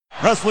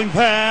Wrestling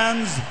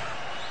fans,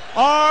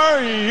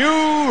 are you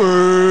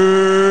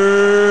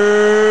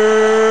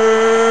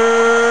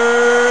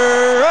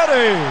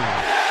ready?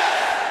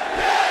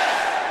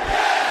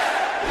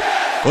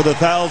 For the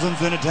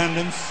thousands in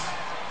attendance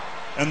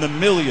and the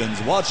millions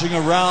watching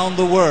around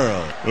the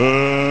world,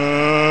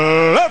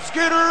 let's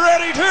get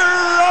ready to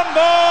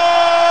rumble!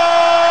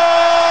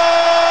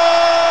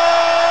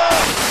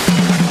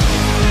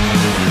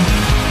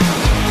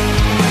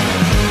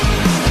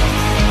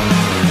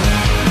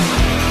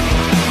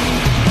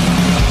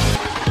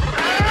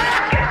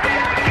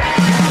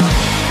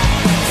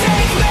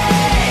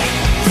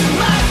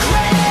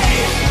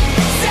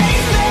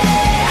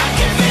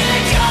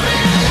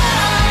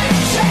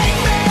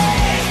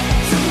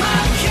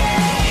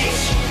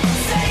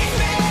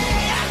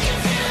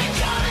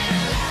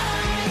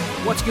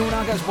 What's going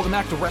on, guys? Welcome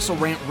back to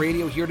WrestleRant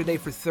Radio here today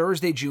for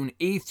Thursday, June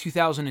 8th,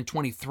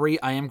 2023.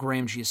 I am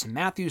Graham G.S.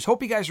 Matthews.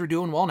 Hope you guys are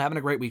doing well and having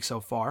a great week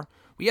so far.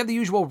 We have the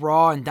usual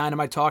Raw and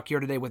Dynamite talk here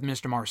today with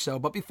Mr. Marceau,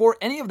 but before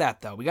any of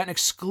that, though, we got an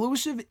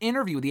exclusive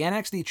interview with the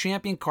NXT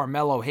champion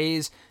Carmelo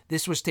Hayes.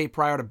 This was taped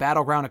prior to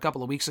Battleground a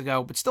couple of weeks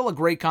ago, but still a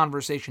great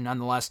conversation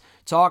nonetheless,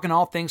 talking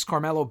all things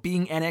Carmelo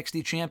being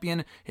NXT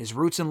champion, his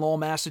roots in Lowell,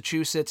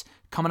 Massachusetts,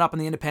 coming up in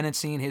the independent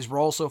scene, his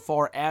role so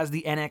far as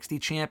the NXT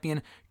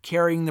champion,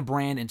 carrying the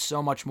brand, and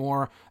so much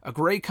more. A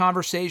great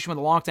conversation with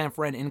a longtime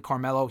friend in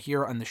Carmelo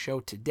here on the show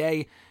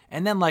today.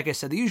 And then, like I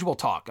said, the usual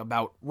talk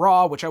about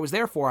Raw, which I was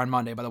there for on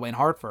Monday, by the way, in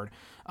Hartford,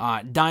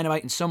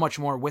 Dynamite, and so much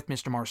more with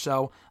Mr.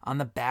 Marceau on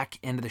the back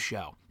end of the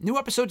show. New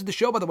episodes of the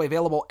show, by the way,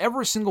 available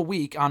every single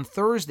week on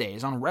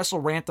Thursdays on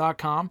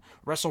WrestleRant.com,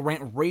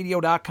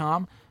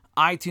 WrestleRantRadio.com,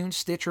 iTunes,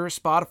 Stitcher,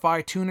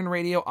 Spotify, TuneIn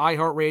Radio,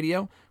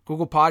 iHeartRadio,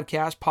 Google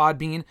Podcasts,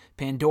 Podbean,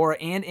 Pandora,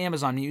 and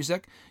Amazon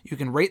Music. You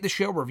can rate the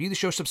show, review the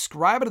show,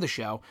 subscribe to the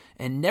show,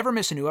 and never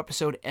miss a new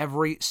episode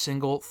every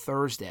single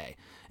Thursday.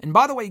 And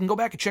by the way, you can go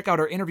back and check out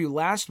our interview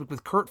last week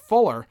with Kurt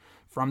Fuller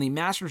from the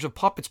Masters of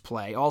Puppets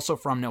play, also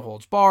from No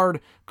Holds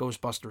Barred,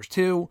 Ghostbusters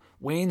 2,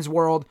 Wayne's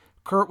World.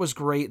 Kurt was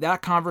great.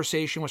 That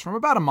conversation was from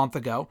about a month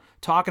ago,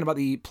 talking about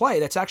the play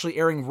that's actually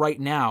airing right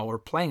now, or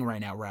playing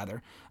right now,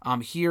 rather,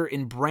 here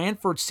in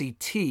Brantford,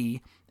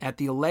 CT, at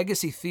the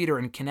Legacy Theater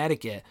in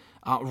Connecticut.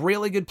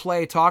 Really good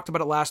play. Talked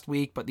about it last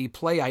week, but the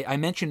play, I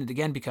mentioned it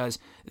again because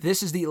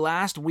this is the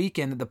last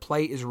weekend that the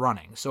play is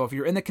running. So if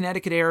you're in the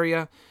Connecticut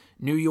area,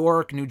 New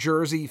York, New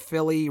Jersey,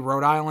 Philly,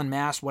 Rhode Island,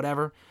 Mass,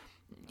 whatever,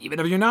 even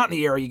if you're not in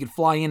the area, you can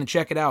fly in and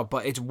check it out.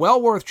 But it's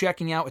well worth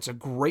checking out. It's a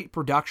great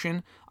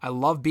production. I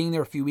love being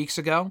there a few weeks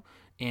ago.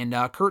 And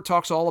Kurt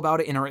talks all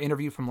about it in our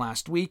interview from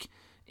last week.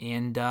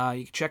 And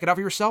you can check it out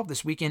for yourself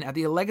this weekend at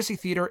the Legacy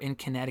Theater in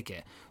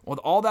Connecticut. With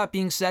all that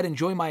being said,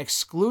 enjoy my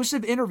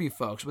exclusive interview,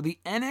 folks, with the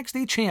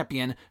NXT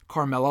champion,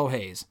 Carmelo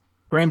Hayes.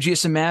 Graham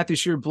G.S.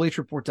 Matthews here at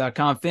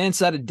BleachReport.com,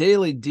 fanside at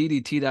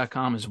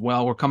DailyDDT.com as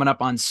well. We're coming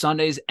up on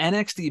Sunday's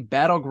NXT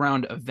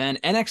Battleground event,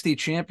 NXT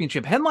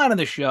Championship. Headline of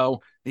the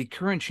show, the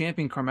current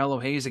champion Carmelo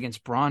Hayes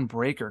against Braun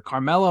Breaker.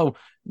 Carmelo,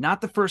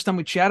 not the first time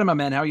we chatted, my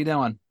man. How you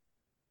doing?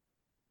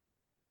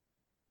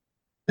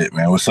 Hey,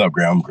 man, what's up,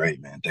 Graham? I'm great,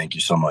 man. Thank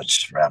you so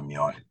much for having me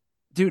on.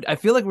 Dude, I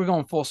feel like we're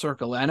going full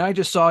circle. I know I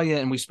just saw you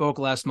and we spoke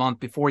last month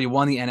before you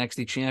won the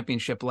NXT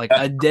Championship, like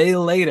a day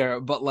later,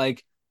 but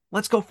like,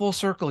 let's go full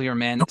circle here,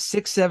 man.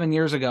 6-7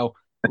 years ago,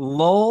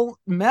 Lowell,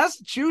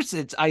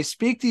 Massachusetts. I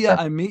speak to you.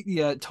 I meet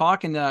you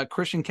talking to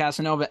Christian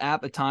Casanova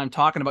at the time,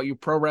 talking about your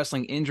pro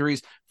wrestling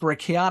injuries for a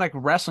chaotic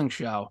wrestling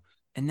show.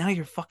 And now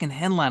you're fucking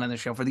headlining the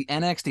show for the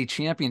NXT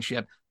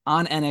Championship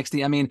on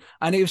NXT. I mean,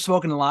 I know you've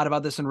spoken a lot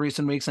about this in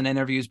recent weeks and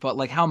interviews, but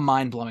like, how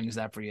mind-blowing is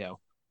that for you?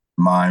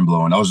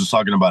 Mind-blowing. I was just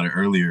talking about it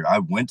earlier. I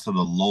went to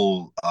the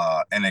Lowell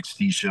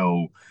NXT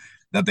show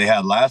that they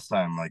had last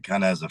time, like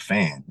kind of as a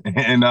fan.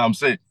 And I'm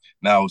saying,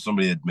 now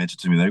somebody had mentioned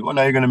to me, like, well,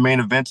 now you're going to main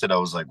event it. I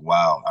was like,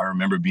 wow. I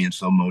remember being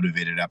so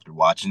motivated after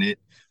watching it,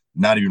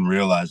 not even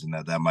realizing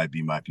that that might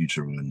be my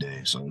future one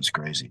day. So it's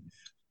crazy.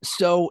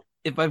 So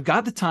if I've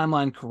got the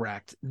timeline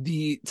correct,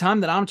 the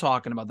time that I'm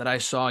talking about that I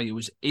saw you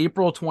was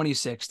April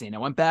 2016. I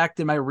went back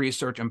to my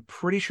research. I'm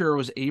pretty sure it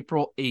was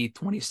April 8th,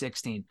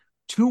 2016.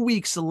 2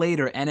 weeks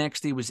later,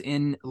 NXT was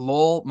in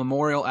Lowell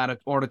Memorial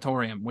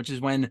Auditorium, which is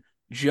when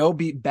Joe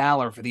beat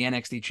Balor for the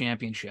NXT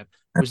Championship.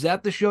 Was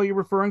that the show you're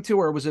referring to,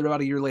 or was it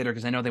about a year later?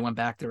 Because I know they went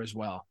back there as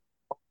well.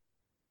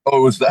 Oh,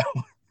 it was that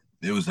one.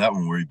 It was that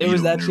one where he beat It was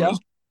him. that show?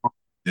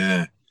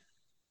 Yeah.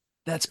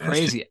 That's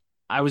crazy.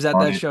 I was at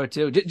that show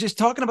too. Just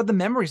talking about the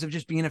memories of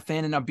just being a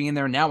fan and not being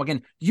there now.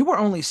 Again, you were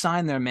only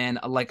signed there, man,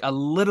 like a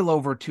little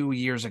over 2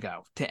 years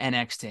ago to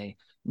NXT.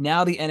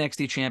 Now the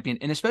NXT champion,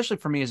 and especially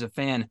for me as a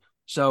fan.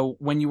 So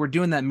when you were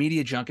doing that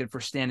media junket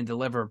for Stand and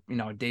Deliver, you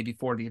know, a day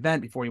before the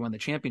event, before you won the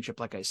championship,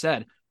 like I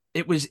said,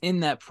 it was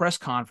in that press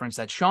conference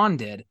that Sean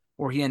did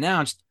where he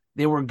announced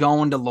they were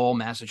going to Lowell,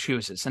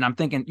 Massachusetts. And I'm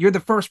thinking, you're the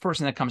first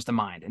person that comes to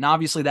mind. And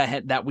obviously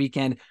that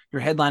weekend,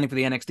 you're headlining for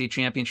the NXT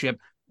championship.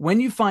 When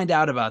you find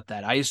out about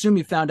that, I assume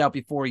you found out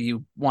before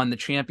you won the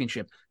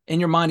championship. In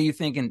your mind, are you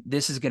thinking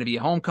this is going to be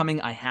a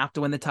homecoming? I have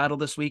to win the title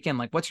this weekend.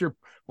 Like, what's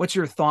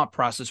your thought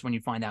process when you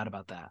find out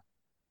about that?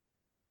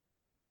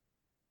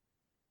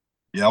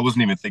 Yeah, I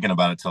wasn't even thinking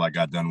about it till I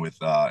got done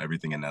with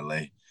everything in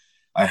LA.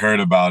 I heard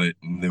about it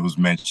and it was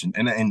mentioned,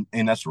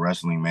 and that's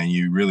wrestling, man.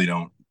 You really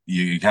don't.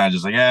 You kind of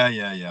just like, yeah,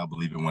 yeah, yeah. I'll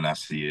believe it when I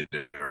see it,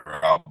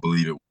 or I'll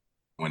believe it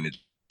when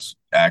it's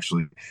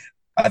actually.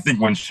 I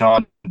think when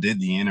Sean did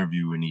the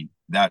interview and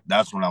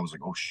that's when I was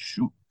like, oh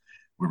shoot,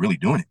 we're really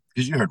doing it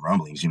because you heard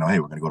rumblings, hey,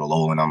 we're gonna go to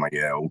Lowell, and I'm like,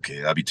 yeah,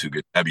 okay, that'd be too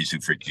good, that'd be too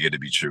freaky good to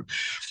be true.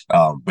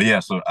 But yeah,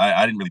 so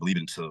I didn't really believe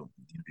it until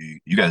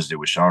you guys did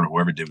with Sean or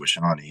whoever did with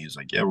Sean. And he's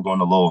like, yeah, we're going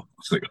to Lowell. I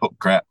was like, oh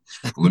crap,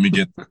 let me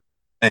get,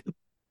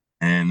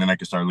 and then I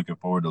can start looking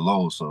forward to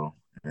Lowell. So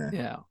yeah.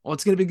 Yeah, well,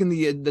 it's going to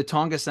be in the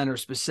Tonga Center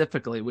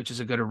specifically, which is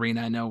a good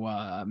arena. I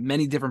know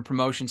many different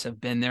promotions have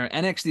been there.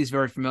 NXT is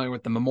very familiar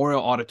with the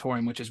Memorial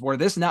Auditorium, which is where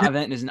this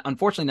event is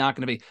unfortunately not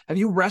going to be. Have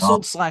you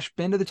wrestled /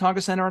 been to the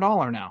Tonga Center at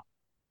all, or no?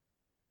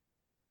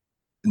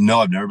 No,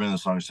 I've never been to the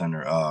Sonic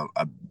Center.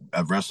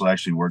 I've wrestled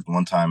actually worked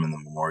one time in the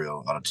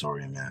Memorial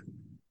Auditorium, man.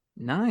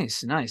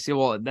 Nice, nice. Yeah,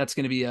 well, that's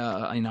going to be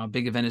a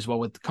big event as well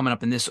with coming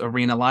up in this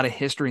arena. A lot of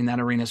history in that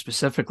arena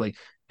specifically.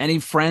 Any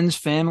friends,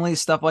 family,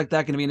 stuff like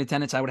that going to be in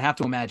attendance? I would have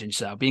to imagine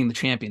so, being the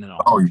champion and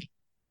all.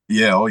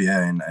 Oh yeah,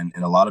 and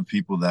a lot of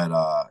people that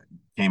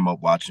came up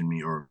watching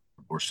me or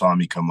saw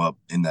me come up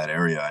in that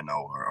area, I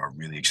know are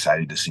really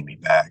excited to see me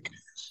back.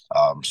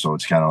 So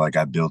it's kind of like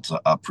I built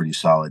a pretty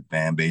solid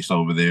fan base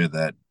over there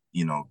that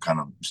kind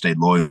of stayed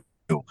loyal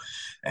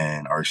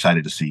and are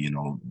excited to see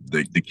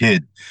the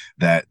kid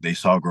that they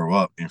saw grow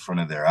up in front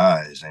of their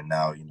eyes and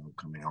now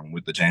coming home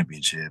with the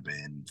championship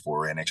and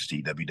for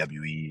NXT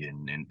WWE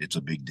and it's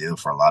a big deal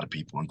for a lot of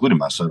people, including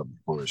myself,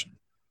 of course.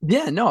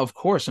 Yeah, no, of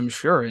course, I'm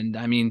sure. And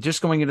I mean,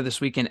 just going into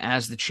this weekend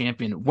as the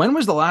champion, when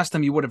was the last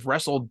time you would have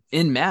wrestled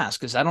in mass?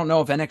 Because I don't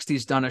know if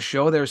NXT's done a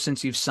show there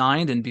since you've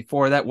signed, and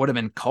before that would have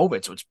been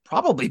COVID. So it's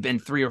probably been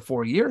 3 or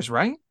 4 years,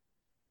 right?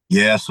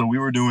 Yeah, so we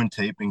were doing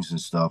tapings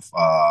and stuff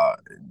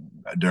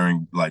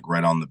during like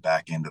right on the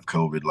back end of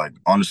COVID, like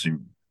honestly,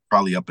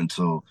 probably up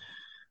until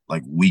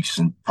like weeks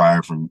and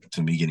prior from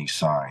to me getting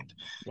signed.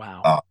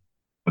 Wow. Uh,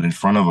 but in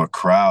front of a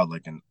crowd,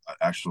 like an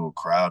actual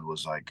crowd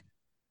was like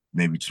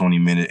maybe 20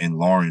 minutes in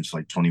Lawrence,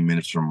 like 20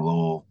 minutes from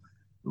Lowell.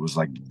 It was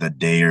like the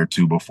day or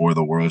two before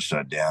the world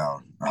shut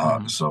down.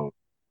 Mhm. So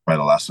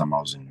probably the last time I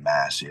was in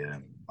mass, yeah.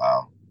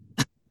 Wow.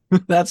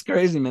 That's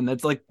crazy, man.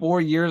 That's like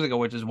 4 years ago,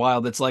 which is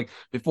wild. It's like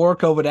before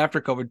COVID, after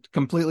COVID,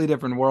 completely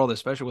different world,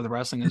 especially with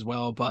wrestling as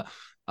well. But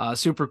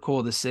super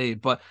cool to see.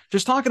 But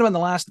just talking about the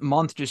last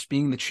month, just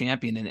being the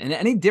champion and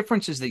any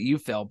differences that you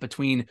felt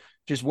between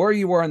just where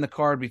you were in the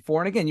card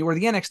before. And again, you were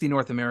the NXT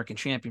North American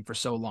champion for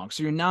so long.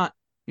 So you're not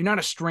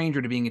a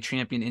stranger to being a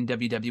champion in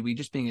WWE,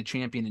 just being a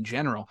champion in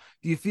general.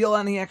 Do you feel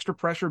any extra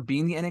pressure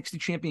being the NXT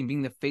champion,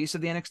 being the face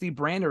of the NXT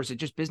brand, or is it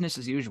just business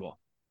as usual?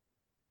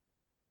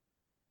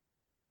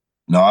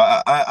 No,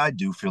 I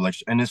do feel like,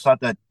 and it's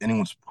not that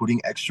anyone's putting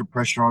extra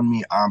pressure on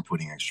me. I'm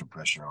putting extra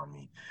pressure on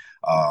me.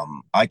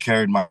 I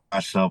carried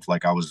myself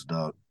like I was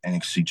the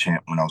NXT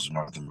champ when I was a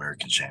North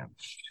American champ.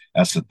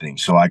 That's the thing.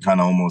 So I kind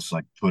of almost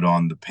like put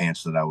on the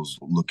pants that I was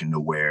looking to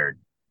wear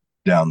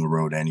down the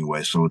road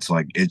anyway. So it's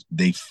like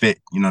they fit.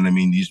 You know what I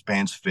mean? These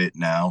pants fit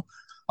now.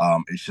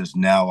 It's just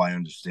now I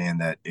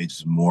understand that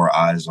it's more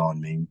eyes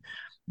on me.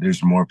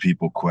 There's more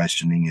people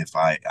questioning if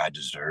I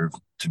deserve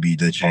to be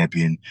the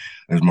champion.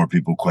 There's more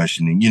people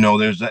questioning.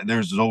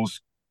 There's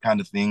those kind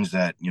of things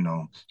that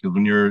because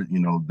when you're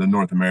the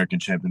North American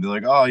champion, they're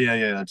like, oh yeah,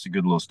 yeah, that's a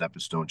good little stepping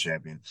stone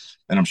champion.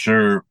 And I'm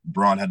sure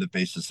Braun had to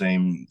face the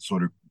same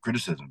sort of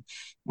criticism,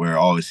 where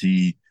oh, is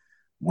he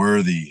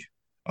worthy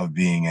of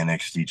being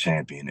NXT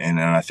champion? And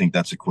I think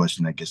that's a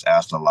question that gets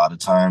asked a lot of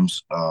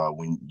times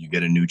when you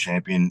get a new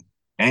champion,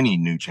 any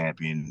new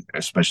champion,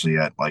 especially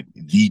at like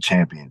the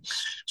champion.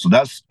 So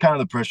that's kind of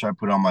the pressure I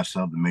put on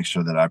myself to make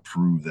sure that I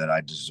prove that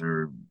I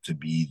deserve to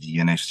be the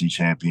NXT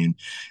champion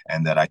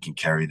and that I can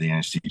carry the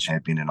NXT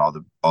champion and all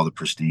the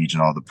prestige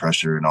and all the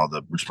pressure and all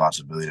the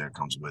responsibility that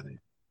comes with it.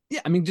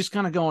 Yeah, I mean, just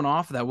kind of going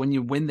off of that, when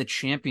you win the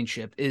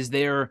championship, is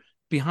there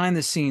behind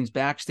the scenes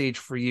backstage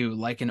for you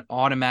like an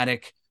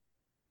automatic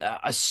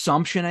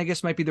assumption, I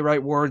guess might be the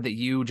right word, that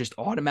you just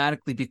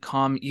automatically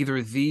become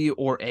either the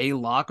or a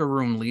locker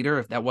room leader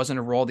if that wasn't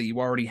a role that you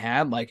already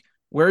had? Like,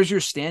 where's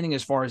your standing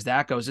as far as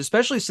that goes,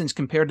 especially since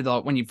compared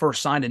to when you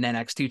first signed in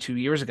NXT 2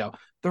 years ago,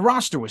 the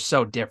roster was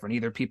so different.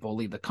 Either people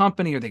leave the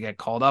company or they get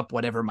called up,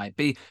 whatever it might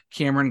be.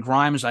 Cameron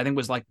Grimes, I think,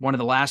 was like one of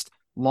the last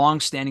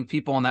long-standing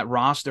people on that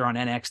roster on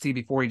NXT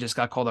before he just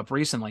got called up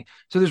recently.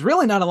 So there's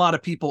really not a lot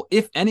of people,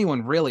 if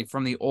anyone really,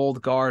 from the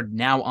old guard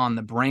now on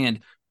the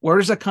brand. Where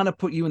does that kind of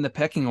put you in the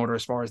pecking order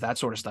as far as that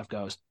sort of stuff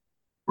goes?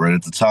 Right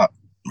at the top,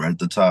 right at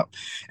the top,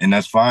 and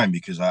that's fine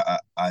because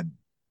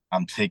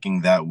I'm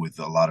taking that with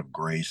a lot of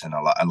grace and a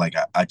lot.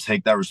 I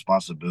take that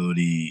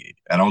responsibility.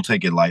 I don't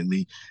take it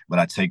lightly, but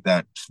I take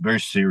that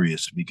very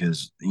serious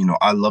because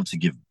I love to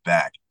give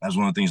back. That's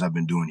one of the things I've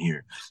been doing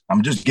here.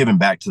 I'm just giving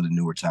back to the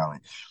newer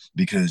talent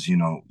because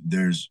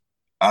there's.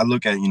 I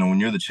look at when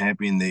you're the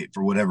champion, they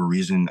for whatever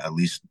reason, at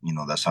least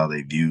that's how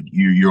they viewed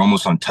you. You're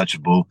almost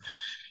untouchable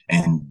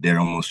and they're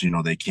almost,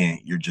 they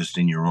can't, you're just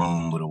in your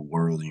own little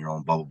world, in your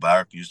own bubble. But I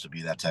refuse to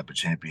be that type of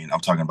champion.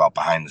 I'm talking about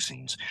behind the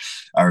scenes.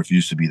 I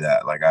refuse to be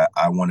that. Like,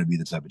 I want to be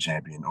the type of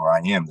champion, or I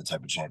am the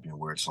type of champion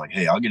where it's like,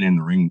 hey, I'll get in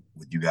the ring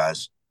with you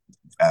guys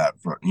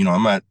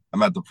I'm at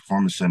the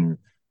performance center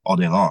all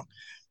day long.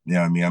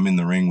 I mean, I'm in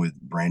the ring with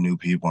brand new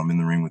people. I'm in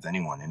the ring with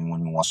anyone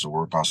who wants to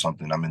work on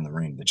something. I'm in the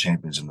ring. The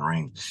champion's in the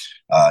ring.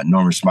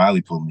 Norman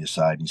Smiley pulled me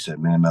aside and he said,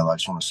 man, Mel, I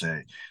just want to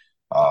say,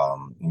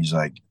 he's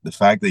like, the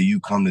fact that you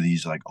come to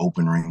these like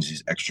open rings,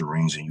 these extra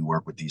rings, and you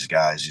work with these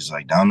guys, he's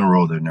like, down the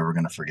road, they're never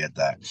gonna forget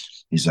that.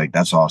 He's like,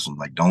 that's awesome.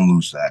 Like, don't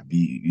lose that.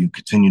 You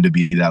continue to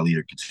be that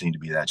leader, continue to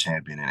be that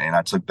champion. And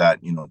I took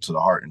that, to the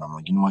heart. And I'm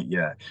like, you know what?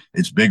 Yeah,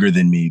 it's bigger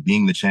than me.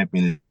 Being the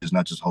champion is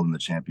not just holding the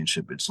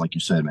championship. It's like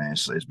you said, man,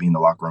 it's being the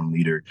locker room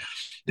leader.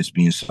 It's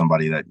being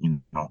somebody that,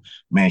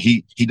 man,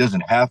 he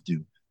doesn't have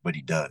to, but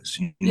he does.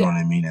 You know Yeah. what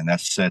I mean? And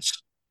that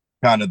sets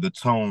kind of the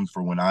tone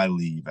for when I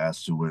leave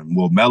as to when,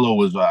 well, Melo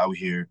was out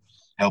here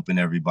helping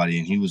everybody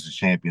and he was the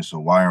champion. So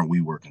why aren't we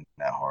working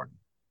that hard?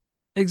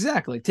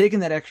 Exactly.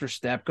 Taking that extra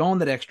step, going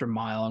that extra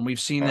mile. And we've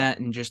seen that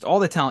in just all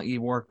the talent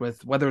you work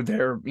with, whether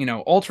they're,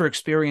 ultra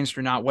experienced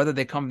or not, whether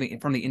they come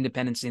from the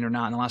independent scene or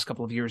not in the last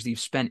couple of years that you've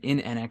spent in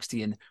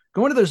NXT and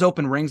going to those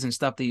open rings and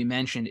stuff that you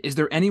mentioned. Is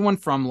there anyone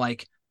from,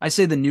 like, I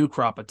say the new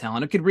crop of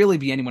talent? It could really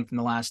be anyone from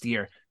the last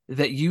year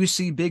that you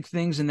see big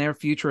things in their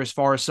future as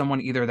far as someone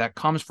either that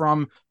comes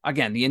from,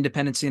 again, the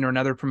independent scene or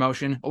another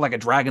promotion, like a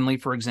Dragon Lee,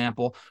 for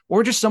example,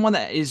 or just someone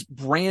that is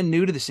brand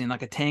new to the scene,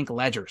 like a Tank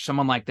Ledger,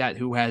 someone like that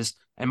who has,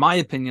 in my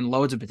opinion,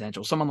 loads of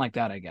potential. Someone like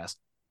that, I guess.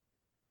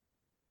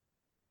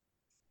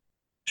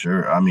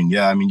 Sure. I mean,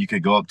 yeah, I mean, you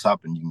could go up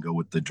top and you can go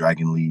with the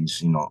Dragon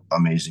Lee's,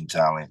 amazing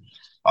talent.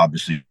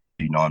 Obviously,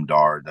 I'm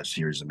Dar, that's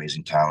here is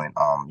amazing talent.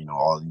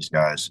 All of these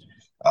guys,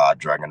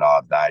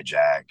 Dragonov,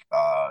 Dijak,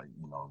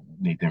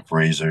 Nathan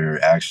Fraser,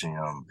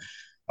 Axiom.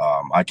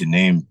 I can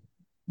name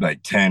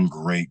like 10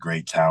 great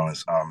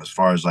talents. As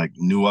far as like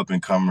new up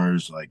and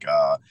comers, like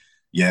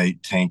yeah,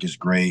 Tank is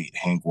great,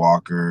 Hank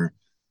Walker,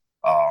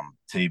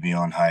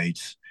 Tavion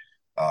Heights,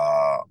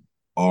 uh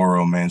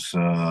Oro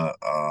Mensa,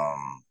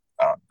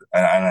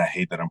 and I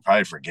hate that I'm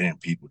probably forgetting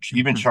people.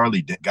 Even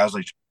Charlie, guys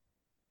like,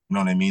 you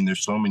know what I mean?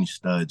 There's so many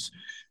studs.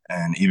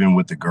 And even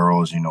with the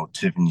girls,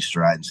 Tiffany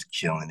Stratton's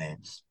killing it.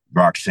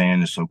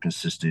 Roxanne is so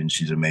consistent.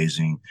 She's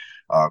amazing.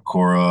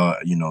 Cora,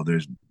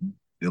 there's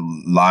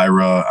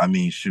Lyra. I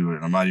mean, shoot,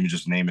 I'm not even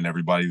just naming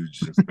everybody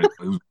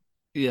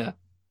Yeah.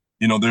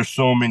 there's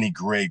so many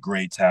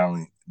great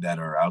talent that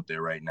are out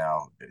there right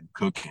now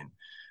cooking.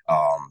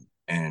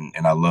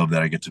 And I love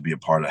that I get to be a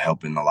part of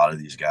helping a lot of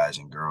these guys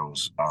and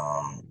girls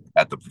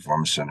at the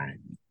performance center.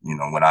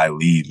 When I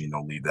leave,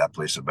 leave that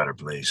place a better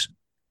place.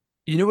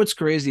 You know what's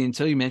crazy?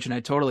 Until you mentioned,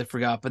 I totally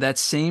forgot. But that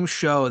same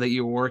show that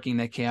you were working,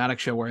 that chaotic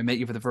show where I met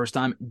you for the first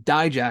time,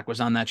 Dijak was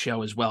on that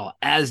show as well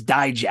as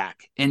Dijak,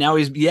 and now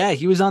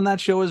he was on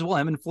that show as well.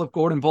 Him and Flip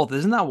Gordon both.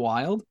 Isn't that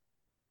wild?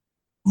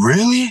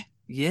 Really?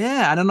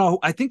 Yeah, I don't know.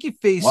 I think he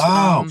faced.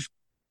 Wow.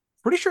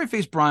 Pretty sure he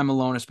faced Brian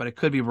Malonis, but I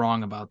could be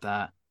wrong about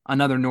that.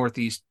 Another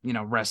Northeast,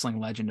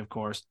 wrestling legend, of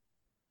course.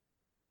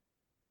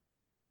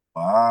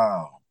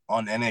 Wow.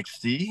 On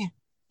NXT?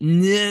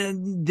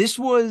 This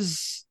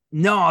was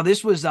not the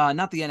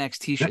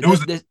NXT show. It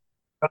was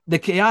The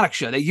chaotic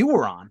show that you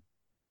were on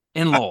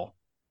in Lowell.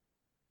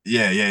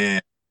 Yeah.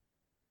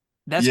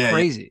 That's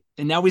crazy.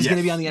 And now he's going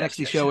to be on the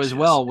NXT show as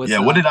well. With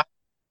what did I?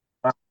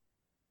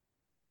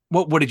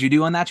 What did you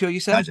do on that show? You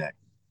said Jack.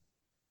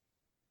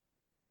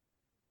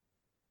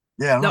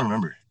 Yeah, I don't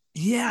remember.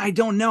 Yeah, I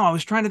don't know. I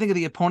was trying to think of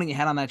the opponent you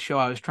had on that show.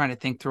 I was trying to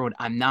think through it.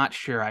 I'm not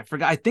sure. I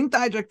forgot. I think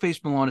Dijak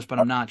faced Malonis, but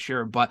I'm not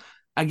sure. But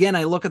again,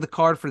 I look at the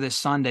card for this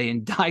Sunday,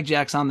 and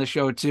Dijak's on the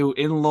show too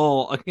in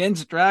Lowell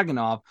against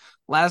Dragunov.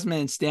 Last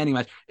man standing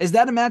match. Is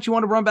that a match you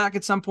want to run back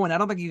at some point? I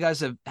don't think you guys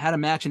have had a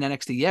match in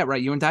NXT yet,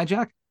 right? You and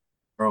Dijak?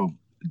 Bro,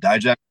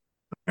 Dijak,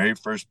 the very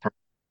first person.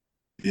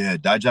 Yeah,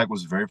 Dijak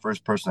was the very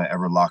first person I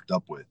ever locked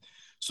up with.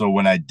 So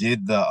when I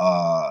did the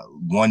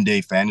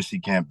one-day fantasy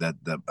camp that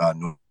the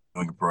New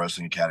England Pro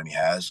Wrestling Academy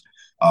has,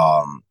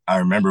 I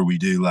remember we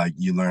do, like,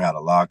 you learn how to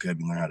lock up,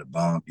 you learn how to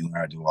bump, you learn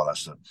how to do all that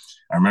stuff.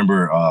 I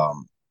remember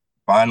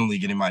finally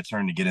getting my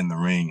turn to get in the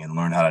ring and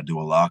learn how to do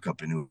a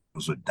lockup, and it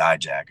was with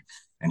Dijak,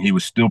 and he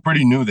was still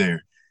pretty new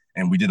there,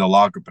 and we did a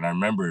lockup, and I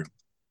remember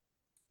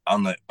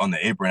on the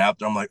apron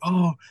after, I'm like,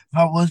 oh,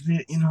 how was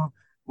it?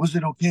 Was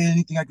it okay?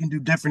 Anything I can do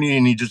differently?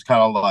 And he just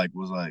kind of like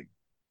was like,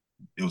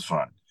 it was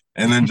fine,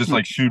 and then just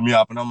like shoot me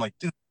off, and I'm like,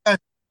 dude, I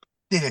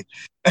did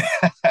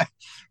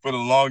for the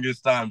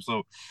longest time.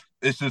 So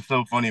it's just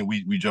so funny.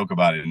 We joke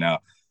about it now,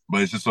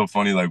 but it's just so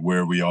funny, like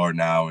where we are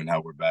now and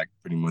how we're back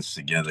pretty much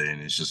together.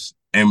 And it's just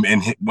and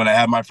when I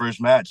had my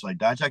first match, like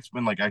Dijak's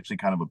been like actually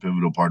kind of a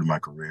pivotal part of my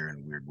career in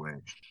a weird way.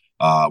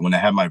 When I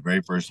had my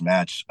very first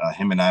match,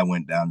 him and I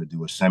went down to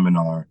do a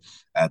seminar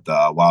at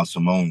the Wild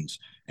Simone's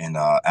in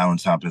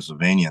Allentown,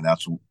 Pennsylvania. And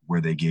that's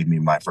where they gave me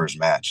my first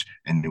match,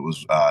 and it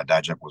was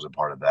Dijak was a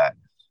part of that.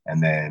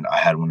 And then I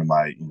had one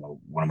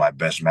of my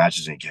best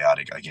matches in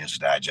Chaotic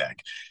against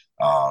Dijak.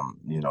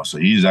 So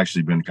he's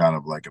actually been kind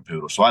of like a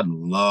pivotal. So I'd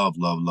love,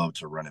 love, love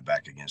to run it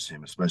back against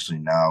him, especially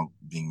now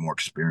being more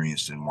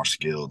experienced and more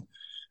skilled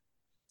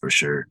for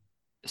sure.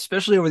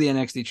 Especially over the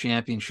NXT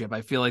Championship.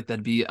 I feel like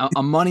that'd be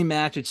a money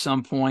match at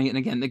some point. And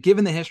again,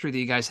 given the history that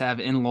you guys have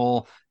in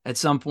Lowell, at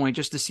some point,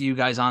 just to see you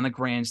guys on the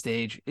grand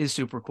stage is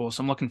super cool.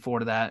 So I'm looking forward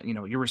to that.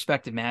 Your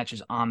respective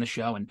matches on the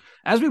show. And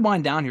as we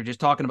wind down here, just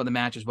talking about the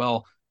match as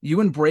well, you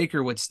and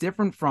Breaker, what's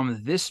different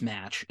from this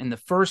match and the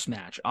first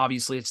match,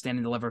 obviously it's Stand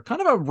and Deliver,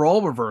 kind of a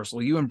role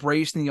reversal. You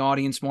embracing the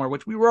audience more,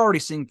 which we were already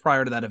seeing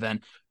prior to that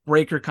event.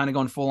 Breaker kind of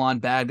going full on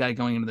bad guy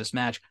going into this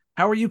match.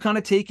 How are you kind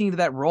of taking to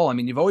that role? I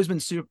mean, you've always been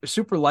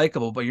super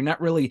likable, but you're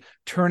not really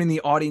turning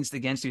the audience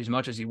against you as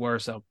much as you were.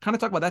 So kind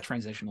of talk about that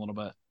transition a little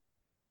bit.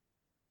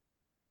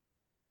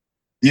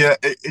 Yeah,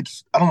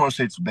 I don't want to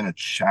say it's been a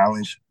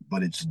challenge,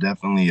 but it's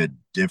definitely a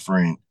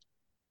different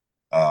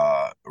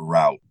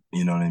route.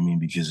 You know what I mean?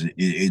 Because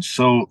it's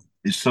so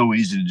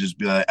easy to just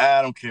be like,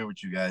 I don't care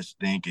what you guys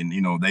think, and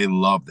they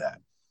love that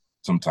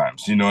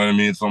sometimes. You know what I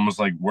mean? It's almost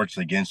like works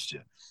against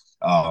you.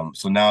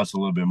 So now it's a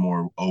little bit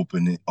more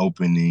opening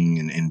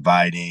and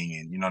inviting,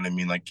 and you know what I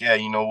mean? Like, yeah,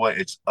 you know what?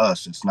 It's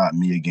us. It's not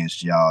me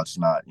against y'all. It's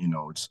not,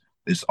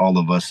 it's all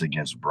of us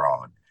against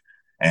Braun.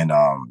 And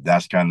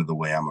that's kind of the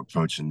way I'm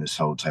approaching this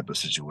whole type of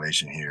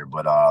situation here.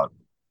 But I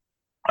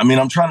mean,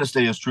 I'm trying to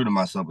stay as true to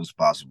myself as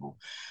possible.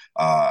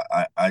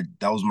 I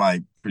that was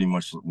my pretty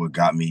much what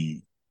got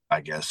me,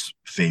 I guess,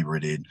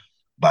 favorited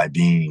by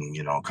being,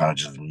 kind of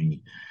just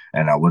me.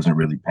 And I wasn't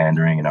really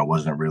pandering, and I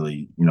wasn't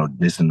really,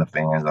 dissing the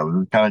fans. I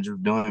was kind of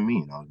just doing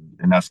me,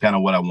 and that's kind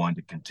of what I wanted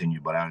to continue.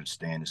 But I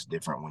understand it's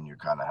different when you're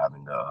kind of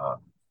having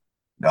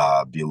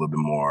to be a little bit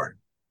more,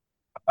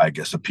 I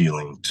guess,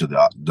 appealing to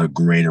the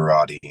greater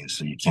audience.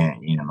 So you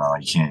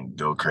can't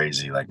go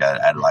crazy like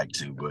I'd like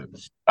to, but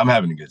I'm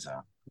having a good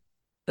time.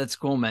 That's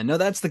cool, man. No,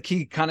 that's the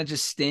key. Kind of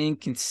just staying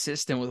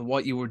consistent with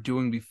what you were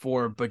doing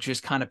before, but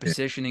just kind of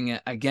positioning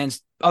it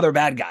against other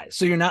bad guys.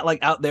 So you're not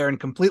like out there and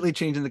completely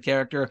changing the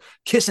character,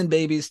 kissing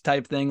babies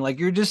type thing. Like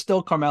you're just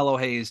still Carmelo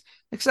Hayes,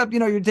 except,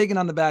 you're taking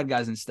on the bad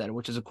guys instead,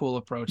 which is a cool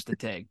approach to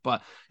take.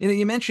 But,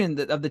 you mentioned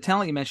that of the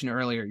talent you mentioned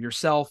earlier,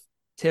 yourself,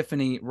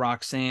 Tiffany,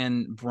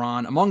 Roxanne,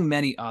 Braun, among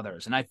many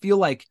others. And I feel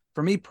like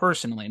for me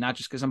personally, not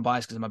just because I'm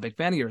biased because I'm a big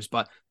fan of yours,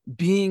 but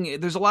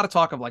there's a lot of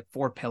talk of like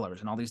four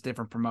pillars and all these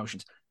different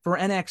promotions. For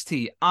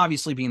NXT,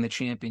 obviously being the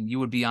champion, you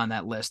would be on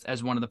that list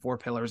as one of the four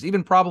pillars,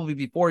 even probably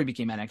before you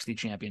became NXT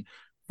champion.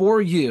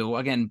 For you,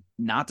 again,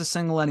 not to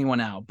single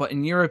anyone out, but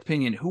in your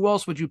opinion, who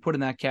else would you put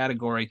in that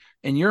category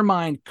in your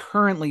mind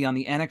currently on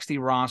the NXT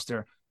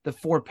roster, the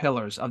four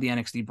pillars of the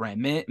NXT brand?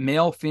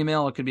 Male,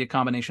 female, it could be a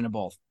combination of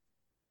both.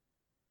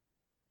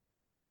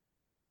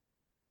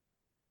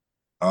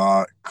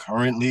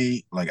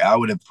 Currently, like I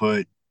would have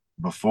put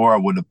before, I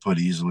would have put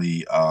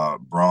easily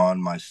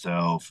Braun,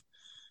 myself,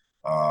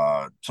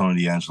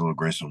 Tony D'Angelo,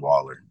 Grayson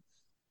Waller,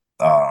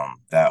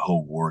 that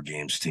whole War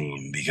Games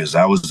team, because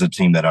that was the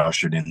team that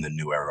ushered in the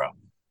new era.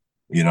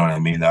 You know what I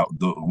mean?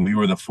 We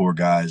were the four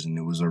guys, and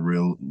it was a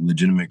real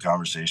legitimate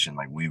conversation.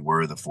 Like we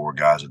were the four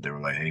guys that they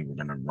were like, "Hey, we're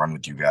gonna run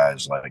with you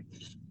guys. Like,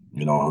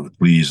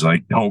 please,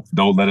 like, don't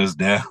let us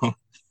down,"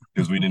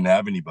 because we didn't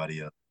have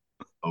anybody else.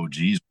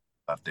 OGs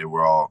left. They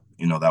were all,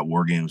 that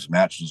War Games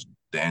match was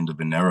the end of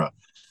an era.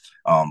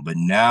 But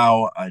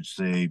now I'd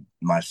say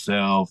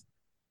myself,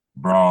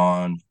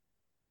 Braun,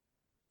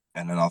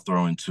 and then I'll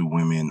throw in two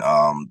women,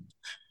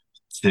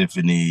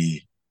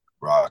 Tiffany,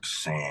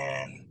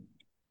 Roxanne.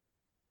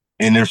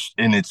 And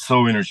it's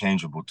so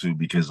interchangeable too,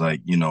 because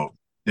like,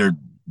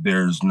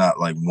 there's not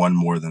like one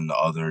more than the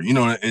other.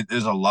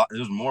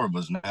 There's more of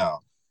us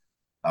now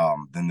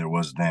than there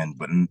was then.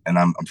 But and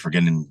I'm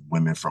forgetting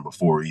women from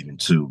before even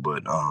too.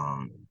 But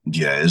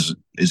yeah,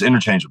 it's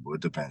interchangeable.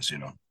 It depends.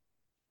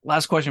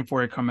 Last question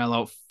for you,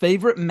 Carmelo.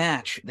 Favorite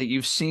match that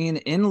you've seen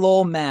in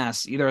Lowell,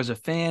 Mass, either as a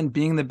fan,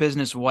 being in the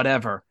business,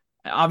 whatever,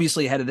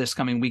 obviously ahead of this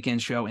coming weekend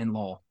show in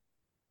Lowell?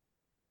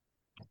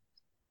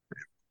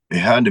 It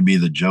had to be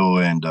the Joe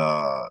and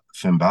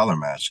Finn Balor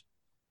match.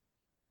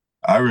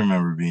 I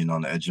remember being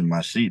on the edge of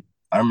my seat.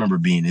 I remember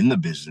being in the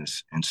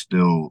business and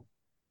still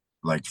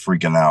like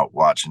freaking out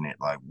watching it.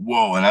 Like,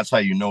 whoa. And that's how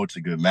you know it's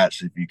a good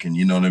match. If you can,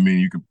 you know what I mean?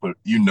 You can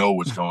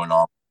what's going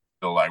on.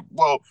 So like,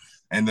 whoa.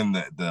 And then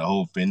the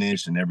whole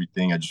finish and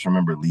everything. I just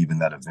remember leaving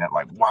that event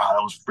like, wow,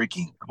 that was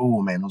freaking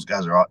cool, man. Those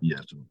guys are all,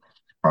 yeah. So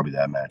probably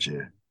that match,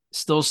 yeah.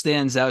 Still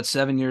stands out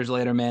 7 years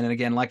later, man. And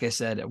again, like I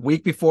said, a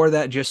week before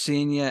that, just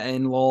seeing you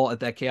in Lowell at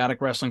that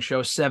Chaotic Wrestling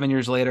show 7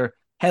 years later,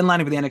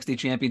 headlining for the NXT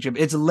Championship.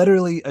 It's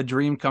literally a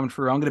dream come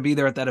true. I'm going to be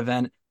there at that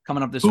event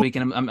coming up this week,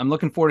 and I'm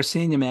looking forward to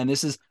seeing you, man.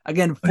 This is,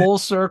 again, full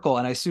circle,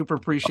 and I super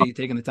appreciate you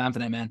taking the time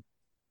tonight, man.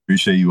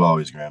 Appreciate you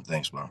always, Graham.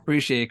 Thanks, bro.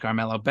 Appreciate it,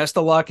 Carmelo. Best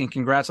of luck, and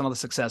congrats on all the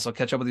success. I'll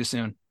catch up with you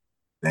soon.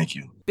 Thank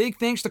you. Big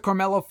thanks to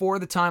Carmelo for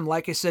the time.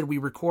 Like I said, we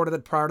recorded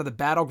it prior to the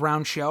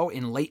Battleground show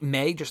in late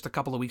May, just a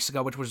couple of weeks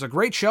ago, which was a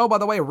great show, by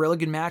the way. A really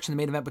good match in the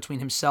main event between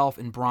himself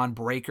and Braun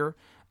Breaker.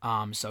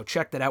 So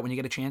check that out when you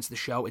get a chance. The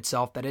show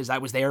itself, that is. I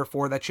was there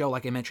for that show,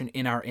 like I mentioned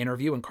in our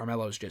interview, and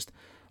Carmelo's just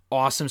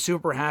awesome.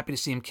 Super happy to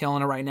see him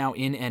killing it right now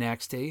in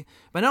NXT.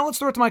 But now let's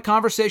throw it to my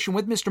conversation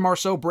with Mr.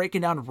 Marceau,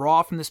 breaking down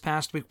Raw from this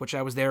past week, which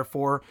I was there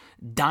for.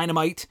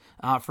 Dynamite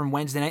from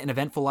Wednesday night, an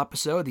eventful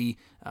episode. The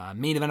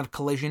main event of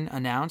Collision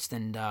announced,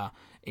 and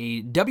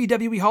a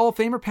WWE Hall of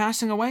Famer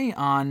passing away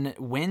on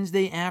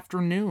Wednesday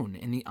afternoon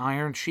in the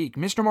Iron Sheik.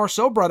 Mr.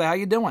 Marceau, brother, how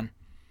you doing?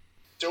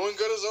 Doing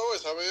good as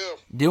always. How about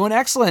you? Doing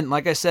excellent.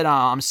 Like I said,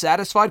 I'm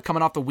satisfied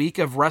coming off the week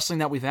of wrestling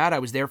that we've had. I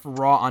was there for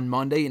Raw on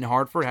Monday in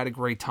Hartford, had a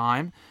great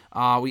time.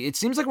 It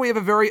seems like we have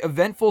a very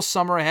eventful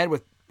summer ahead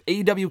with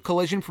AEW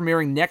Collision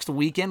premiering next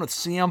weekend with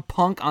CM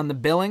Punk on the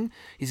billing.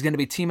 He's going to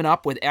be teaming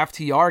up with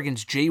FTR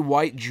against Jay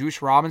White,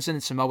 Juice Robinson,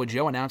 and Samoa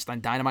Joe, announced on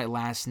Dynamite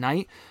last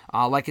night.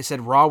 Like I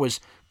said, Raw was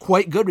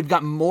quite good. We've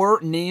got more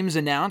names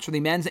announced for the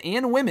men's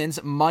and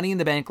women's Money in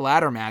the Bank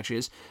ladder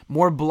matches.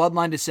 More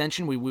bloodline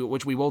dissension,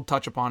 which we will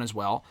touch upon as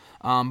well.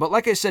 But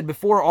like I said,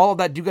 before all of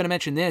that, do got to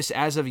mention this.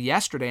 As of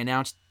yesterday,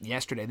 announced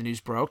yesterday, the news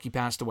broke, he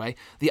passed away.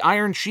 The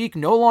Iron Sheik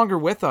no longer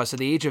with us at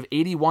the age of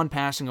 81,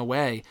 passing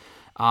away.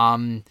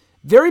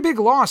 Very big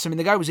loss. I mean,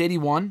 the guy was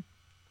 81,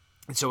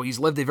 and so he's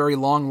lived a very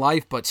long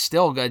life, but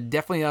still,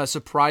 definitely a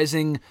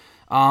surprising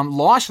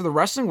loss for the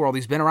wrestling world.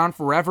 He's been around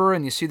forever,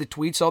 and you see the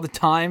tweets all the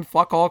time,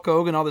 fuck Hulk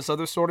Hogan, all this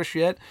other sort of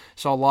shit.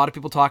 Saw a lot of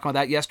people talking about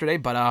that yesterday,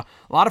 but a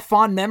lot of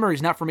fond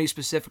memories, not for me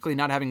specifically,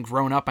 not having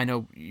grown up. I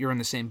know you're in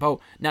the same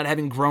boat, not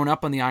having grown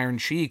up on the Iron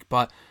Sheik,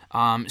 but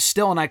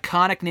still an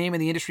iconic name in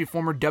the industry,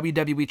 former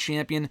WWE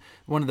champion,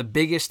 one of the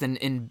biggest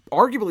and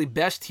arguably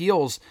best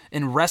heels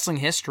in wrestling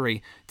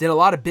history. Did a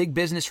lot of big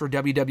business for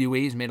WWE.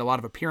 He's made a lot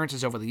of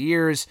appearances over the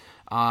years.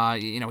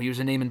 He was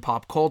a name in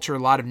pop culture. A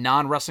lot of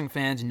non-wrestling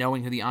fans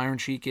knowing who the Iron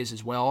Sheik is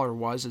as well, or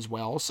was as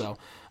well. So,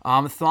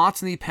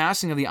 thoughts on the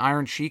passing of the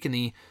Iron Sheik and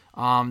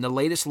the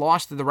latest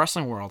loss to the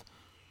wrestling world?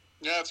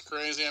 Yeah, it's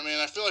crazy. I mean,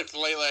 I feel like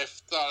lately I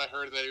thought I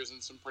heard that he was in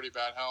some pretty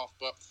bad health,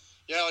 but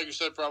yeah, like you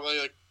said, probably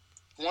like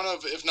one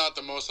of, if not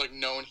the most like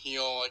known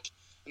heel like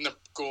in the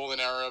golden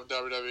era of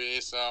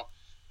WWE. So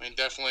I mean,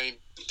 definitely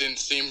didn't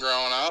see him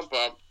growing up,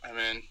 but I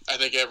mean, I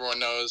think everyone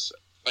knows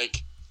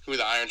like who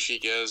the Iron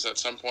Sheik is at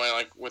some point.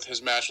 Like with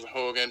his match with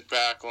Hogan,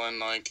 Backlund,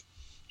 like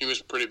he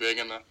was pretty big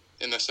in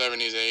the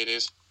 70s,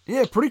 80s.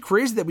 Yeah, pretty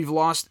crazy that we've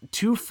lost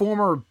two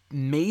former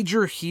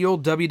major heel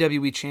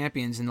WWE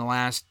champions in the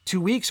last 2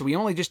 weeks. We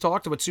only just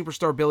talked about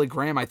superstar Billy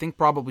Graham, I think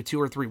probably 2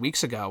 or 3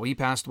 weeks ago. He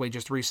passed away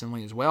just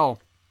recently as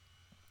well.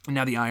 And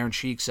now the Iron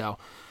Sheik, so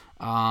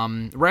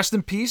rest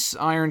in peace,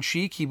 Iron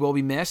Sheik. He will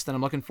be missed, and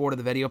I'm looking forward to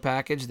the video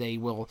package they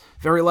will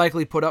very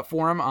likely put up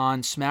for him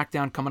on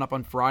SmackDown coming up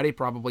on Friday,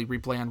 probably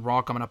replay on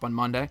Raw coming up on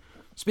Monday.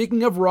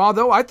 Speaking of Raw,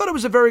 though, I thought it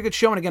was a very good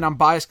show, and again, I'm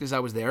biased because I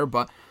was there,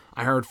 but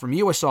I heard from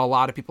you. I saw a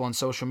lot of people on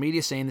social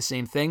media saying the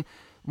same thing.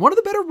 One of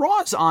the better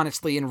Raws,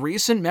 honestly, in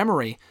recent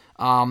memory.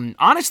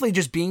 Honestly,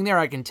 just being there,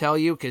 I can tell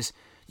you, because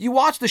you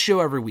watch the show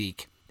every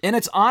week, and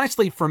it's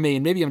honestly, for me,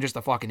 and maybe I'm just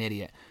a fucking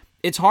idiot,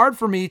 it's hard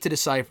for me to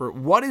decipher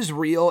what is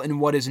real and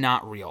what is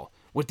not real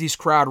with these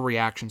crowd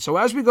reactions. So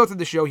as we go through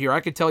the show here, I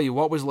could tell you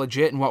what was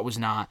legit and what was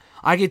not.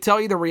 I could tell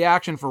you the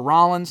reaction for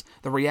Rollins,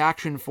 the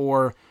reaction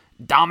for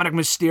Dominic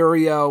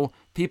Mysterio,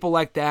 people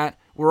like that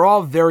were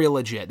all very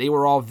legit. They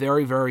were all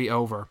very, very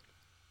over.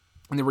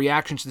 And the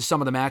reactions to some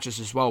of the matches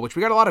as well, which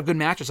we got a lot of good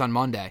matches on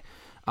Monday.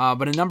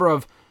 But a number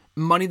of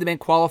Money in the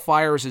Bank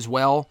qualifiers as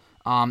well.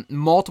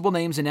 Multiple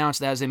names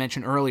announced, as I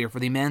mentioned earlier, for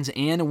the men's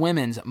and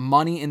women's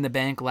Money in the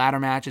Bank ladder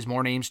matches.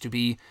 More names to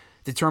be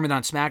determined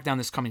on SmackDown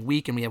this coming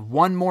week, and we have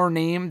one more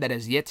name that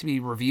has yet to be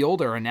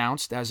revealed or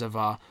announced as of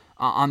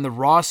on the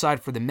Raw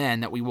side for the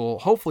men that we will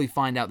hopefully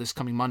find out this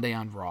coming Monday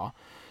on Raw.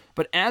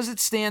 But as it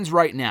stands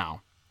right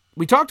now,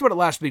 we talked about it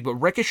last week, but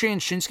Ricochet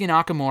and Shinsuke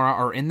Nakamura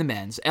are in the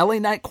men's. LA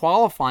Knight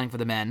qualifying for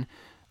the men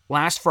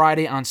last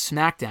Friday on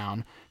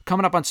SmackDown.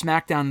 Coming up on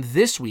SmackDown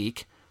this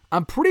week,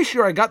 I'm pretty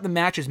sure I got the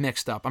matches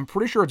mixed up. I'm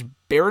pretty sure it's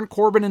Baron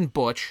Corbin and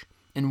Butch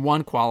in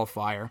one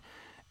qualifier,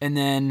 and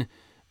then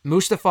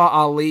Mustafa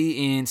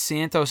Ali and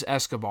Santos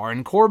Escobar.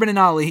 And Corbin and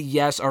Ali,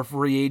 yes, are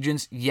free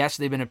agents. Yes,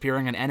 they've been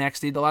appearing on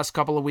NXT the last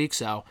couple of weeks,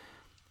 so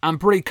I'm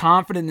pretty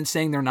confident in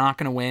saying they're not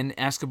going to win.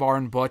 Escobar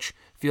and Butch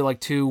feel like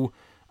two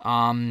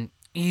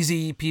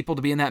easy people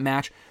to be in that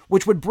match,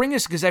 which would bring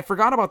us, because I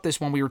forgot about this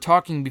when we were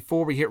talking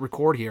before we hit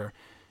record here,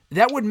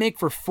 that would make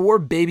for 4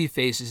 baby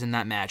faces in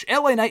that match.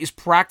 LA Knight is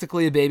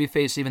practically a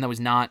babyface, even though he's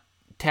not.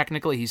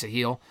 Technically, he's a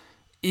heel.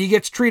 He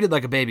gets treated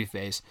like a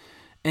babyface.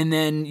 And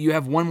then you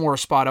have one more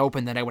spot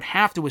open that I would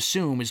have to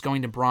assume is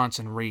going to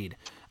Bronson Reed.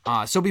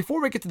 So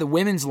before we get to the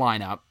women's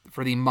lineup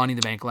for the Money in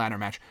the Bank ladder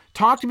match,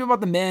 talk to me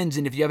about the men's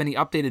and if you have any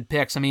updated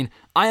picks. I mean,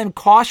 I am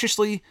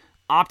cautiously,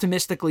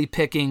 optimistically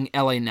picking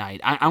LA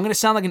Knight. I'm going to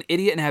sound like an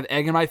idiot and have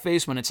egg in my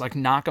face when it's like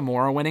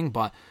Nakamura winning,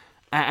 but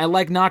I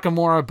like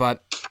Nakamura,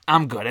 but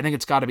I'm good. I think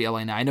it's got to be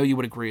LA Knight. I know you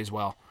would agree as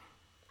well.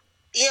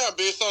 Yeah,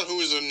 based on who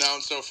was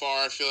announced so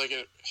far, I feel like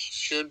it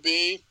should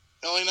be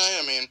LA Knight.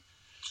 I mean,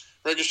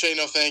 Ricochet,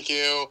 no thank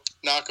you.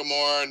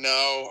 Nakamura,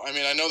 no. I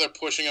mean, I know they're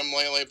pushing him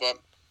lately, but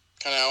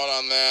kind of out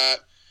on that.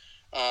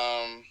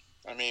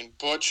 I mean,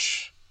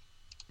 Butch,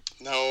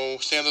 no.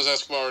 Santos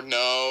Escobar,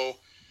 no.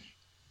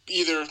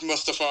 either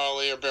Mustafa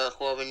Ali or Baron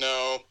Corbin.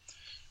 No,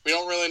 we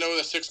don't really know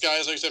the 6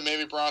 guys. Like I said,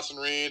 maybe Bronson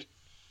Reed.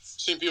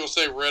 Seen people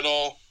say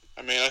Riddle.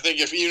 I mean, I think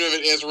even if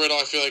it is Riddle,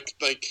 I feel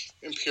like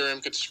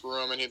Imperium could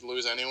screw him and he'd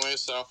lose anyway.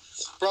 So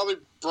probably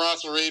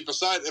Bronson Reed.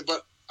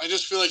 But I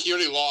just feel like he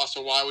already lost.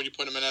 So why would you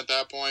put him in at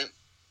that point?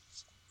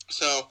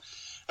 So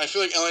I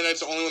feel like LA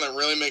Knight's the only one that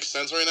really makes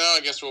sense right now. I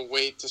guess we'll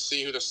wait to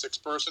see who the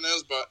 6th person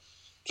is. But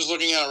just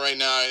looking at it right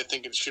now, I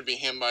think it should be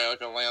him by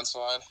like a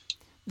landslide.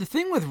 The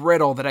thing with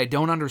Riddle that I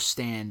don't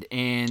understand,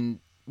 and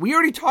we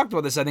already talked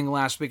about this, I think,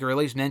 last week, or at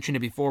least mentioned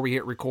it before we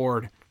hit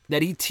record,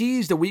 that he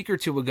teased a week or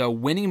two ago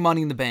winning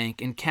Money in the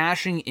Bank and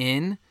cashing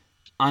in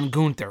on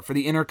Gunther for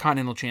the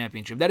Intercontinental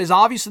Championship. That is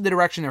obviously the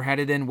direction they're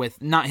headed in,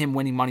 with not him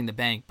winning Money in the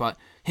Bank, but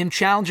him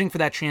challenging for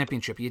that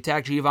championship. He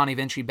attacked Giovanni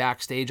Vinci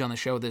backstage on the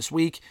show this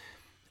week.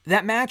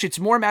 That match, it's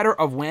more a matter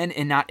of when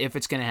and not if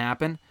it's going to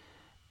happen.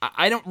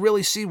 I don't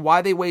really see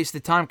why they waste the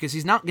time, because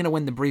he's not going to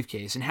win the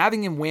briefcase. And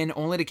having him win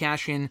only to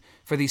cash in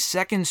for the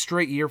 2nd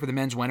straight year for the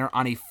men's winner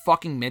on a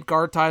fucking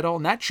mid-card title,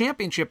 and that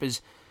championship is,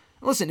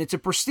 listen, it's a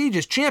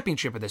prestigious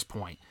championship at this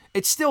point.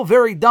 It's still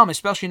very dumb,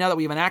 especially now that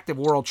we have an active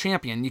world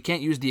champion. You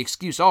can't use the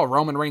excuse, oh,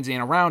 Roman Reigns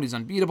ain't around, he's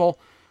unbeatable.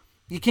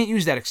 You can't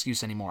use that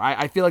excuse anymore.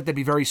 I feel like that'd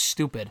be very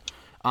stupid.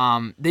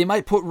 They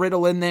might put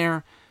Riddle in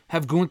there,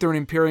 have Gunther and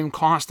Imperium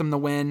cost them the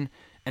win,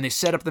 and they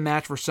set up the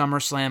match for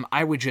SummerSlam.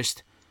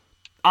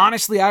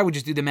 Honestly, I would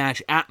just do the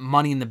match at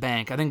Money in the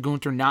Bank. I think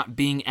Gunther not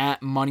being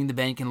at Money in the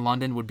Bank in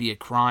London would be a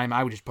crime.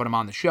 I would just put him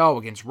on the show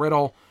against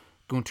Riddle.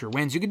 Gunther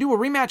wins. You could do a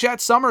rematch at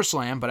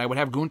SummerSlam, but I would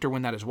have Gunther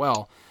win that as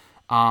well.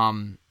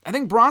 I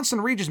think Bronson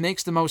Reed just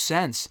makes the most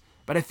sense,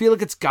 but I feel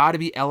like it's got to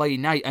be LA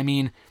Knight. I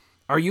mean,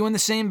 are you in the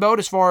same boat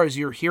as far as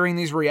you're hearing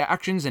these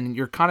reactions and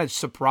you're kind of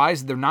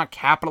surprised they're not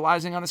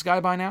capitalizing on this guy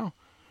by now?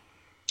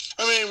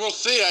 I mean, we'll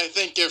see. I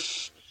think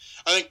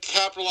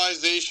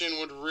capitalization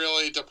would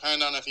really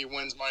depend on if he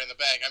wins Money in the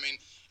Bank. I mean,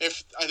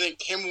 I think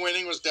him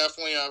winning was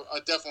definitely a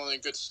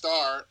good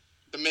start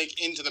to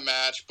make into the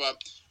match.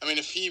 But I mean,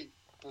 if he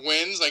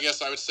wins, I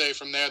guess I would say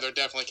from there they're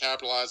definitely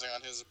capitalizing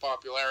on his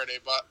popularity.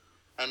 But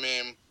I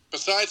mean,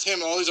 besides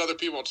him, all these other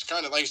people, it's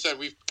kind of like you said,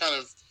 we've kind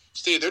of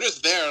stated they're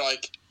just there.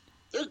 Like,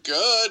 they're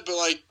good, but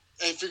like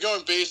if you're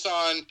going based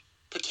on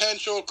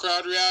potential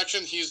crowd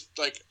reaction, he's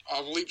like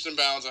leaps and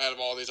bounds ahead of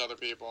all these other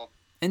people.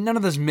 And none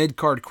of this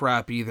mid-card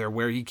crap either,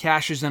 where he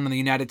cashes in on the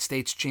United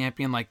States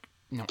champion like,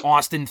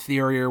 Austin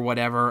Theory or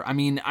whatever. I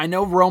mean, I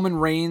know Roman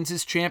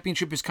Reigns'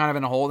 championship is kind of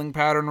in a holding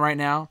pattern right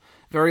now.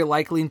 Very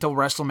likely until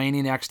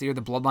WrestleMania next year.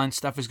 The Bloodline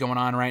stuff is going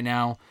on right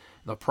now.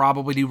 They'll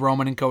probably do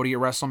Roman and Cody at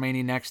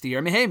WrestleMania next year.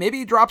 I mean, hey, maybe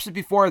he drops it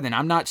before then.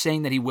 I'm not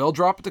saying that he will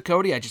drop it to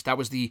Cody. That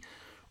was the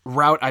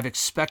route I've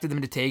expected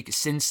them to take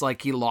since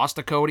he lost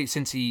to Cody,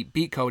 since he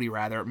beat Cody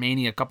rather at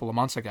Mania a couple of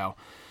months ago.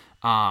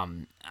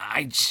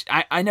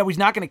 I know he's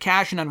not going to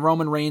cash in on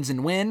Roman Reigns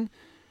and win,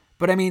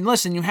 but I mean,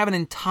 listen, you have an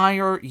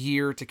entire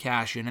year to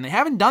cash in, and they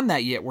haven't done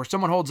that yet where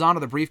someone holds on to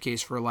the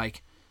briefcase for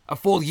a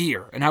full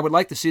year, and I would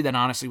like to see that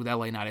honestly with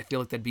LA Knight. I feel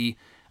like that'd be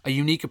a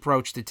unique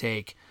approach to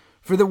take.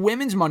 For the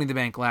women's Money in the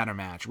Bank ladder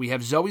match, we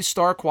have Zoe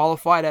Starr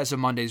qualified as of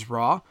Monday's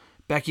Raw,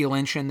 Becky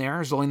Lynch in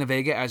there, Zelina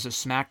Vega as of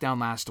SmackDown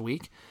last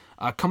week.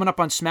 Coming up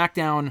on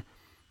SmackDown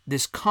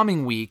this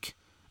coming week,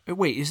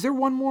 wait, is there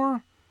one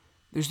more?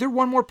 Is there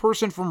one more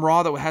person from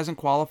Raw that hasn't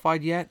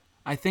qualified yet?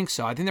 I think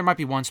so. I think there might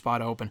be one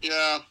spot open.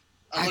 Yeah,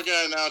 I'm looking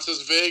at it now. It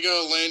says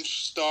Vega,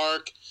 Lynch,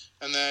 Stark,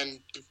 and then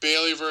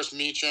Bayley versus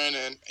Michin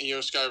and Io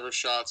Sky versus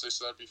Shotzi,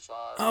 so that'd be 5.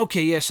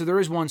 Okay, yeah, so there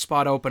is one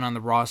spot open on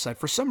the Raw side.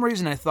 For some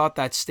reason, I thought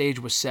that stage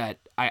was set.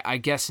 I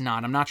guess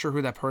not. I'm not sure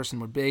who that person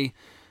would be.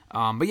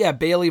 But yeah,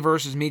 Bayley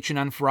versus Michin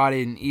on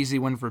Friday, an easy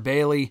win for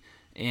Bayley.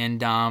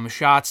 And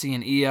Shotzi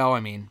and Io,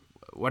 I mean,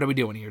 what are we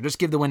doing here? Just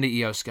give the win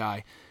to Io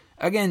Sky.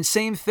 Again,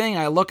 same thing.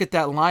 I look at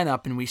that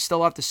lineup, and we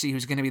still have to see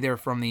who's going to be there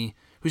from the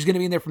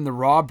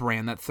Raw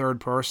brand, that third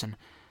person.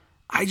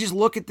 I just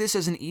look at this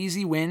as an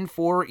easy win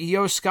for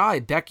Io Sky.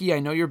 Becky, I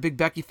know you're a big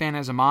Becky fan,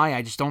 as am I.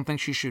 I just don't think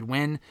she should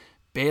win.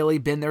 Bayley,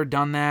 been there,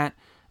 done that.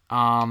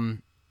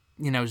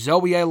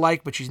 Zoe I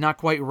like, but she's not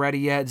quite ready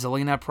yet.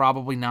 Zelina,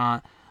 probably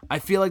not. I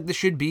feel like this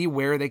should be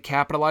where they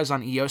capitalize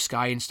on Io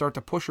Sky and start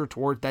to push her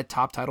toward that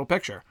top title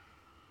picture.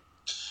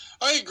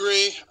 I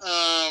agree.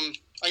 I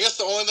guess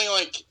the only thing,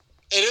 I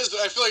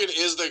feel like it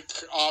is the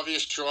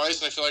obvious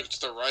choice, and I feel like it's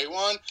the right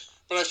one.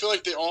 But I feel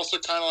like they also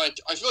kind of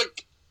I feel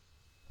like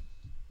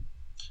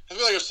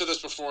I've said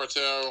this before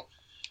too.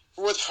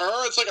 With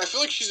her, it's I feel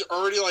like she's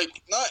already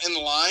not in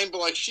line,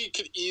 but she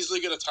could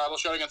easily get a title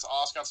shot against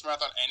Asuka on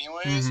SmackDown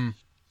anyways. Mm-hmm.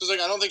 So I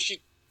don't think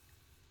she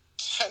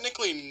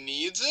technically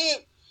needs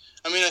it.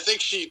 I mean, I think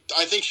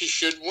she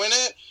should win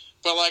it,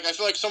 but I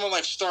feel like someone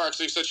like Stark,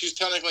 so you said she's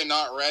technically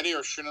not ready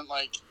or shouldn't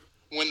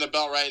win the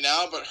belt right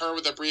now, but her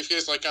with the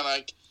briefcase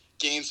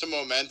gain some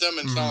momentum,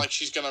 and it's not like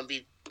she's gonna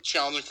be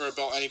challenging for a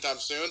belt anytime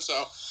soon. So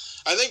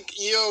I think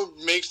Io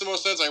makes the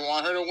most sense. I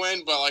want her to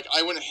win, but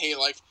I wouldn't hate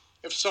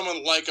if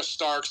someone like a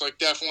Starks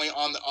definitely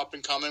on the up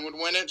and coming would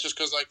win it, just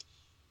because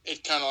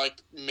it kind of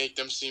make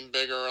them seem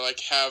bigger or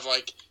have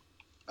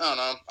I don't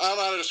know. I don't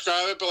know how to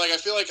describe it, but like I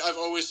feel like I've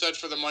always said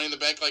for the Money in the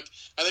Bank, like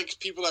I think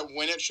people that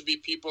win it should be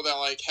people that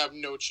like have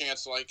no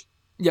chance to like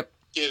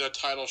get a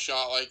title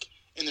shot like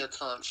in their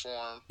current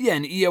form. Yeah,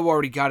 and Io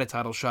already got a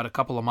title shot a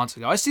couple of months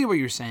ago. I see what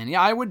you're saying. Yeah,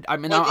 I would. I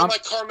mean,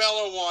 like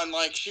Carmelo won,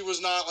 like she was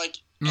not like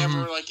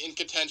ever like in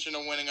contention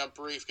of winning a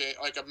briefcase,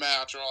 like a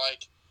match, or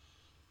like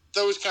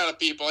those kind of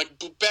people. Like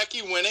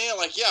Becky winning it,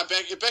 like yeah,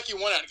 if Becky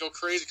won, I'd go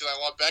crazy because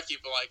I love Becky,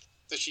 but like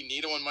does she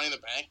need to win Money in the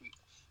Bank?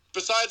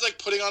 Besides, like,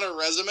 putting on her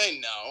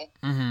resume,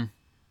 no. Mm-hmm.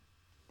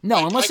 No,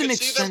 like, unless it makes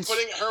sense. I could see them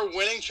putting her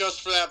winning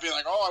just for that, being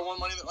like, oh, I won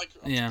money. Like,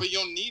 yeah. But you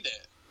don't need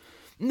it.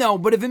 No,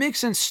 but if it makes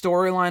sense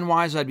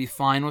storyline-wise, I'd be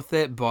fine with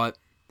it, but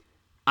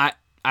I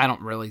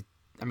don't really...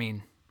 I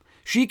mean,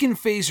 she can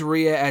face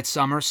Rhea at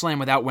SummerSlam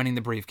without winning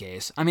the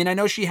briefcase. I mean, I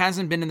know she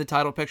hasn't been in the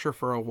title picture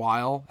for a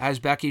while. As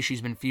Becky,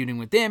 she's been feuding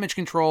with Damage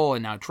Control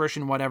and now Trish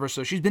and whatever,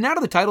 so she's been out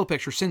of the title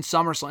picture since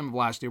SummerSlam of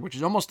last year, which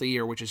is almost a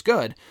year, which is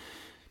good.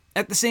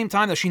 At the same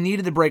time, though, she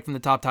needed the break from the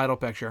top title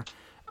picture,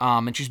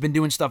 and she's been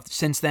doing stuff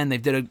since then. They've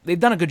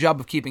done a good job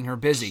of keeping her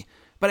busy.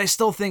 But I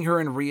still think her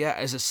and Rhea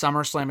as a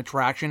SummerSlam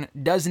attraction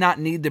does not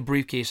need the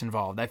briefcase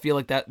involved. I feel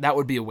like that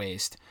would be a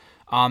waste.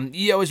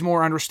 Io is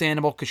more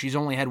understandable because she's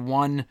only had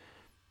one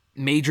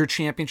major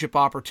championship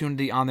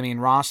opportunity on the main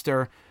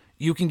roster.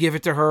 You can give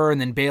it to her, and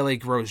then Bayley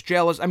grows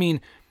jealous. I mean,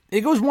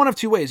 it goes one of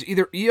two ways.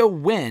 Either Io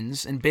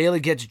wins, and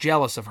Bayley gets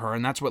jealous of her,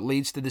 and that's what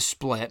leads to the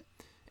split.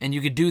 And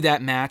you could do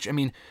that match. I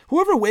mean,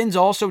 whoever wins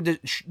also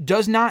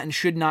does not and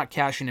should not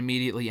cash in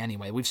immediately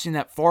anyway. We've seen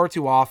that far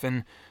too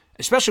often,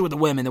 especially with the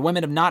women. The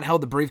women have not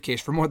held the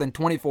briefcase for more than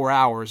 24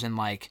 hours. And,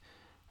 like,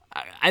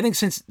 I think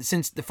since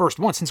the first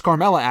one, since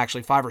Carmella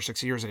actually 5 or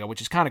 6 years ago,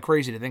 which is kind of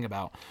crazy to think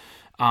about.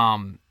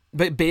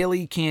 But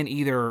Bayley can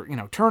either,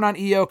 turn on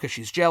Io because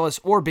she's jealous,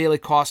 or Bayley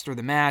costs her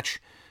the match.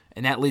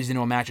 And that leads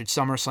into a match at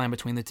SummerSlam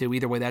between the two.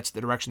 Either way, that's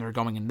the direction they're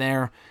going in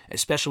there,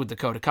 especially with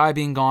Dakota Kai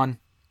being gone.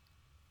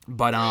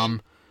 But,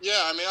 yeah,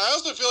 I mean, I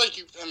also feel like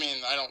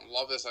I don't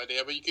love this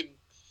idea, but you could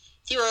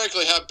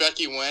theoretically have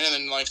Becky win and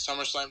then, like,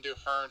 SummerSlam do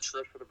her and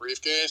Trish for the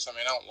briefcase. I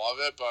mean, I don't love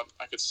it, but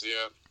I could see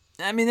it.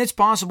 I mean, it's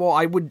possible.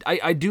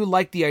 I do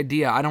like the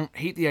idea. I don't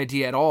hate the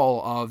idea at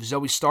all of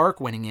Zoe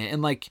Stark winning it.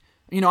 And, like,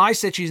 I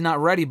said she's not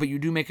ready, but you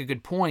do make a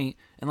good point,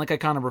 and like I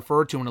kind of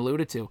referred to and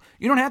alluded to,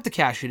 you don't have to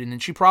cash it in,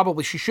 and she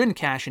shouldn't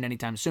cash in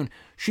anytime soon.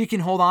 She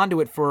can hold on to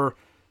it for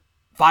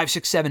 5,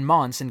 6, 7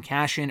 months and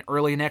cash in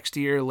early next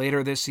year,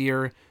 later this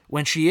year,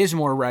 when she is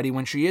more ready,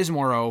 when she is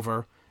more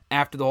over,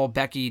 after the whole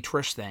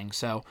Becky-Trish thing.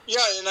 So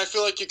yeah, and I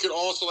feel like you could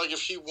also, like, if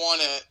she won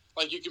it,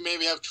 like, you could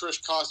maybe have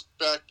Trish cost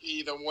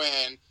Becky the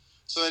win,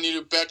 so then you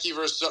do Becky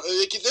versus Zoe.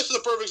 This is a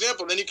perfect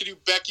example. Then you could do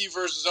Becky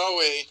versus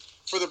Zoe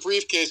for the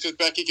briefcase, because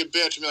Becky could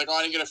bitch and be like, oh,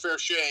 I didn't get a fair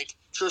shake.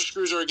 Trish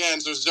screws her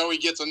again, so Zoe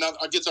gets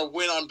a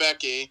win on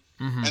Becky,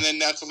 and then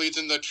that leads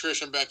into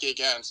Trish and Becky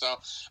again. So,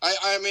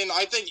 I mean,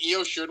 I think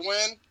Io should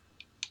win,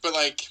 but,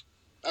 like,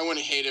 I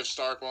wouldn't hate if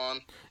Stark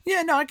won.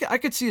 Yeah, no, I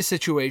could see a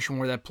situation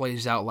where that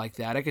plays out like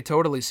that. I could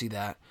totally see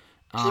that.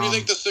 Who do you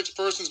think the sixth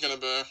person's going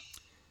to be?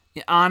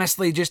 Yeah,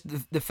 honestly, just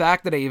the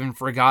fact that I even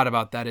forgot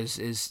about that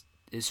is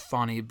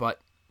funny. But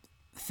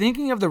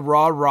thinking of the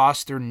Raw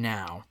roster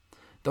now,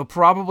 they'll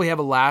probably have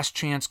a last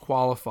chance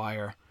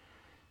qualifier.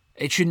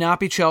 It should not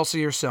be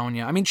Chelsea or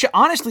Sonya. I mean,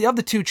 honestly, of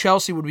the two,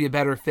 Chelsea would be a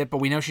better fit, but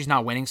we know she's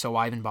not winning, so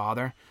why even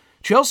bother?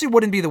 Chelsea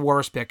wouldn't be the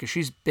worst pick, because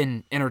she's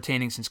been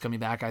entertaining since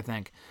coming back, I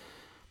think.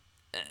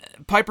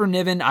 Piper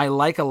Niven I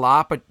like a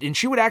lot, and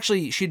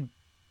she'd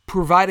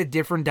provide a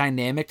different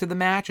dynamic to the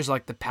match as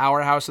like the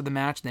powerhouse of the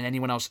match than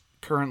anyone else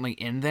currently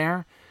in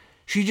there.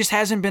 She just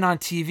hasn't been on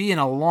TV in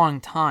a long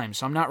time,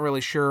 so I'm not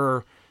really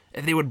sure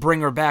if they would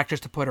bring her back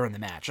just to put her in the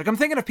match. Like, I'm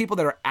thinking of people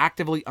that are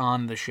actively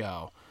on the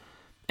show.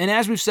 And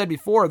as we've said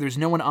before, there's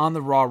no one on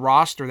the Raw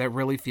roster that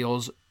really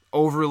feels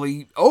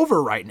overly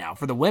over right now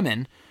for the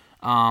women,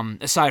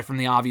 aside from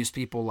the obvious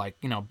people like,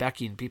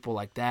 Becky and people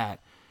like that.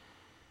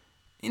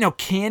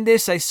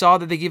 Candice, I saw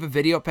that they gave a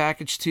video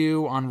package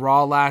to on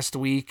Raw last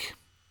week.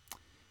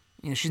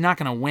 She's not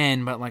going to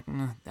win, but, like,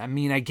 I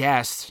mean, I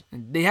guess.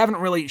 They haven't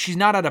really, she's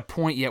not at a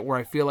point yet where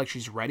I feel like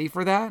she's ready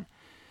for that.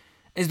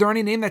 Is there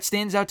any name that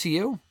stands out to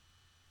you?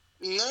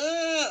 Nah,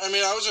 I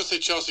mean, I was going to say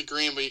Chelsea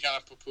Green, but you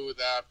kind of poo-pooed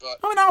that, but...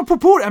 I mean, I don't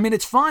poo-poo it. I mean,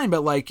 it's fine,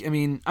 but, like, I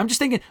mean, I'm just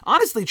thinking,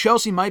 honestly,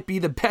 Chelsea might be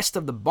the best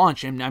of the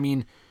bunch, and, I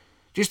mean,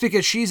 just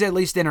because she's at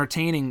least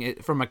entertaining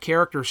from a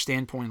character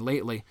standpoint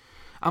lately.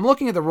 I'm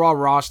looking at the Raw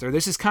roster.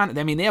 This is kind of,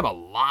 I mean, they have a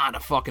lot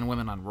of fucking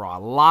women on Raw. A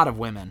lot of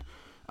women.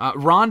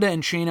 Ronda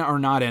and Shayna are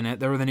not in it.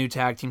 They're the new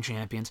tag team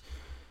champions.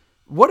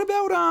 What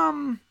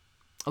about,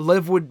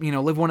 Liv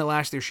won it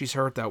last year. She's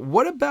hurt, though.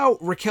 What about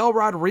Raquel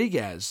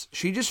Rodriguez?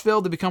 She just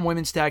failed to become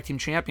women's tag team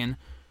champion.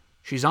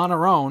 She's on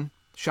her own.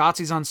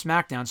 Shotzi's on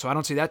SmackDown, so I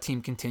don't see that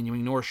team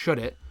continuing, nor should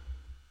it.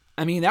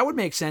 I mean, that would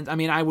make sense. I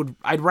mean,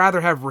 I'd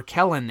rather have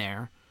Raquel in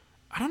there.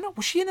 I don't know.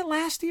 Was she in it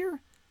last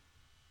year?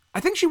 I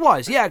think she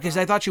was, yeah, because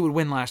I thought she would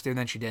win last year, and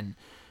then she didn't.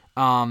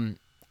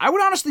 I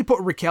would honestly put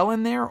Raquel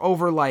in there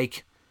over,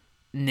 like,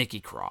 Nikki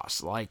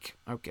Cross. Like,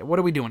 okay, what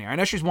are we doing here? I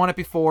know she's won it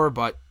before,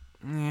 but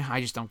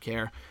I just don't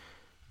care.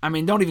 I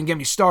mean, don't even get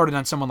me started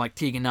on someone like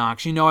Tegan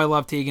Knox. You know I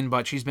love Tegan,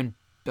 but she's been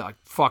like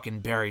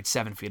fucking buried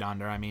 7 feet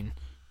under. I mean,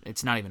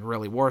 it's not even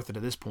really worth it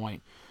at this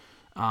point.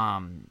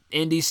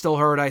 Indy's still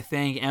hurt, I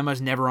think.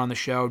 Emma's never on the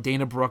show.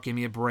 Dana Brooke, give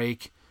me a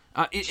break.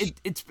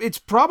 It's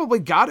probably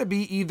got to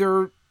be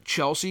either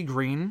Chelsea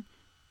Green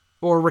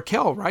or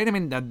Raquel, right? I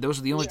mean, those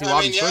are the only two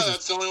obvious choices.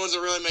 That's the only ones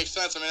that really make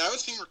sense. I mean, I haven't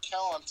seen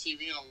Raquel on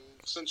TV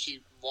since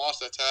she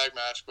lost that tag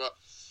match, but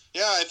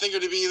yeah, I think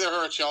it would be either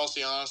her or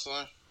Chelsea,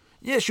 honestly.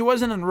 Yeah, she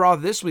wasn't on Raw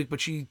this week,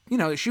 but she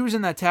was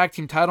in that tag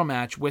team title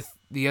match with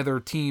the other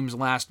teams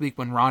last week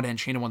when Ronda and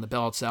Shayna won the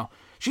belt. So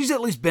she's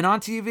at least been on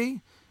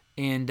TV,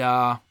 and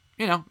I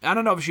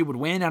don't know if she would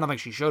win. I don't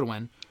think she should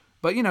win,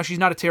 but she's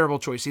not a terrible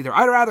choice either.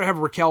 I'd rather have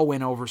Raquel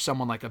win over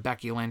someone like a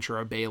Becky Lynch or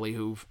a Bayley,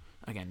 who,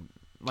 again,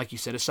 like you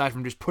said, aside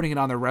from just putting it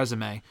on their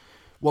resume,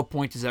 what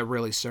point does that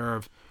really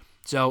serve?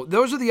 So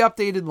those are the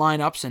updated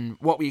lineups and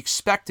what we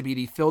expect to be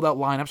the filled-out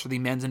lineups for the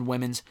men's and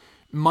women's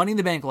Money in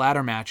the Bank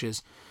ladder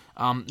matches.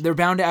 They're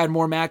bound to add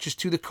more matches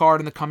to the card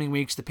in the coming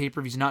weeks. The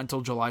pay-per-view's not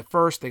until July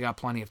 1st. They got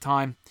plenty of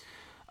time.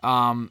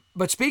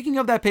 But speaking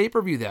of that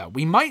pay-per-view, though,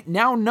 we might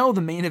now know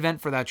the main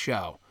event for that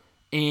show.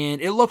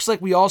 And it looks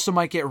like we also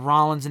might get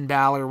Rollins and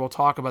Balor. We'll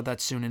talk about that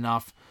soon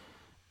enough.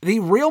 The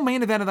real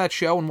main event of that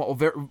show, and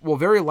what will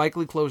very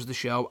likely close the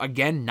show,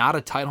 again, not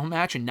a title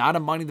match and not a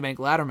Money in the Bank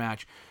ladder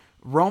match,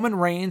 Roman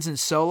Reigns and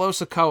Solo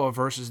Sikoa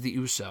versus the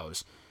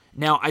Usos.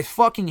 Now, I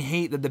fucking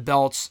hate that the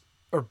belts,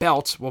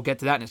 we'll get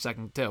to that in a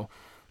second too,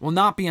 will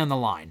not be on the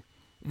line.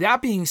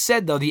 That being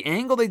said, though, the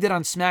angle they did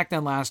on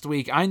SmackDown last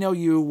week, I know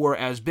you were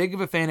as big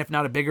of a fan, if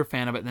not a bigger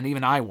fan of it, than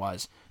even I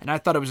was. And I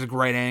thought it was a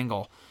great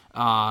angle.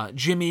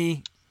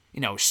 Jimmy,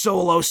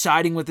 Solo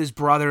siding with his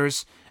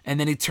brothers, and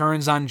then he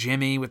turns on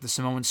Jimmy with the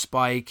Samoan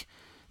Spike.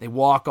 They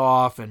walk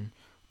off, and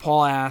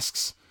Paul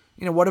asks,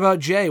 what about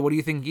Jay? What do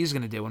you think he's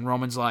going to do? And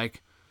Roman's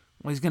like,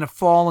 well, he's going to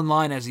fall in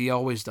line as he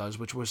always does,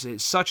 which was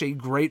such a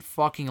great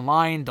fucking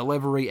line,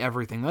 delivery,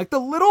 everything. Like the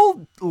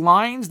little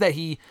lines that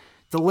he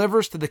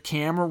delivers to the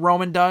camera,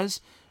 Roman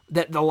does,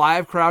 that the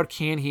live crowd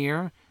can't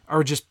hear,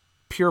 are just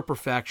pure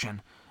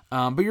perfection.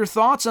 But your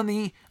thoughts on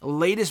the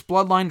latest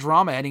Bloodline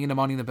drama heading into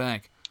Money in the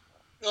Bank?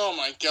 Oh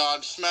my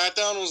God,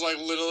 SmackDown was like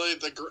literally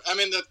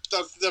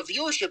the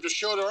viewership just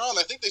showed around.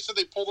 I think they said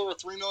they pulled over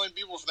 3 million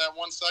people for that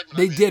one segment.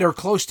 They did, or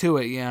close to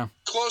it, yeah.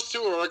 Close to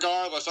it,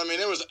 regardless. I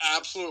mean, it was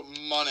absolute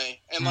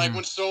money. And like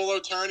when Solo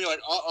turned, you're like,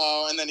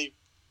 uh-oh, and then he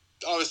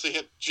obviously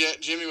hit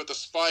Jimmy with the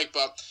spike.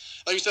 But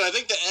like you said, I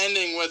think the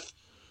ending with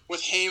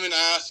Heyman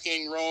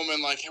asking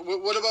Roman, like,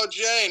 what about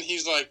Jay? And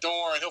he's like, don't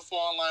worry, he'll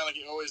fall in line like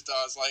he always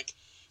does. Like,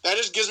 that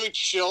just gives me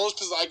chills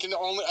because I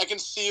can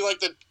see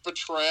like the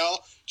betrayal,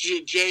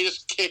 Jay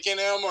just kicking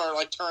him or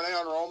like turning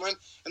on Roman,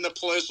 and the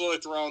place really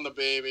throwing the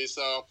baby.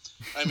 So,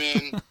 I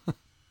mean,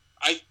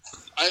 I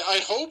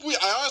hope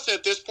I honestly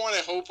at this point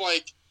I hope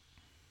like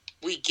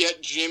we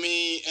get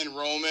Jimmy and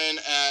Roman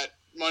at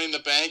Money in the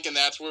Bank, and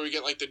that's where we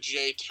get like the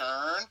Jay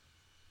turn.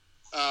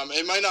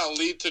 It might not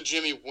lead to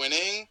Jimmy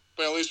winning,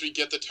 but at least we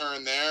get the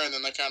turn there, and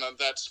then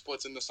that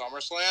splits into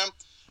SummerSlam.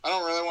 I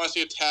don't really want to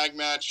see a tag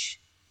match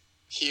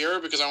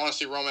here because I want to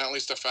see Roman at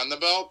least defend the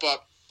belt,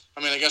 but I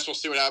mean, I guess we'll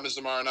see what happens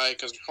tomorrow night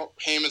because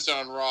Heyman said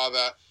on Raw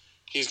that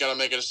he's got to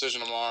make a decision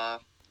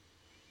tomorrow.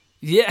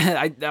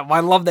 Yeah, I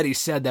love that he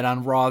said that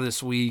on Raw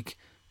this week,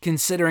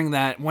 considering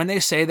that when they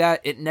say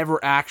that, it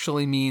never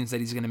actually means that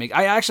he's going to make.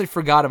 I actually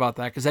forgot about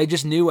that because I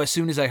just knew as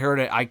soon as I heard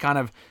it, I kind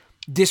of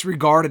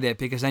disregarded it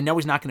because I know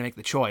he's not going to make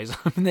the choice.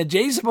 I mean,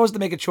 Jay's supposed to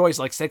make a choice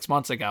like 6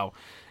 months ago,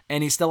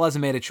 and he still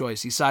hasn't made a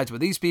choice. He sides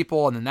with these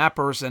people and then that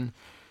person.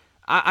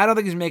 I don't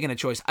think he's making a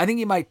choice. I think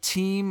he might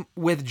team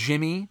with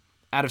Jimmy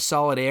out of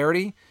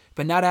solidarity,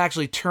 but not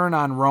actually turn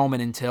on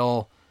Roman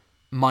until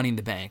Money in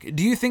the Bank.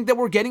 Do you think that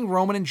we're getting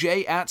Roman and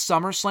Jay at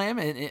SummerSlam?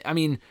 And I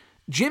mean,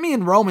 Jimmy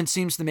and Roman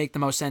seems to make the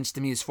most sense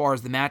to me as far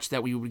as the match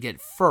that we would get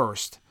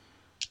first.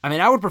 I mean,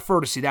 I would prefer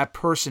to see that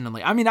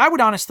personally. I mean, I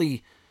would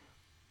honestly...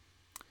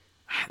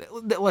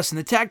 Listen,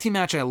 the tag team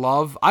match I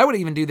love, I would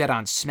even do that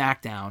on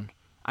SmackDown.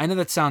 I know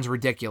that sounds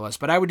ridiculous,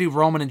 but I would do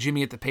Roman and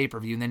Jimmy at the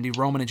pay-per-view and then do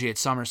Roman and Jay at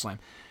SummerSlam.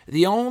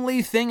 The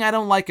only thing I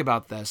don't like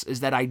about this is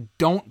that I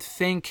don't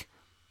think,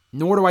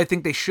 nor do I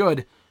think they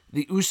should,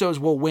 the Usos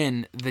will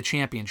win the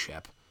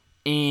championship.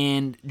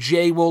 And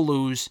Jay will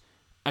lose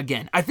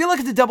again. I feel like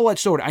it's a double-edged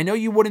sword. I know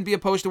you wouldn't be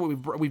opposed to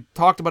it. We've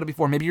talked about it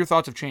before. Maybe your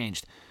thoughts have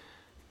changed.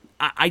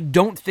 I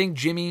don't think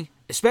Jimmy,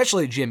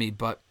 especially Jimmy,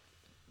 but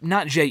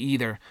not Jay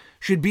either,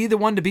 should be the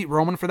one to beat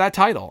Roman for that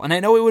title. And I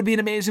know it would be an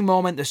amazing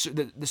moment.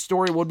 The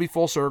story would be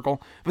full circle.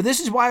 But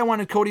this is why I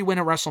wanted Cody win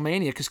at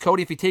WrestleMania, because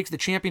Cody, if he takes the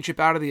championship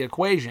out of the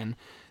equation,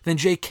 then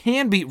Jay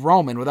can beat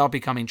Roman without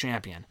becoming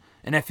champion.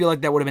 And I feel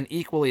like that would have been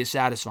equally as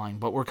satisfying,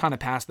 but we're kind of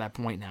past that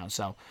point now.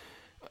 So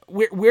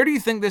where do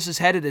you think this is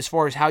headed as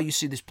far as how you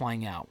see this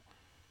playing out?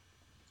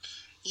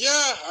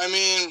 Yeah, I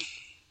mean,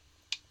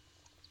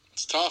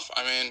 it's tough.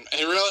 I mean,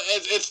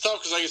 it's tough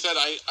because, like I said,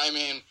 I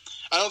mean,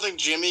 I don't think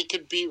Jimmy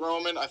could beat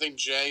Roman. I think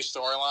Jay,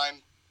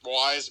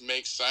 storyline-wise,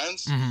 makes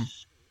sense. Mm-hmm.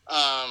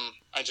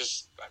 I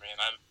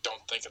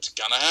don't think it's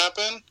going to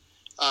happen.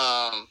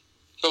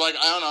 But, like,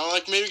 I don't know.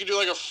 Like, maybe you could do,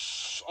 like,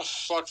 a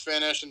fuck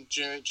finish and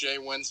Jay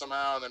wins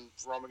somehow and then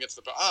Roman gets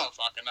the belt. I don't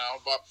fucking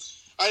know. But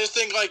I just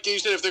think, like you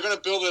said, if they're going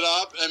to build it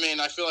up, I mean,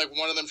 I feel like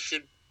one of them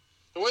should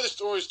 – the way the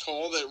story's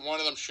told, that one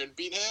of them should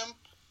beat him,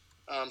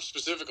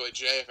 specifically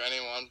Jay, if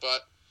anyone.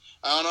 But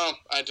I don't know.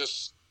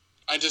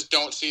 I just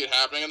don't see it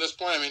happening at this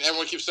point. I mean,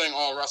 everyone keeps saying,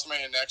 oh,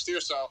 WrestleMania next year.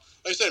 So,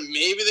 like I said,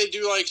 maybe they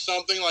do, like,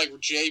 something like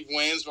Jay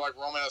wins, but, like,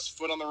 Roman has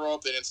foot on the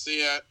rope. They didn't see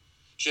it.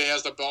 Jay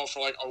has the belt for,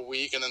 like, a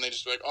week, and then they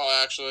just be like,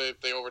 oh, actually,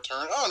 they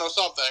overturn. Oh, no,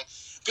 something.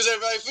 Because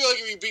I feel like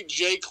if you beat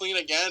Jay clean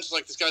again, it's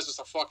like this guy's just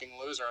a fucking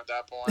loser at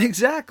that point.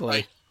 Exactly.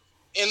 Like,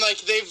 and,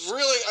 like, they've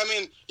really, I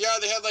mean, yeah,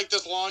 they had, like,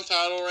 this long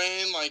title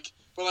reign, like,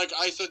 but, like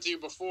I said to you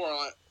before,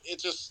 like, it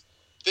just,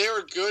 they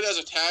were good as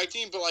a tag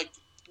team, but, like,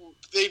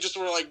 they just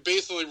were, like,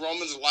 basically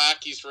Roman's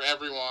lackeys for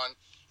everyone,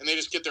 and they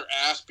just get their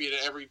ass beat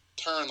at every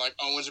turn. Like,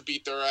 Owens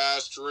beat their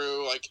ass,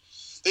 Drew, like,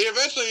 they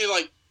eventually need to,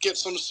 like, get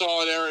some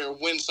solidarity or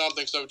win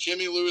something. So if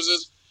Jimmy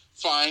loses,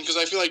 fine, because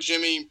I feel like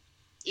Jimmy,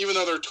 even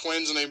though they're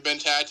twins and they've been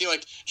tag team,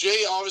 like,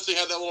 Jay obviously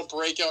had that little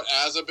breakout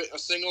as a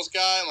singles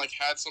guy and, like,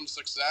 had some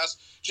success.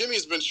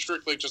 Jimmy's been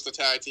strictly just a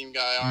tag team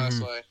guy,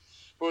 honestly.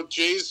 Mm-hmm. But with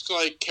Jay's,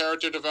 like,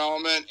 character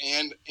development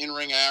and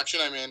in-ring action,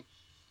 I mean,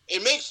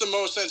 it makes the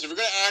most sense. If you're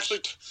going to actually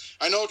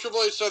I know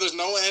Triple H said there's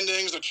no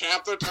endings, the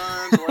chapter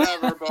turns, or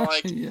whatever, but,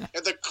 like, yeah.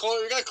 If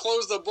you're going to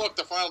close the book,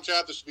 the final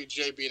chapter should be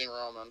Jay beating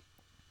Roman.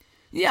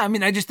 Yeah, I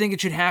mean, I just think it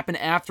should happen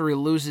after he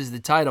loses the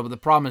title, but the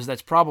problem is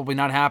that's probably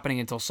not happening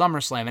until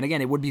SummerSlam, and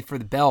again, it would be for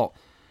the belt.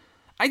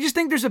 I just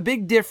think there's a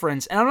big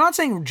difference, and I'm not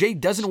saying Jay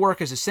doesn't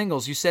work as a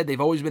singles. You said they've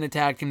always been a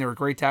tag team, they're a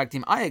great tag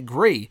team. I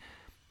agree.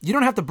 You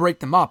don't have to break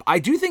them up. I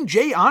do think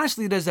Jay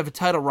honestly does have a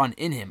title run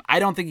in him. I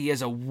don't think he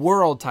has a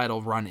world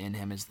title run in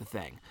him is the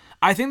thing.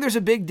 I think there's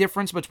a big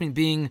difference between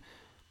being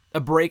a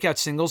breakout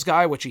singles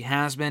guy, which he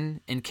has been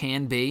and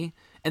can be,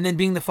 and then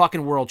being the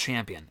fucking world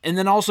champion. And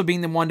then also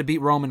being the one to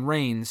beat Roman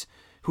Reigns,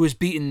 who has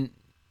beaten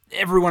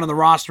everyone on the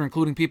roster,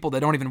 including people that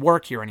don't even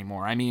work here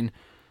anymore. I mean,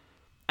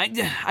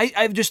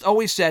 I've just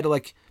always said,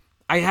 like,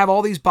 I have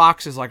all these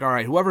boxes, like, all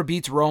right, whoever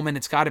beats Roman,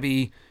 it's got to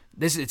be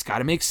this. It's got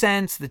to make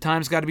sense. The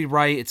time's got to be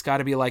right. It's got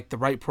to be, like, the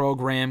right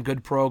program,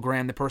 good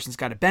program. The person's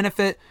got to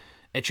benefit.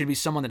 It should be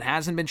someone that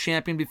hasn't been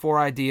champion before,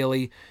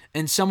 ideally,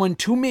 and someone,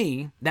 to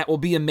me, that will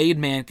be a made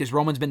man, because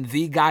Roman's been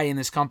the guy in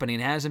this company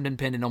and hasn't been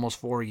pinned in almost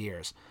 4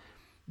 years.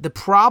 The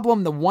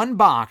problem, the one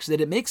box that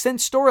it makes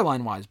sense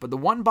storyline-wise, but the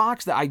one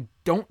box that I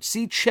don't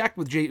see checked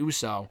with Jey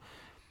Uso,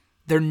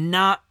 they're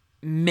not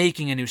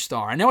making a new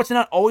star. I know it's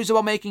not always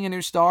about making a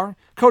new star.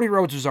 Cody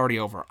Rhodes was already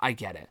over. I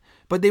get it.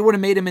 But they would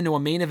have made him into a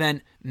main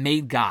event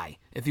made guy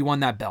if he won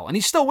that belt. And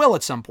he still will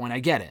at some point. I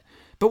get it.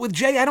 But with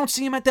Jay, I don't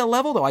see him at that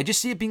level, though. I just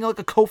see it being like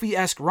a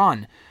Kofi-esque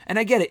run. And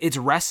I get it. It's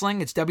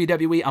wrestling. It's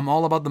WWE. I'm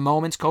all about the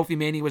moments. Kofi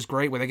Mania was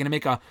great. Were they going to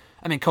make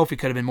Kofi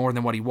could have been more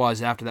than what he was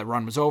after that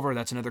run was over.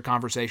 That's another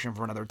conversation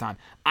for another time.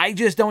 I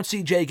just don't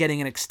see Jay getting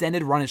an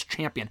extended run as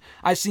champion.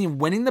 I see him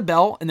winning the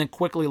belt and then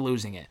quickly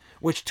losing it,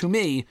 which to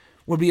me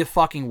would be a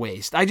fucking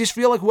waste. I just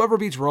feel like whoever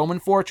beats Roman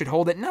for it should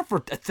hold it, not for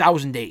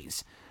 1,000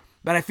 days,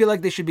 but I feel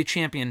like they should be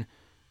champion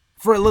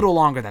for a little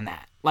longer than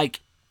that. Like,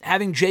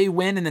 having Jay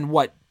win and then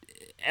what?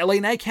 LA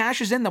Knight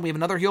cashes in, then we have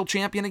another heel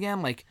champion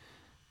again. Like,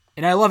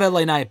 and I love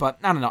LA Knight, but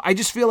I don't know. I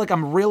just feel like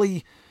I'm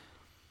really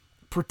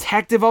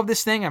protective of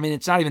this thing. I mean,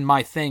 it's not even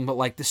my thing, but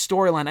like the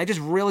storyline, I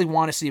just really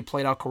want to see it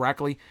played out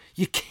correctly.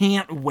 You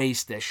can't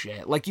waste this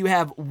shit. Like, you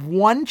have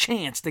one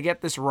chance to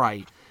get this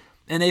right,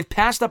 and they've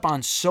passed up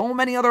on so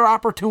many other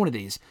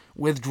opportunities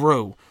with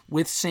Drew,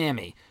 with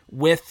Sammy,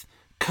 with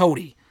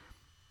Cody.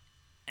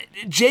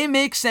 Jay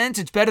makes sense.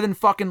 It's better than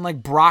fucking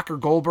like Brock or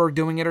Goldberg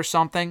doing it or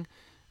something.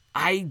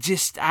 I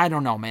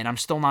don't know, man. I'm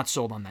still not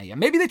sold on that yet.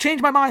 Maybe they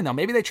change my mind, though.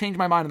 Maybe they change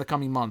my mind in the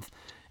coming month.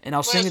 And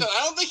I'll sing it.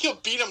 I don't think he'll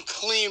beat him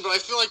clean, but I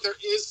feel like there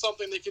is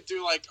something they could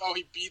do, like, oh,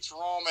 he beats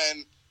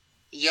Roman,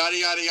 yada,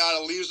 yada,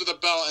 yada, leaves with a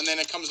belt, and then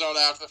it comes out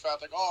after the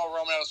fact, like, oh,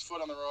 Roman had his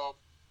foot on the rope.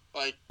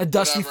 Like, a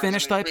dusty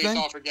finish type thing?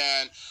 Off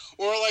again.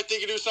 Or, like, they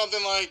could do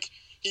something like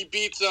he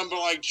beats him,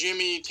 but, like,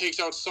 Jimmy takes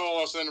out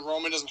Solo, so then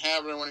Roman doesn't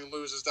have it when he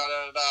loses, da,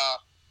 da, da, da.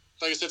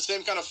 Like I said,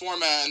 same kind of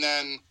format, and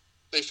then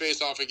they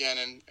face off again,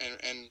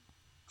 and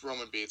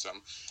Roman beats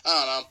him. I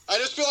don't know. I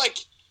just feel like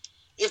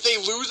if they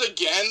lose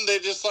again, they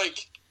just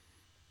like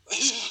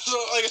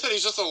I said,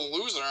 he's just a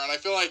loser, and I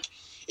feel like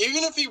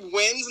even if he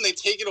wins and they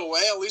take it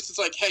away, at least it's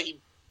like, hey,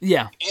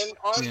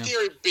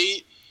 theory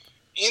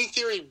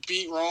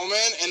beat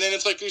Roman, and then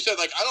it's like you said,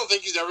 like I don't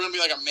think he's ever gonna be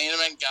like a main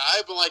event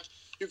guy, but like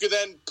you could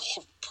then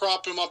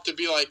prop him up to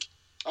be like,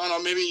 I don't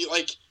know, maybe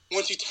like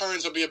once he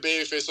turns, he'll be a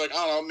babyface. Like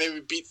I don't know,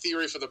 maybe beat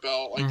Theory for the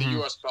belt, like the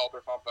U.S. belt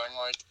or something.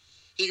 Like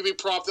he could be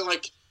propped at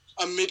like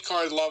a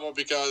mid-card level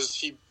because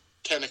he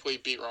technically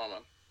beat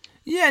Roman.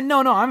 Yeah, no,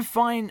 I'm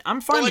fine.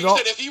 I'm fine but with like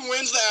you said, if he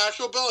wins the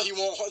actual belt, he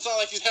won't. It's not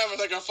like he's having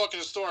like a fucking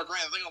historic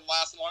reign. I think it'll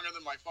last longer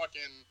than my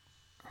fucking.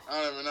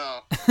 I don't even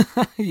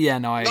know. Yeah,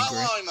 no, I agree. Not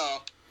long though.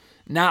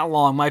 Not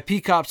long. My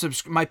Peacock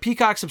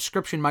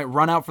subscription might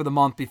run out for the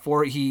month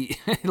before he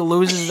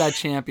loses that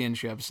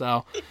championship.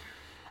 So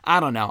I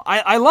don't know.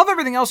 I love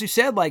everything else you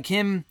said, like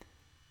him.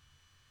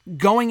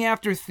 Going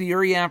after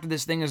Theory after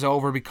this thing is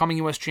over, becoming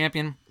U.S.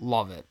 champion,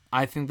 love it.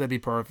 I think that'd be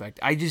perfect.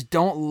 I just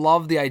don't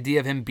love the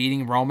idea of him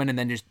beating Roman and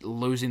then just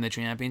losing the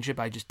championship.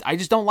 I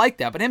just don't like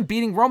that. But him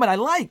beating Roman, I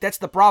like. That's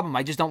the problem.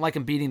 I just don't like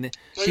him beating him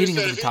for the title. If he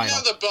didn't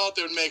have the belt,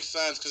 it would make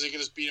sense because he could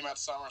just beat him at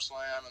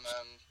SummerSlam and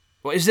then.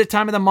 Well, is it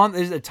time of the month?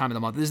 Is it time of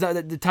the month? Is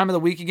that the time of the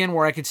week again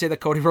where I could say that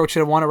Cody Rhodes should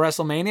have won at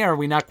WrestleMania? Or are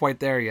we not quite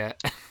there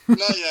yet?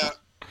 Not yet.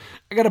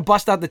 I gotta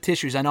bust out the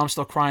tissues. I know I'm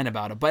still crying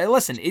about it. But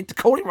listen,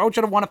 Cody Rhodes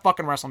should have won at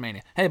fucking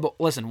WrestleMania. Hey, but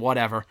listen,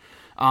 whatever.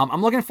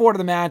 I'm looking forward to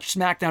the match.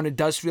 SmackDown, it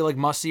does feel like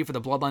must-see for the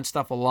Bloodline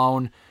stuff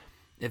alone.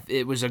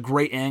 It was a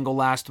great angle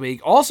last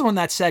week. Also in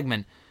that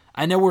segment,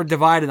 I know we're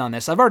divided on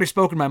this. I've already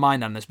spoken my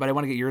mind on this, but I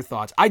want to get your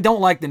thoughts. I don't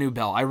like the new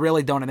belt. I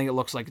really don't. I think it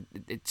looks like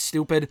it's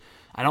stupid.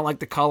 I don't like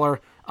the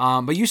color.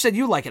 But you said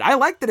you like it. I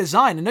like the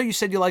design. I know you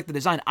said you like the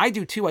design. I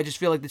do too. I just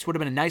feel like this would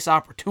have been a nice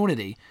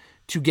opportunity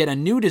to get a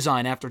new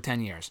design after 10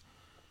 years.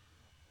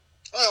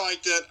 I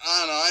liked it. I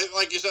don't know.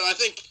 Like you said, I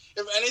think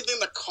if anything,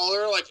 the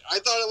color, like I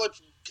thought it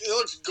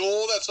looks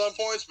gold at some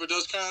points, but it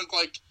does kind of look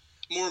like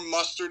more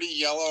mustardy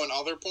yellow in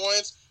other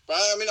points. But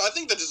I mean, I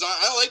think the design.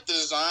 I like the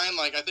design.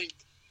 Like I think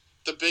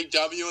the big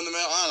W in the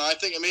middle. I don't know. I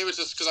think maybe it's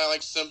just because I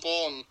like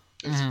simple and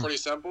it's pretty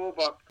simple.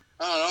 But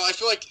I don't know. I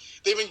feel like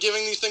they've been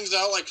giving these things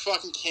out like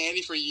fucking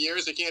candy for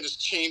years. They can't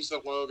just change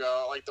the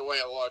logo like the way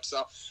it looks.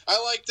 So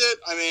I liked it.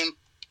 I mean,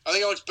 I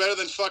think it looks better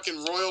than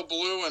fucking royal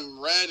blue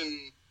and red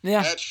and.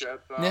 Yeah, that shit.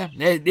 So. Yeah,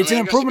 it's an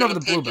improvement over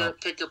the blue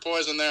belt. Pick your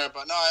poison there,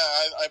 but no,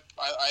 I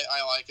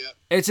like it.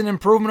 It's an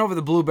improvement over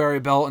the blueberry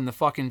belt and the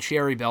fucking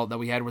cherry belt that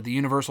we had with the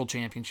Universal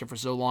Championship for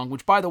so long.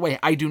 Which, by the way,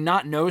 I do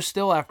not know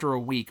still after a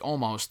week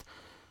almost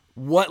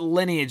what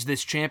lineage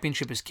this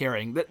championship is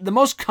carrying. The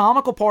most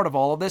comical part of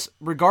all of this,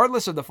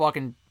 regardless of the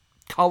fucking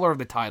color of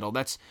the title,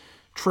 that's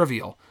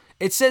trivial.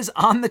 It says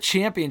on the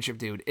championship,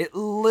 dude. It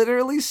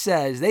literally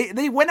says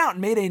they went out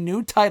and made a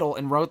new title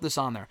and wrote this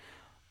on there.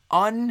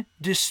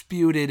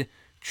 Undisputed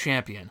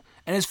champion.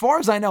 And as far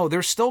as I know,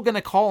 they're still going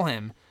to call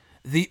him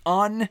the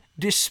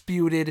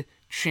Undisputed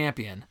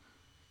Champion.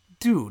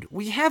 Dude,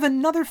 we have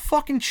another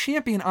fucking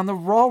champion on the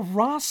Raw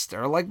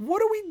roster. Like,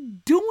 what are we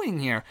doing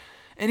here?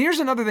 And here's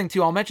another thing,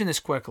 too. I'll mention this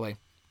quickly.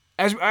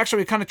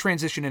 Actually, we kind of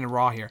transition into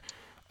Raw here.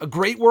 A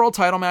great world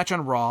title match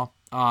on Raw.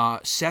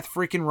 Seth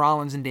freaking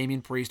Rollins and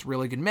Damian Priest.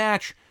 Really good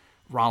match.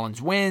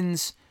 Rollins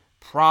wins.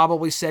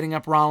 Probably setting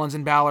up Rollins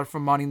and Balor for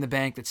Money in the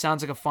Bank. That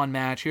sounds like a fun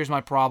match. Here's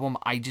my problem.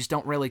 I just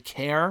don't really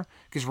care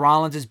because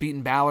Rollins has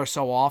beaten Balor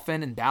so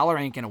often and Balor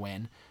ain't going to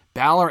win.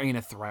 Balor ain't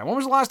a threat. When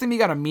was the last time he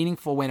got a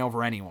meaningful win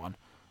over anyone?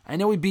 I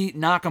know he beat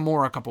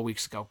Nakamura a couple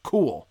weeks ago.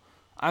 Cool.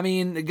 I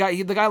mean, the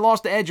guy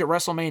lost to Edge at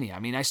WrestleMania. I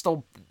mean,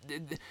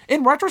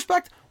 in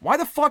retrospect, why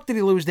the fuck did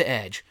he lose to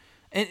Edge?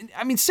 And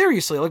I mean,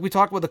 seriously, like we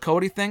talked about the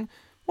Cody thing.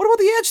 What about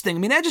the Edge thing? I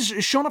mean, Edge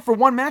has shown up for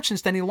one match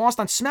since then. He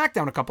lost on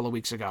SmackDown a couple of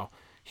weeks ago.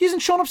 He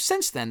hasn't shown up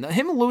since then.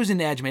 Him losing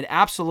to Edge made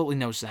absolutely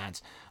no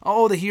sense.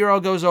 Oh, the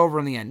hero goes over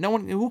in the end. No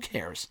one, who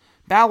cares?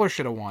 Balor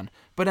should have won.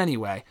 But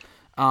anyway,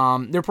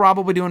 they're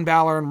probably doing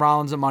Balor and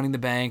Rollins at Money in the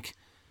Bank.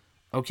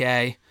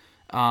 Okay.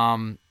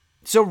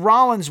 So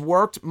Rollins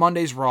worked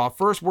Monday's Raw.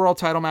 First world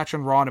title match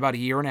on Raw in about a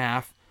year and a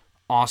half.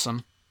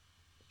 Awesome.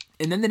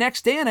 And then the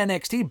next day on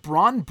NXT,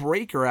 Braun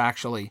Breaker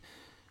actually.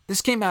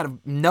 This came out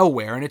of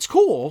nowhere, and it's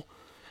cool.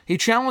 He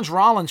challenged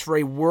Rollins for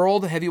a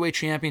World Heavyweight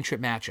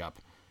Championship matchup.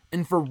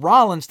 And for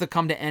Rollins to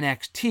come to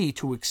NXT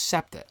to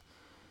accept it.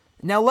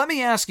 Now, let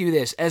me ask you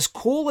this. As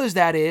cool as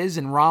that is,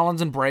 and Rollins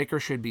and Breaker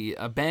should be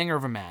a banger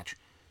of a match,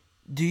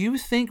 do you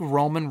think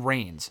Roman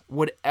Reigns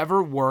would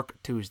ever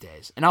work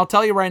Tuesdays? And I'll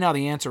tell you right now,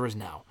 the answer is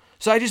no.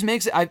 So it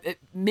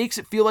makes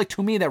it feel like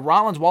to me that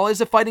Rollins, while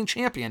is a fighting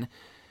champion,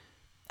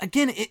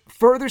 again, it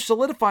further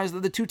solidifies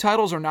that the two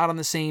titles are not on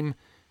the same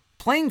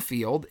playing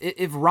field.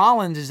 If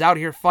Rollins is out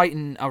here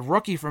fighting a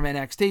rookie from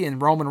NXT,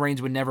 and Roman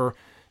Reigns would never,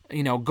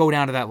 go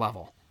down to that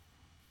level.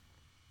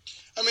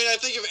 I mean, I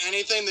think if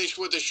anything,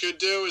 what they should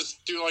do is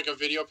do like a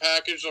video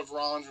package of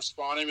Rollins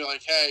responding, be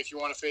like, "Hey, if you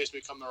want to face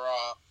me, come to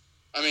Raw."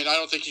 I mean, I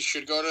don't think he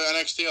should go to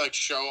NXT, like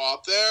show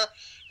up there,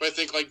 but I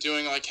think like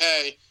doing like,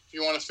 "Hey, if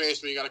you want to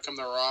face me, you got to come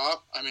to Raw."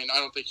 I mean, I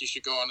don't think he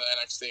should go on to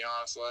NXT,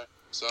 honestly.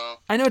 So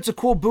I know it's a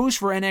cool boost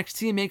for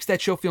NXT, it makes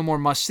that show feel more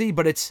must see,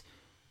 but it's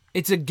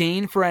a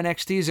gain for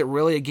NXT. Is it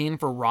really a gain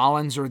for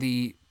Rollins or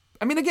the?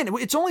 I mean, again,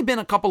 it's only been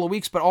a couple of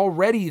weeks, but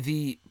already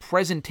the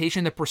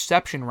presentation, the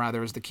perception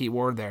rather, is the key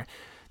word there.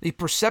 The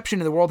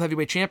perception of the World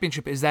Heavyweight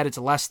Championship is that it's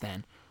less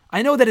than.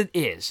 I know that it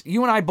is.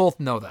 You and I both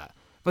know that.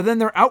 But then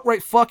they're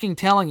outright fucking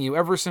telling you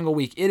every single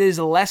week it is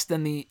less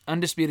than the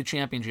Undisputed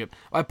Championship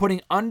by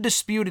putting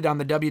Undisputed on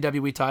the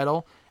WWE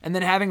title and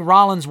then having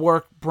Rollins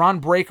work Braun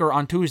Breaker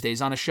on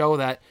Tuesdays on a show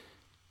that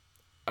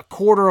a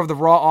quarter of the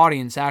Raw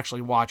audience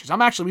actually watches.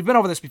 We've been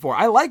over this before.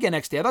 I like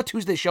NXT. I thought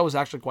Tuesday's show was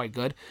actually quite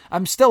good.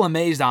 I'm still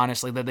amazed,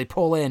 honestly, that they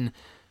pull in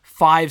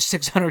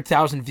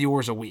 500,000-600,000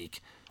 viewers a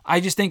week. I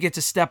just think it's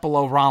a step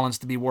below Rollins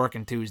to be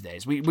working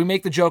Tuesdays. We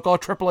make the joke,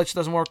 Triple H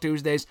doesn't work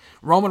Tuesdays.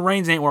 Roman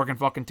Reigns ain't working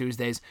fucking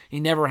Tuesdays. He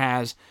never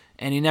has,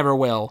 and he never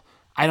will.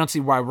 I don't see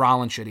why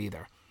Rollins should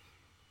either.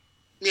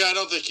 Yeah, I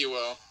don't think he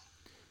will.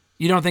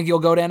 You don't think he'll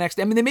go to NXT?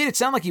 I mean, they made it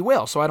sound like he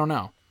will, so I don't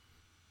know.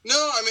 No,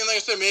 I mean, like I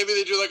said, maybe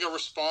they do like a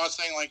response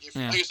thing. Like,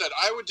 like I said,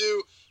 I would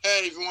do,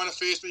 hey, if you want to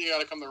face me, you got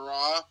to come to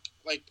Raw.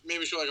 Like,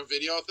 maybe show like a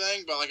video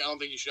thing, but like I don't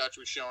think you should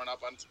actually be showing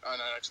up on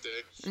NXT.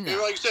 No.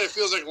 Maybe, like you said, it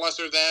feels like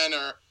lesser than,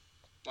 or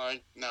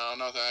like,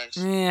 no thanks.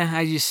 Yeah,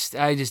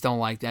 I just don't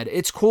like that.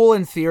 It's cool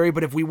in theory,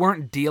 but if we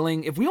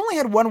only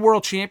had one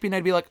world champion,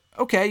 I'd be like,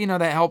 okay,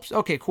 that helps.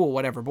 Okay, cool,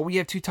 whatever. But we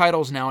have 2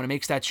 titles now, and it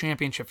makes that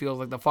championship feel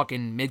like the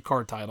fucking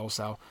mid-card title,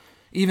 so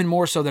even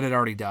more so than it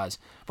already does.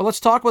 But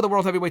let's talk about the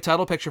World Heavyweight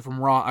title picture from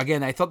Raw.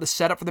 Again, I thought the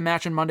setup for the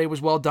match on Monday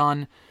was well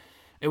done.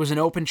 It was an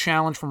open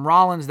challenge from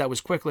Rollins that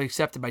was quickly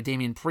accepted by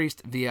Damian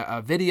Priest via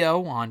a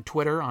video on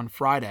Twitter on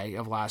Friday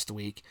of last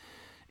week.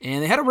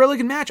 And they had a really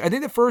good match. I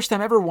think the first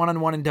time ever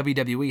one-on-one in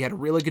WWE had a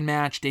really good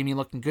match. Damian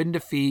looking good in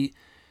defeat.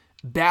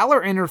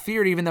 Balor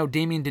interfered even though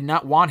Damian did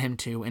not want him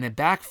to, and it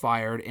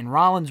backfired, and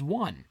Rollins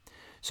won.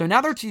 So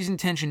now they're teasing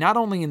tension not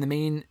only in the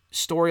main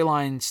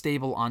storyline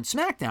stable on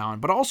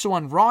SmackDown, but also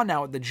on Raw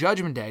now at the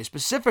Judgment Day,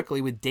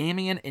 specifically with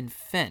Damian and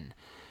Finn.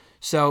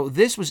 So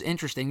this was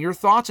interesting. Your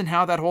thoughts on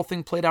how that whole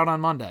thing played out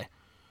on Monday?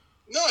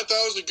 No, I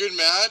thought it was a good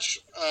match.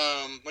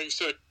 Like you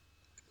said,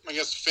 I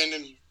guess Finn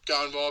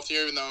got involved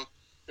here, even though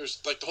it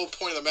was like the whole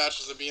point of the match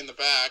was to be in the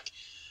back.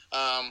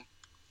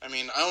 I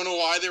mean, I don't know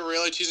why they were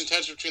really teasing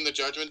tension between the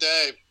Judgment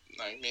Day.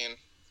 I mean,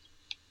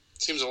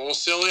 it seems a little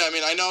silly. I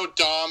mean, I know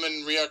Dom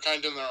and Rhea are kind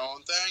of doing their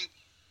own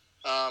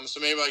thing. So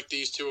maybe like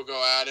these two will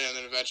go at it, and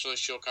then eventually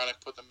she'll kind of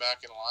put them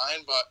back in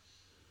line. But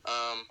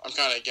I'm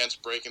kind of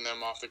against breaking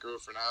them off the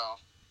group for now.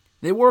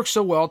 They work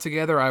so well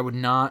together, I would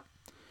not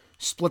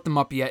split them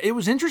up yet. It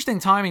was interesting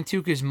timing,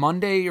 too, because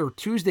Monday or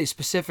Tuesday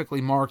specifically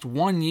marked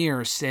 1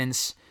 year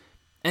since,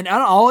 and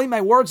I'll eat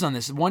my words on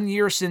this, 1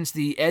 year since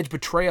the Edge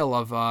betrayal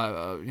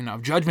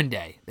of Judgment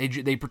Day.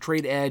 They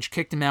portrayed Edge,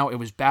 kicked him out. It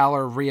was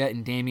Balor, Rhea,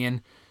 and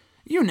Damian.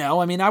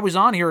 I mean, I was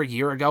on here a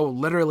year ago,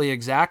 literally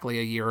exactly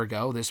a year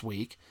ago this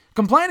week,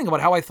 complaining about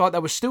how I thought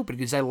that was stupid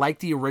because I liked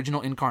the original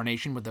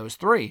incarnation with those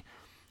 3.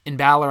 And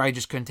Balor, I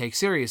just couldn't take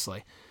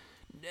seriously.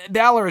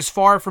 Balor is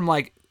far from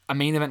like a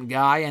main event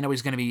guy. I know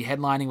he's going to be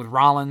headlining with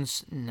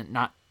Rollins.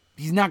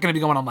 He's not going to be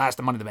going on last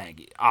to Money in the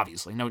Bank,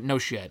 obviously. No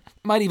shit.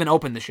 Might even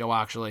open the show,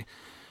 actually.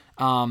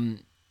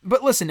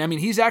 But listen, I mean,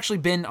 he's actually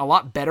been a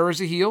lot better as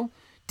a heel.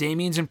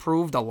 Damian's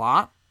improved a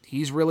lot.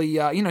 He's really,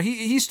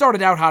 he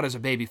started out hot as a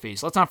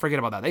babyface. Let's not forget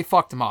about that. They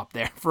fucked him up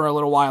there for a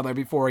little while there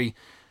before he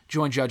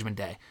joined Judgment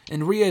Day.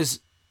 And Rhea's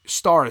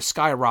star has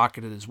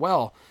skyrocketed as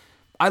well.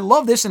 I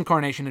love this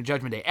incarnation of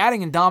Judgment Day.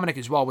 Adding in Dominic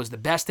as well was the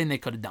best thing they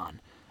could have done.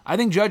 I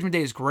think Judgment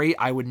Day is great.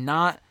 I would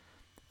not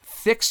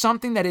fix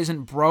something that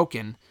isn't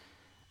broken.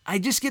 I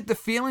just get the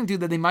feeling,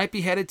 dude, that they might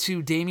be headed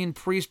to Damian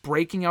Priest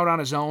breaking out on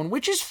his own,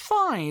 which is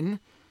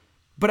fine.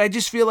 But I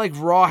just feel like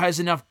Raw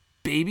has enough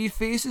baby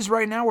faces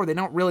right now where they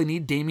don't really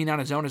need Damian on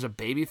his own as a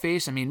baby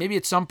face. I mean, maybe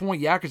at some point,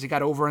 yeah, because he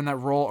got over in that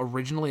role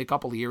originally a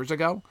couple of years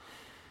ago.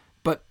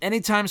 But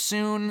anytime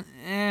soon,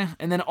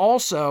 And then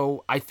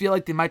also, I feel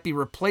like they might be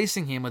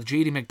replacing him with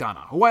JD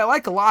McDonough, who I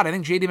like a lot. I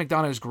think JD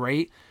McDonough is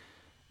great.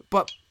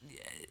 But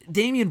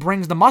Damian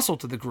brings the muscle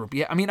to the group.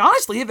 Yeah, I mean,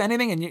 honestly, if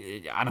anything,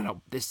 and I don't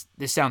know, this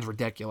sounds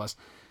ridiculous.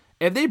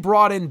 If they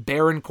brought in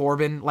Baron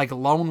Corbin, like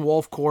Lone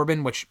Wolf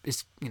Corbin, which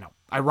is,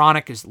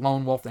 ironic because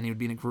Lone Wolf, then he would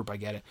be in a group, I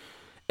get it.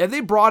 If they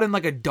brought in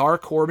like a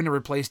Dark Corbin to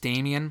replace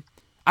Damian,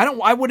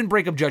 I wouldn't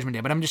break up Judgment Day,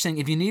 but I'm just saying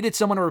if you needed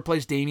someone to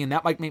replace Damian,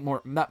 that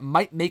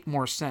might make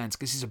more sense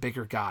because he's a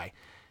bigger guy.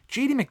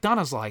 JD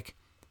McDonough's like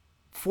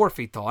 4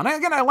 feet tall, and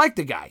again, I like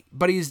the guy,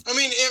 but he's. I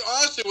mean,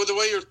 honestly, with the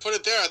way you put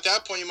it there, at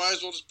that point, you might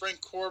as well just bring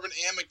Corbin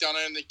and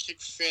McDonough, and they kick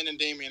Finn and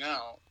Damian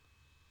out.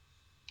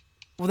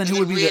 Well, then and who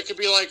would be? Rhea could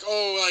be like,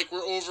 oh, like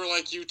we're over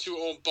like you 2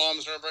 old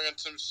bums, we're bringing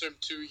some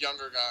 2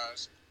 younger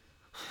guys.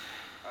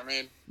 I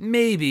mean,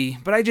 maybe,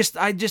 but I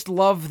just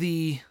love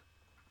the.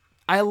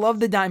 I love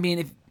the. I mean,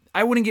 if.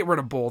 I wouldn't get rid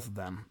of both of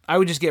them. I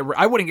wouldn't get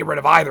rid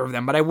of either of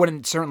them, but I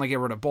wouldn't certainly get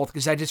rid of both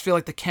because I just feel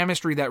like the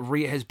chemistry that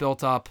Rhea has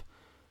built up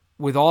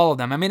with all of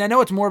them. I mean, I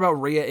know it's more about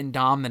Rhea and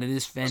Dom than it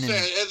is Finn. At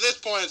this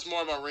point, it's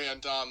more about Rhea and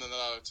Dom than the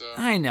other 2.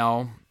 I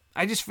know.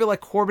 I just feel like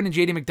Corbin and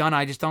JD McDonough,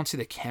 I just don't see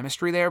the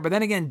chemistry there. But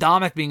then again,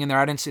 Dominic being in there,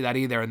 I didn't see that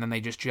either, and then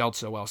they just gelled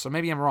so well. So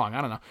maybe I'm wrong.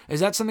 I don't know.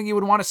 Is that something you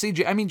would want to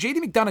see? I mean, JD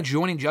McDonough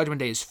joining Judgment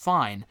Day is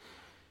fine.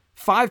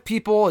 5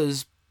 people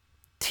is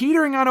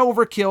teetering on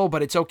overkill,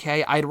 but it's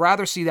okay. I'd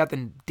rather see that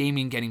than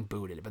Damian getting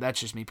booted, but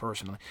that's just me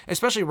personally,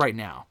 especially right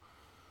now.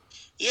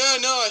 Yeah,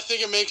 no, I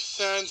think it makes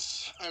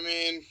sense. I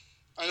mean,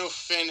 I know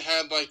Finn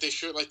had they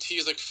should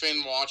tease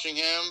Finn watching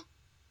him,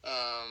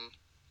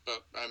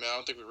 but I mean, I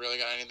don't think we really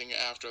got anything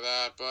after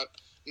that. But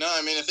no,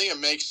 I mean, I think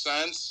it makes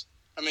sense.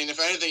 I mean, if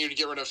anything, you'd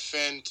get rid of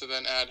Finn to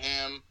then add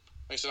him.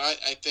 Like I said,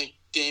 I think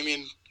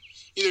Damian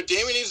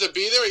needs to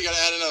be there, or you got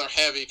to add another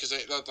heavy because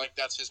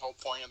that's his whole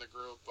point of the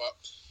group, but.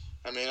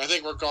 I mean, I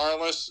think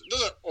regardless, it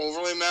doesn't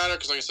overly matter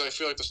because, like I said, I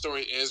feel like the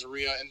story is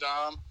Rhea and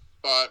Dom.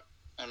 But,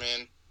 I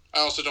mean, I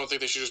also don't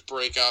think they should just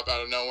break up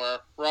out of nowhere.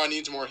 Raw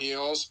needs more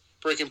heels.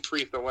 Breaking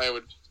Priest away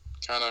would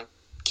kind of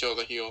kill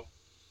the heel.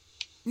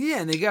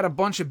 Yeah, and they got a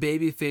bunch of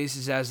baby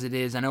faces as it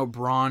is. I know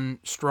Braun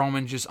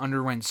Strowman just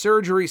underwent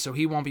surgery, so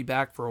he won't be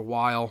back for a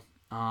while.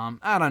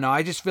 I don't know.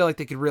 I just feel like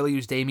they could really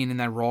use Damian in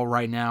that role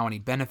right now, and he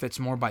benefits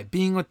more by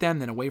being with them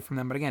than away from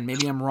them. But again,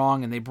 maybe I'm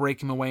wrong, and they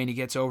break him away, and he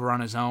gets over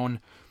on his own.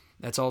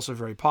 That's also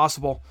very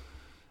possible.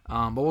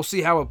 But we'll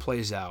see how it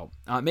plays out.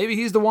 Maybe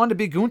he's the one to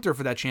beat Gunther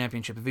for that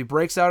championship. If he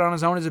breaks out on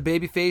his own as a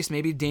babyface,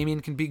 maybe Damian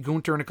can beat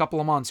Gunther in a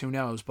couple of months. Who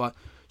knows? But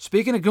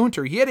speaking of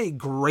Gunther, he had a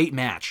great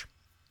match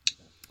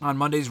on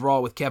Monday's Raw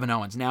with Kevin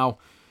Owens. Now,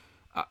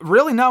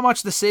 really not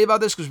much to say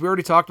about this because we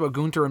already talked about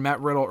Gunther and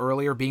Matt Riddle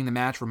earlier being the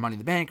match for Money in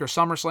the Bank or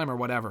SummerSlam or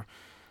whatever.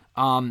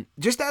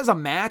 Just as a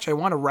match, I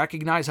want to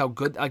recognize how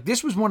good...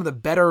 this was one of the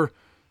better...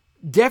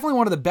 Definitely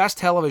one of the best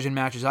television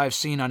matches I've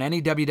seen on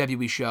any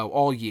WWE show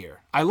all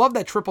year. I love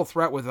that triple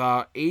threat with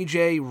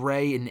AJ,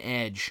 Ray, and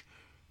Edge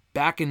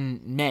back in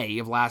May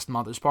of last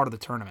month as part of the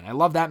tournament. I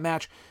love that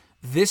match.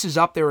 This is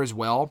up there as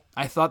well.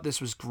 I thought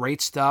this was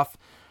great stuff.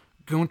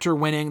 Gunther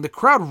winning. The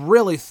crowd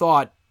really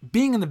thought,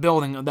 being in the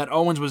building, that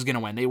Owens was going to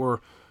win. They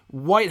were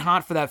white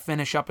hot for that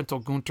finish up until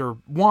Gunther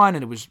won,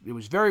 and it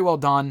was very well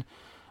done.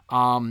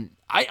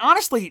 I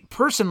honestly,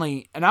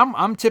 personally, and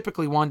I'm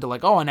typically one to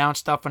announce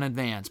stuff in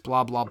advance,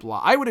 blah, blah,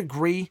 blah. I would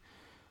agree.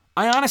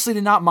 I honestly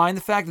did not mind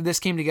the fact that this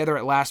came together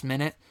at last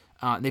minute.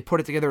 They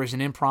put it together as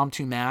an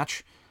impromptu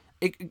match.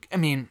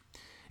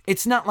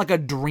 It's not like a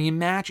dream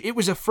match. It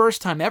was a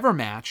first-time ever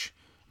match,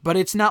 but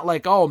it's not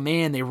like, oh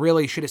man, they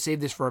really should have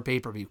saved this for a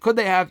pay-per-view. Could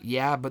they have?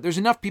 Yeah, but there's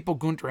enough people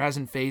Gunther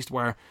hasn't faced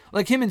where,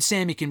 him and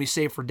Sammy can be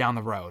saved for down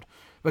the road.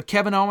 But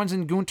Kevin Owens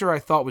and Gunther I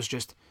thought was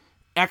just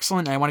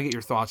excellent, and I want to get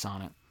your thoughts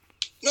on it.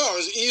 No, it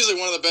was easily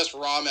one of the best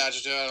Raw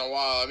matches in a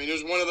while. It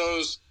was one of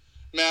those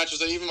matches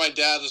that even my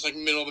dad was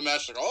middle of the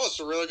match, oh, it's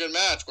a really good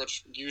match,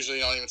 which usually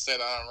you don't even say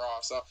that on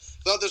Raw. So I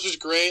thought this was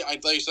great. I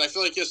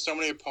feel like he has so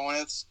many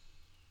opponents.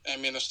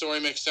 The story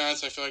makes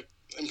sense. I feel like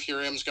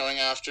Imperium's going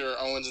after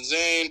Owens and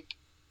Zayn.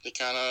 They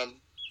kind of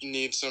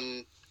need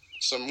some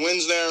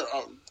wins there.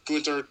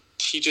 Gunther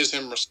teaches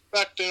him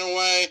respect in a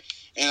way,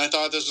 and I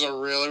thought this was a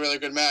really, really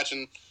good match.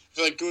 And I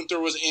feel like Gunther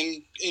was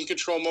in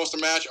control most of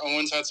the match.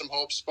 Owens had some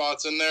hope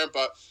spots in there,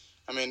 but,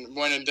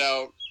 when in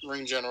doubt,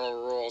 ring general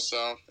rules,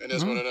 so it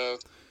is what it is.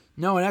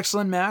 No, an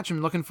excellent match.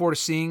 I'm looking forward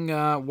to seeing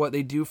what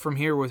they do from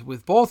here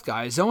with both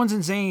guys. Owens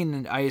and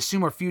Zayn, I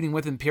assume, are feuding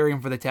with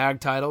Imperium for the tag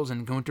titles,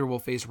 and Gunther will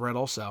face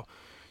Riddle, so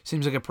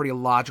seems like a pretty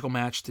logical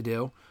match to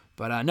do.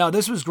 But, no,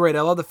 this was great.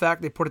 I love the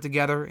fact they put it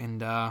together,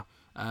 and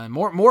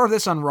more of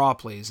this on Raw,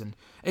 please. And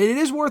it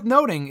is worth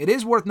noting.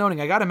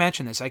 I got to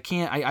mention this.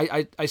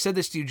 I said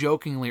this to you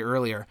jokingly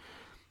earlier.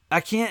 I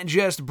can't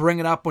just bring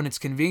it up when it's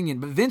convenient,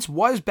 but Vince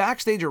was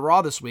backstage at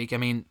Raw this week.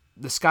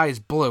 The sky is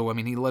blue.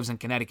 He lives in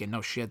Connecticut.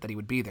 No shit that he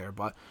would be there.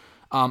 But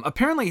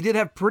apparently he did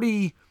have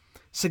pretty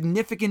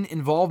significant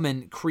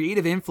involvement,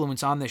 creative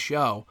influence on this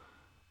show.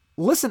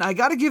 Listen, I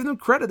got to give them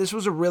credit. This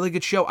was a really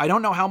good show. I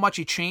don't know how much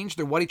he changed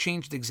or what he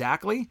changed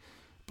exactly,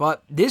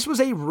 but this was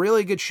a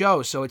really good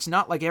show. So it's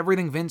not like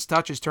everything Vince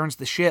touches turns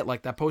to shit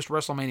like that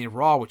post-WrestleMania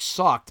Raw, which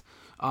sucked.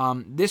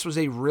 This was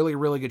a really,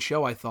 really good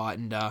show, I thought,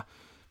 and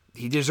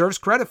he deserves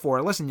credit for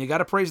it. Listen, you got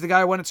to praise the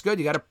guy when it's good.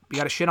 You got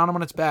to shit on him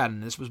when it's bad,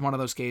 and this was one of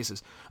those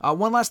cases.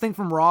 One last thing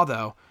from Raw,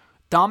 though.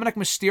 Dominic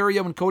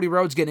Mysterio and Cody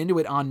Rhodes get into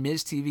it on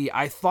Miz TV.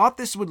 I thought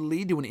this would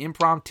lead to an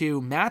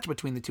impromptu match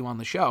between the two on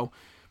the show.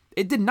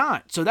 It did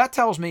not. So that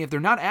tells me if they're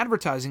not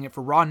advertising it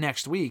for Raw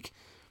next week,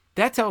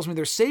 that tells me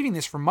they're saving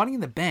this for Money in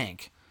the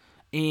Bank.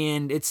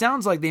 And it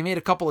sounds like they made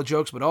a couple of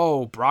jokes,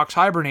 but Brock's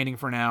hibernating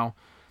for now.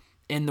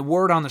 And the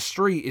word on the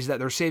street is that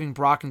they're saving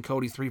Brock and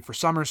Cody 3 for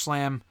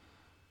SummerSlam.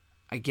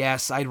 I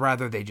guess I'd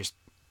rather they just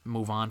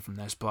move on from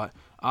this. But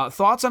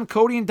thoughts on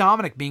Cody and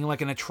Dominic being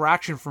like an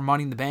attraction for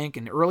Money in the Bank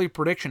and early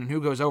prediction and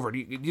who goes over? Do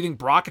you think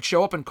Brock could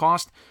show up and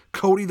cost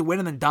Cody the win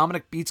and then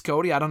Dominic beats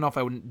Cody? I don't know if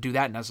I would do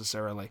that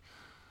necessarily.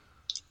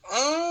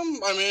 I'm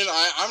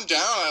down.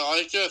 I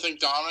like it. I think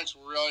Dominic's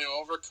really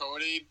over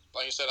Cody.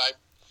 Like I said,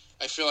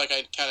 I feel like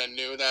I kind of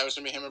knew that it was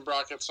going to be him and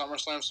Brock at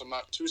SummerSlam, so I'm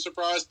not too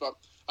surprised, but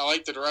I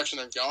like the direction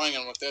they're going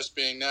and with this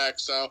being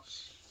next. So,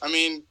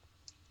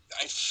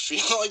 I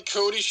feel like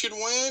Cody should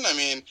win.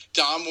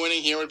 Dom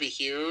winning here would be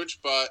huge,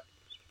 but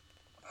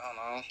I don't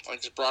know.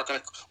 Is Brock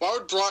gonna? Why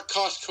would Brock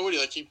cost Cody?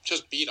 He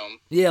just beat him.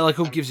 Yeah,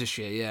 who gives a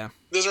shit? Yeah,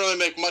 doesn't really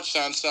make much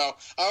sense. So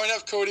I would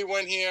have Cody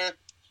win here,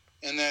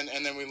 and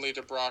then we lead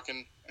to Brock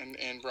and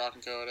Brock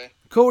and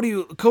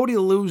Cody. Cody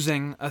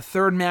losing a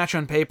third match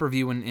on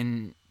pay-per-view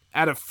in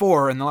out of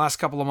 4 in the last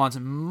couple of months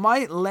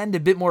might lend a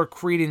bit more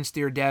credence to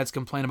your dad's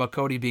complaint about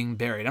Cody being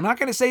buried. I'm not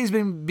going to say he's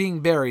been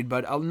being buried,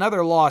 but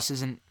another loss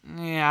isn't...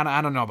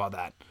 I don't know about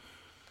that.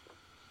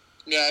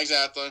 Yeah,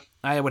 exactly.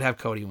 I would have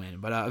Cody win.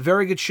 But a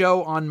very good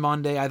show on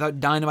Monday. I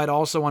thought Dynamite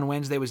also on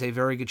Wednesday was a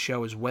very good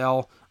show as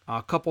well.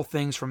 A couple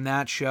things from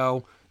that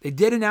show. They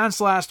did announce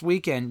last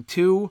weekend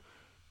 2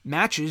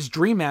 matches,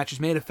 dream matches,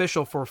 made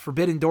official for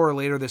Forbidden Door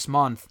later this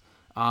month.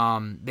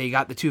 They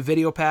got the 2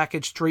 video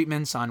package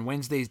treatments on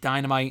Wednesday's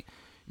Dynamite.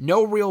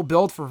 No real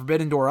build for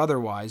Forbidden Door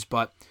otherwise,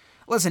 but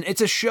listen, it's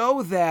a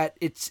show that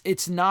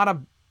it's not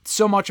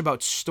so much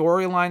about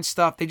storyline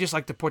stuff. They just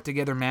like to put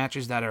together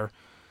matches that are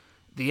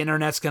the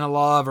internet's going to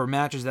love or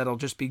matches that'll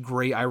just be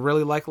great. I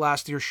really like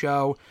last year's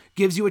show.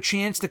 Gives you a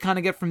chance to kind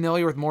of get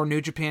familiar with more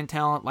New Japan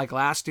talent like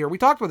last year. We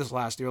talked about this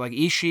last year. Like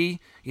Ishii,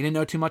 you didn't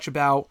know too much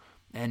about,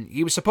 and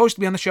he was supposed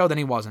to be on the show, then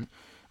he wasn't.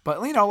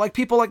 But, you know, like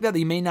people like that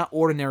you may not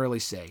ordinarily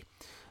see.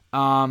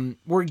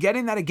 We're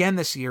getting that again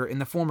this year in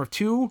the form of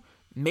 2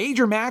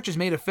 major matches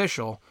made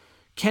official.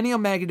 Kenny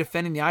Omega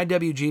defending the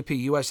IWGP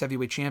US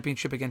Heavyweight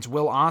Championship against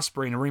Will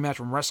Ospreay in a rematch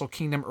from Wrestle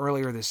Kingdom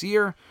earlier this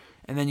year.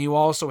 And then you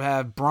also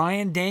have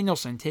Bryan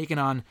Danielson taking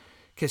on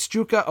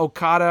Kazuchika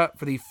Okada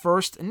for the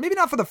first, and maybe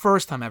not for the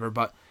first time ever,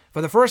 but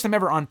for the first time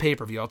ever on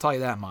pay-per-view, I'll tell you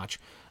that much.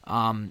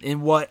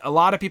 In what a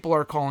lot of people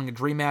are calling a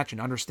dream match,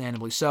 and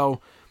understandably so.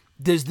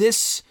 Does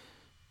this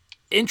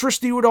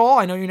interest you at all?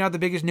 I know you're not the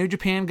biggest New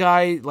Japan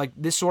guy, like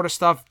this sort of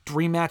stuff,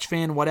 dream match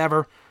fan,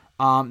 whatever.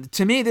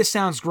 To me, this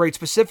sounds great,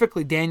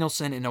 specifically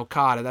Danielson and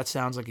Okada. That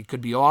sounds like it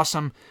could be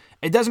awesome.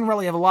 It doesn't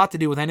really have a lot to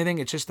do with anything.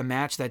 It's just a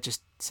match that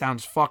just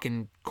sounds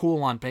fucking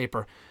cool on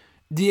paper.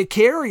 Do you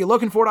care? Are you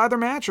looking forward to either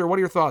match, or what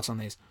are your thoughts on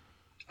these?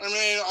 I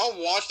mean, I'll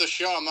watch the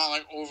show. I'm not,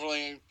 like,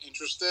 overly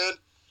interested.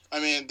 I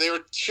mean, they were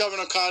shoving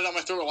Okada down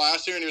my throat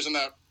last year, and he was in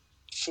that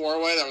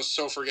 4-way that was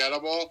so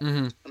forgettable.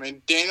 Mm-hmm. I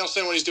mean,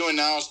 Danielson, what he's doing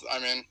now is, I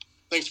mean,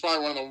 I think it's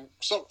probably one of the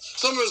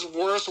some of his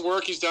worst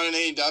work he's done in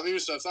AEW,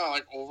 so it's not,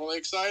 like, overly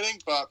exciting.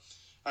 But,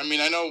 I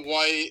mean, I know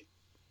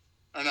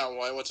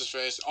what's his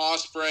face?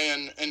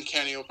 Ospreay and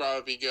Kenny will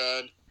probably be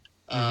good.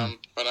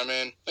 But, I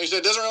mean, like I said,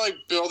 it doesn't really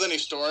build any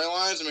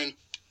storylines. I mean,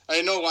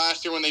 I know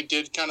last year when they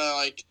did kind of,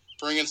 like,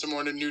 bring in some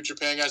more New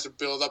Japan guys to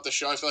build up the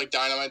show, I feel like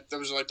Dynamite,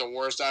 those were, like, the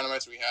worst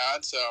Dynamites we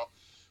had. So,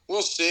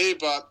 we'll see,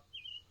 but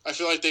I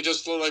feel like they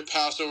just literally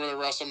passed over the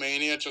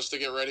WrestleMania just to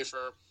get ready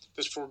for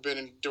this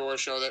Forbidden Door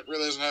show that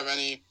really doesn't have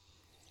any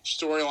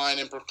storyline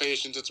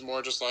implications. It's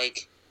more just,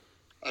 like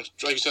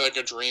you said, like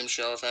a dream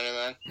show, if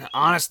anything.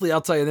 Honestly,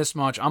 I'll tell you this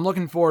much. I'm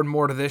looking forward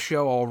more to this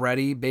show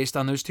already based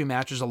on those 2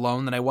 matches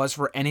alone than I was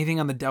for anything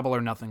on the Double or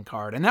Nothing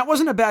card. And that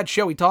wasn't a bad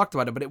show. We talked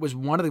about it, but it was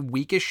one of the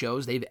weakest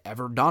shows they've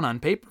ever done on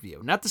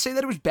pay-per-view. Not to say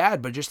that it was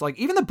bad, but just like,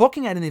 even the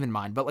booking I didn't even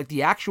mind, but like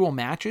the actual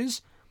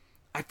matches,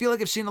 I feel like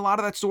I've seen a lot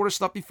of that sort of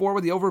stuff before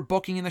with the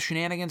overbooking and the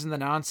shenanigans and the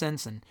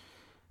nonsense, and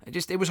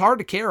it was hard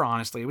to care,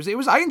 honestly. It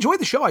was I enjoyed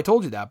the show, I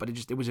told you that, but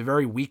it was a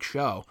very weak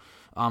show.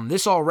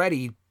 This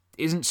already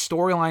isn't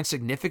storyline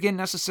significant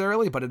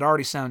necessarily, but it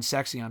already sounds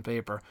sexy on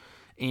paper.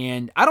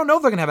 And I don't know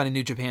if they're going to have any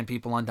New Japan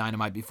people on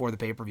Dynamite before the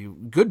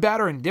pay-per-view. Good, bad,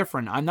 or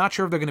indifferent, I'm not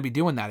sure if they're going to be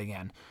doing that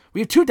again.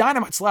 We have 2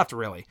 Dynamites left,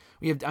 really.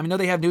 I know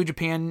they have New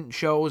Japan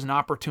shows and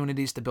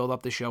opportunities to build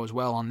up the show as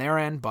well on their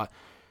end, but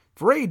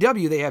for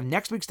AEW, they have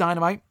next week's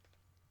Dynamite,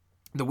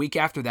 the week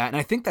after that, and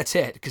I think that's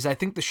it, because I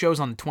think the show's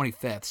on the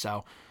 25th,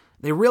 so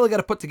they really got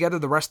to put together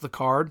the rest of the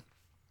card.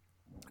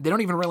 They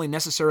don't even really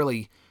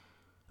necessarily,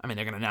 I mean,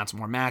 they're going to announce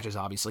more matches,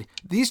 obviously.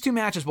 These 2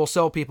 matches will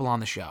sell people on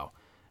the show.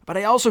 But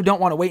I also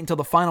don't want to wait until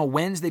the final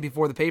Wednesday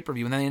before the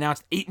pay-per-view, and then they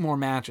announced 8 more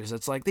matches.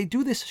 It's like, they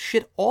do this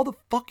shit all the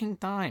fucking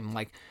time.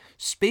 Like,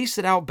 space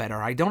it out better.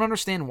 I don't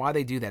understand why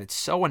they do that. It's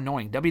so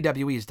annoying.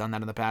 WWE has done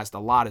that in the past a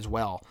lot as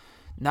well.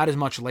 Not as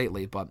much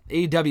lately, but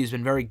AEW has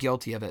been very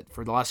guilty of it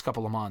for the last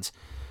couple of months.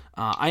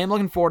 I am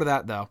looking forward to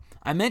that, though.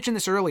 I mentioned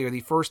this earlier. The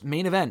first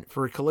main event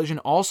for Collision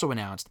also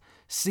announced.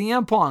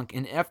 CM Punk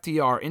and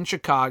FTR in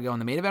Chicago in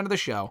the main event of the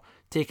show,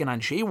 taking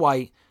on Jay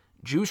White,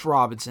 Juice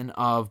Robinson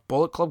of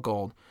Bullet Club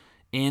Gold,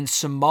 and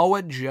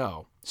Samoa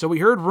Joe. So we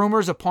heard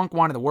rumors of Punk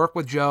wanting to work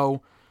with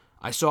Joe.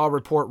 I saw a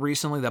report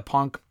recently that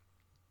Punk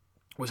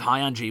was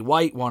high on Jay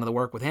White, wanted to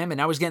work with him, and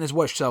now he's getting his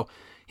wish. So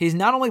he's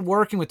not only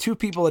working with 2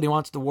 people that he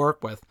wants to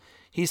work with,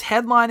 he's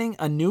headlining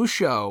a new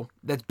show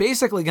that's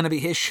basically going to be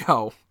his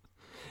show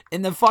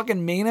in the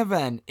fucking main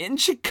event in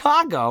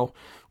Chicago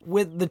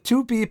with the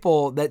 2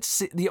 people that,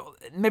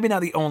 maybe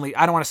not the only,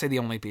 I don't want to say the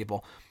only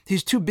people,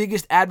 his 2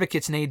 biggest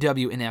advocates in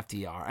AEW and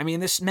FTR. I mean,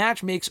 this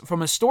match makes,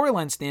 from a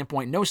storyline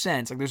standpoint, no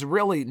sense. Like, there's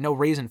really no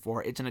reason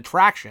for it. It's an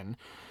attraction.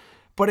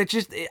 But it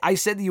just, I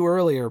said to you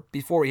earlier,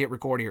 before we hit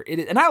record here,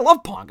 and I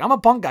love Punk. I'm a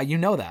Punk guy. You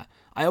know that.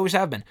 I always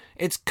have been.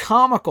 It's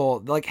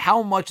comical, like,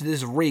 how much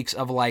this reeks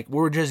of, like,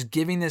 we're just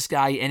giving this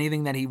guy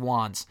anything that he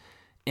wants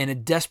in a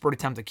desperate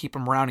attempt to keep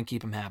him around and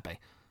keep him happy.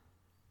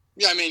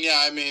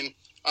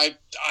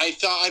 I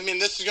thought,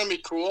 this is going to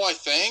be cool, I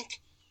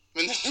think. I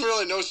mean, there's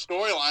really no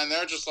storyline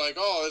there. Just like,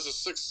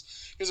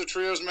 here's a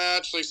trios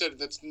match. Like I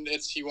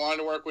said, he wanted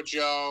to work with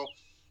Joe.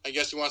 I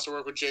guess he wants to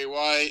work with Jay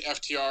White.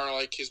 FTR are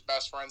like his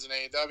best friends in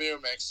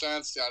AEW. Makes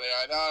sense, yada,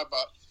 yada, yada.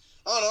 But,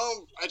 I don't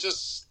know.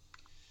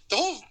 The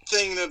whole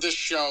thing of this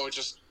show, it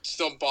just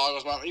still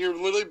boggles my mind. You're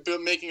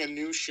literally making a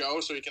new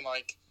show so you can,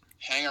 like,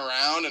 hang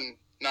around and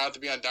not have to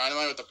be on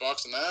Dynamite with the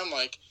Bucks and them.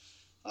 Like,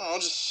 oh,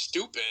 just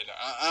stupid.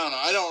 I don't know.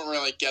 I don't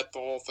really get the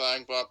whole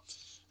thing, but,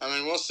 I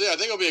mean, we'll see. I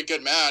think it'll be a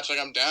good match. Like,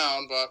 I'm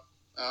down, but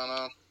I don't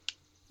know.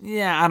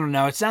 Yeah, I don't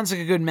know. It sounds like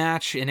a good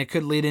match, and it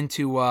could lead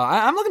into,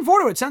 I'm looking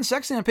forward to it. It sounds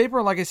sexy on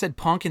paper. Like I said,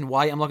 Punk and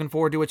White, I'm looking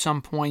forward to at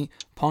some point.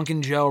 Punk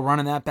and Joe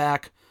running that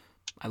back.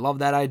 I love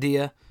that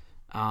idea.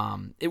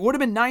 It would have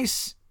been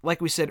nice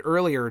like we said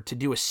earlier, to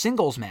do a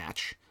singles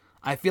match,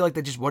 I feel like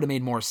that just would have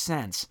made more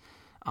sense.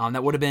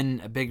 That would have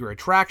been a bigger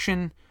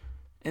attraction.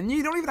 And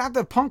you don't even have to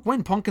have Punk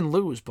win. Punk can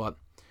lose, but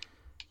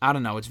I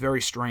don't know. It's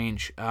very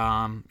strange.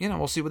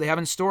 We'll see what they have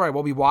in store. I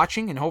will be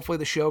watching, and hopefully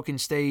the show can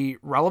stay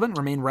relevant,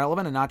 remain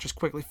relevant, and not just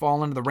quickly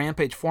fall into the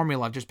Rampage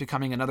formula of just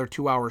becoming another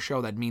 2-hour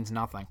show that means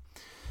nothing.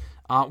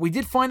 We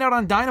did find out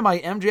on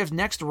Dynamite, MJF's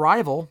next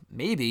rival,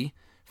 maybe,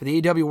 for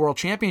the AEW World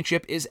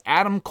Championship is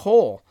Adam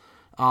Cole.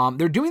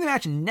 They're doing the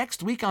match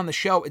next week on the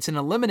show. It's an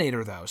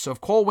eliminator, though. So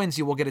if Cole wins,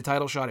 he will get a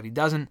title shot. If he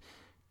doesn't,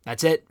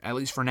 that's it, at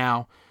least for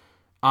now.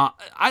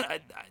 I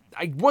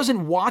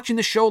wasn't watching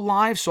the show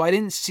live, so I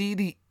didn't see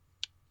the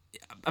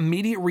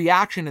immediate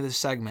reaction to this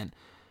segment.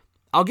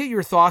 I'll get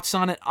your thoughts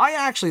on it. I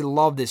actually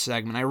love this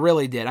segment. I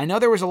really did. I know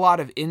there was a lot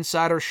of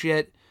insider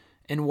shit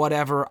and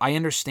whatever. I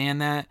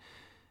understand that.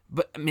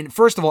 But, I mean,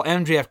 first of all,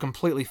 MJF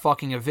completely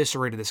fucking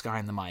eviscerated this guy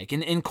in the mic.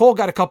 And Cole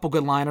got a couple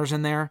good liners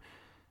in there.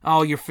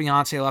 Oh, your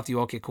fiance left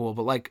you. Okay, cool.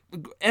 But, like,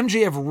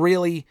 MJF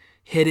really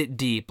hit it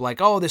deep. Like,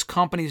 oh, this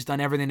company's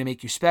done everything to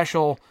make you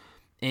special.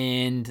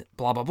 And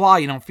blah, blah, blah.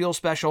 You don't feel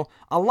special.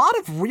 A lot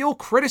of real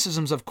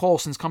criticisms of Cole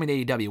since coming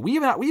to AEW.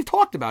 We've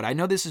talked about it. I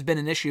know this has been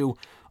an issue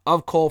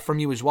of Cole from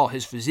you as well.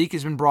 His physique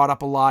has been brought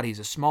up a lot. He's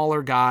a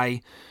smaller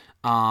guy.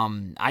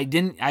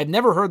 I've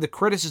never heard the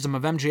criticism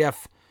of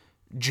MJF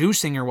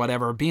juicing or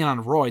whatever, being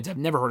on roids. I've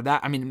never heard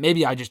that. I mean,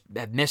 maybe I just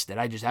have missed it.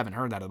 I just haven't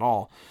heard that at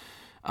all.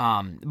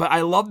 But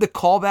I love the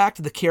callback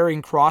to the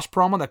Karrion Kross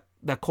promo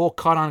that Cole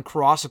cut on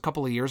Kross a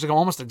couple of years ago,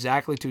 almost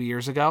exactly 2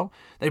 years ago.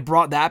 They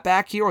brought that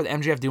back here with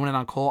MJF doing it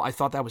on Cole. I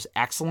thought that was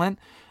excellent.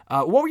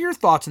 What were your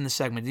thoughts in the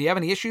segment? Did you have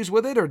any issues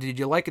with it, or did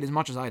you like it as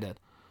much as I did?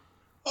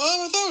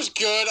 I thought it was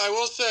good. I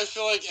will say I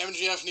feel like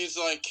MJF needs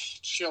to, like,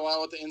 chill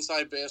out with the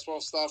inside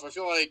baseball stuff. I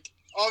feel like,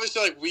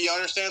 obviously, like, we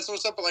understand some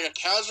stuff, but, like, a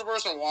casual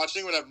person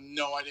watching would have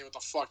no idea what the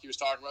fuck he was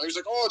talking about. He was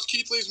like, oh, it's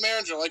Keith Lee's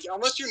manager. Like,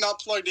 unless you're not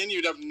plugged in,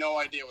 you'd have no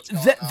idea what's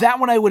going on. That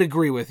one I would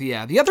agree with,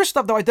 yeah. The other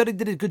stuff, though, I thought he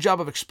did a good job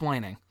of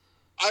explaining.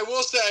 I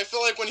will say, I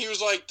feel like when he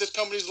was like, this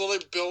company's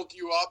literally built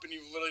you up and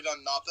you've literally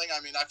done nothing,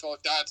 I mean, I feel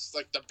like that's,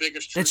 like, the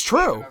biggest truth it's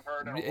true. I've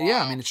heard in a while.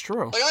 Yeah, I mean, it's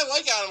true. Like, I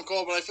like Adam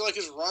Cole, but I feel like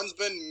his run's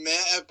been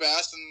meh at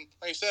best, and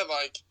like you said,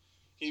 like,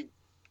 he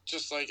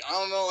just, like, I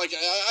don't know, like,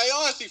 I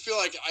honestly feel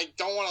like I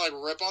don't want to,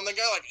 like, rip on the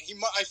guy. Like,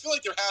 I feel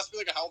like there has to be,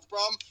 like, a health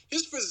problem.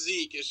 His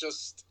physique is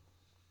just,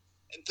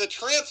 the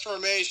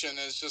transformation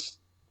is just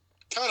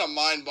kind of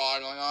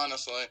mind-boggling,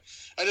 honestly.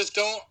 I just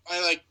don't,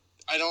 I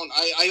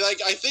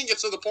think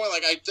it's to the point,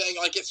 like, I think,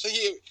 like, it's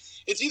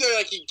either,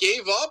 like, he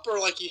gave up or,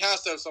 like, he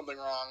has to have something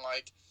wrong.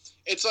 Like,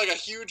 it's, like, a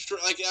huge,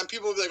 like, and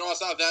people will be like, oh,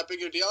 it's not that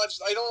big of a deal.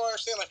 I don't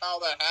understand, like, how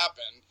that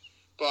happened.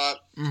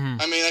 But,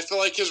 I mean, I feel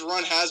like his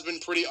run has been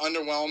pretty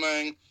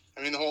underwhelming.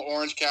 I mean, the whole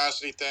Orange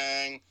Cassidy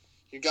thing,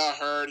 he got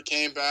hurt, he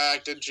came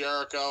back, did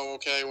Jericho,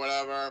 okay,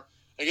 whatever.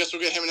 I guess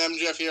we'll get him and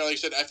MJF here. Like I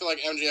said, I feel like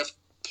MJF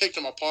picked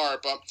him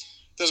apart, but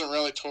it doesn't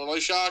really totally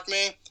shock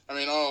me. I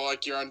mean, oh,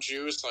 like, you're on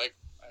juice, like,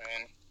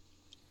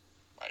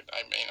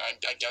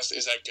 I guess,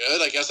 is that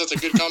good? I guess that's a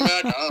good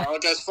comeback. I don't know. The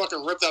guy's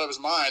fucking ripped out of his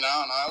mind. I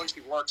don't know. At least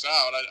he works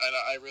out.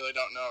 I really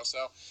don't know.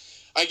 So,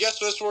 I guess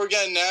that's what we're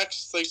getting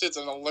next. Like I said, it's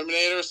an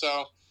eliminator,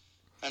 so,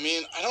 I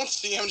mean, I don't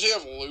see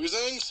MJF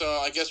losing, so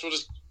I guess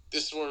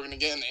this is what we're going to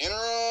get in the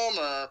interim,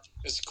 or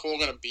is Cole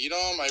going to beat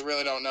him? I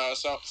really don't know.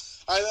 So,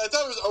 I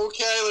thought it was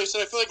okay. Like I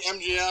said, I feel like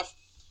MJF,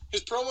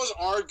 his promos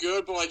are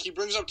good, but, like, he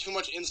brings up too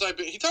much inside.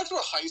 He talks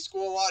about high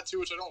school a lot, too,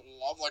 which I don't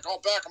love. Like, oh,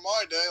 back in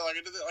my day, like,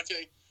 I did that.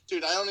 Okay,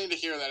 dude, I don't need to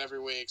hear that every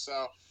week.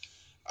 So,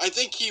 I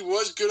think he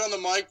was good on the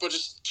mic, but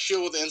just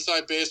chill with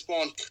inside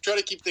baseball and try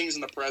to keep things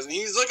in the present.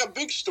 He's, like, a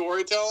big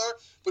storyteller,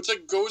 but it's,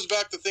 like, goes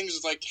back to things.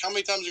 It's like, how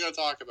many times are you going to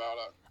talk about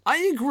it?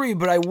 I agree,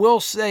 but I will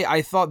say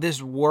I thought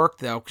this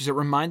worked, though, because it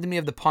reminded me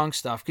of the Punk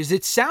stuff, because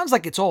it sounds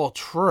like it's all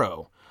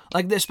true.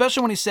 Like,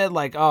 especially when he said,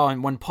 like, oh,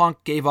 and when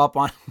Punk gave up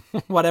on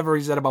whatever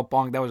he said about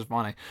Punk, that was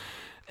funny.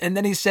 And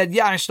then he said,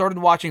 yeah, I started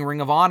watching Ring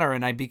of Honor,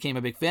 and I became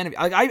a big fan of it.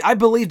 Like, I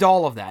believed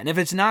all of that. And if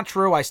it's not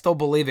true, I still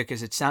believe it,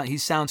 because he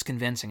sounds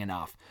convincing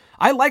enough.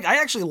 I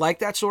actually like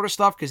that sort of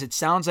stuff, because it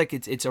sounds like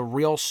it's a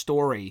real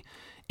story.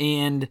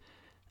 And,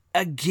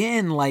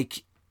 again,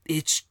 like,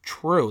 it's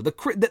true.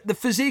 The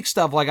physique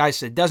stuff, like I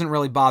said, doesn't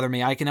really bother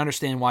me. I can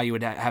understand why you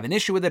would have an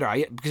issue with it,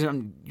 because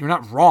you're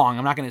not wrong.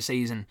 I'm not going to say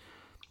he's in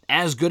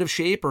as good of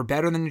shape or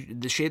better than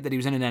the shape that he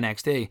was in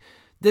NXT.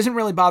 Doesn't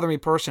really bother me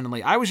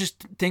personally. I was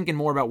just thinking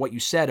more about what you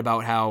said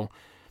about how,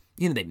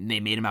 you know, they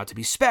made him out to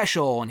be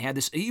special, and he had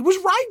this. He was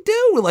right,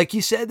 dude. Like,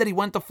 he said that he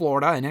went to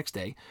Florida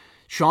NXT.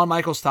 Shawn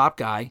Michaels, top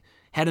guy,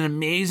 had an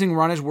amazing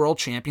run as world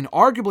champion,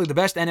 arguably the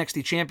best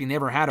NXT champion they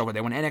ever had over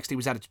there when NXT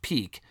was at its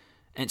peak.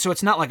 And so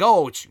it's not like,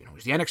 oh,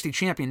 he's the NXT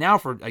champion now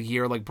for a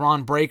year, like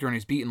Braun Breaker, and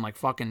he's beating like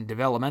fucking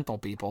developmental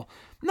people.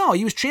 No,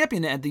 he was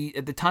champion at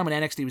the time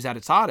when NXT was at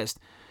its hottest.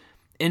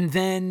 And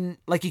then,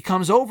 like, he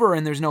comes over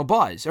and there's no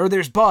buzz. Or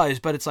there's buzz,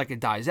 but it's like it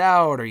dies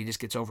out, or he just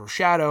gets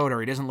overshadowed, or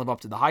he doesn't live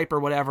up to the hype or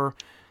whatever.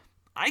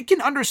 I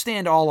can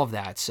understand all of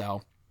that,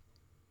 so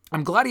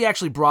I'm glad he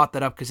actually brought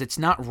that up because it's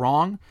not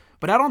wrong,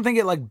 but I don't think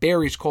it like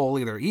buries Cole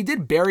either. He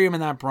did bury him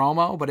in that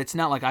promo, but it's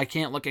not like I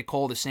can't look at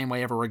Cole the same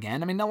way ever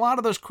again. I mean, a lot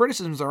of those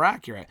criticisms are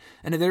accurate,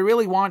 and if they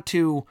really want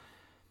to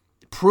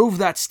prove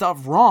that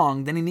stuff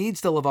wrong, then he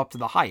needs to live up to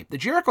the hype. The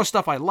Jericho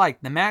stuff I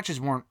liked. The matches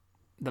weren't.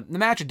 The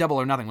match at Double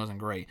or Nothing wasn't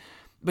great.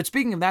 But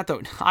speaking of that,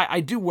 though, I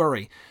do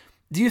worry.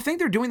 Do you think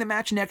they're doing the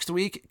match next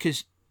week?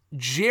 Because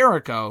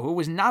Jericho, who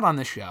was not on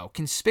the show,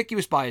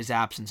 conspicuous by his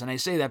absence, and I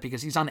say that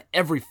because he's on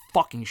every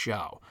fucking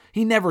show.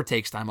 He never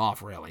takes time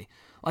off, really.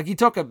 Like, he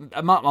took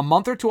a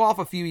month or two off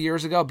a few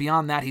years ago.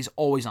 Beyond that, he's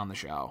always on the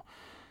show.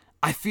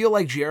 I feel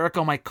like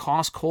Jericho might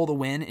cost Cole the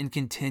win and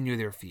continue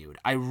their feud.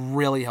 I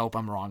really hope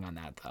I'm wrong on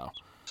that, though.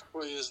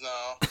 Please,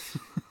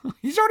 no.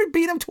 He's already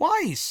beat him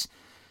twice.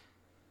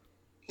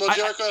 Well,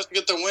 Jericho has to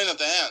get the win at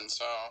the end,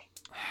 so...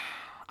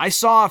 I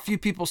saw a few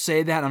people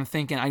say that, and I'm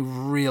thinking, I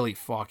really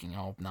fucking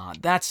hope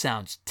not. That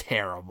sounds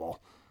terrible.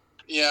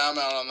 Yeah, I'm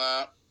out on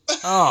that.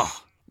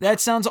 Oh, that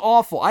sounds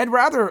awful. I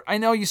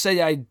know you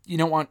say you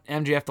don't want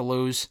MJF to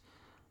lose.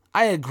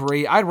 I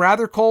agree. I'd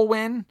rather Cole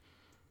win.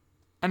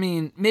 I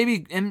mean,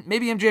 maybe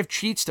MJF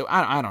cheats too.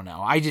 I don't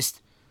know. I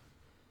just...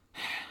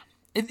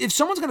 If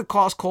someone's going to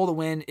cost Cole to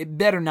win, it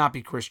better not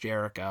be Chris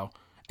Jericho.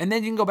 And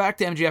then you can go back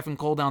to MJF and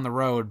Cole down the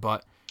road,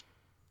 but...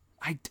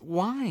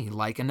 Why?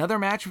 Like, another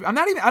match? I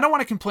don't want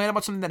to complain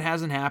about something that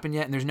hasn't happened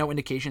yet, and there's no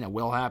indication that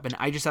will happen.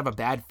 I just have a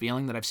bad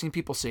feeling that I've seen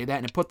people say that,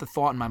 and it put the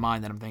thought in my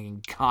mind that I'm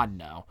thinking, God,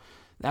 no.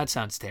 That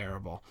sounds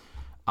terrible.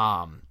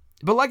 But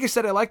like I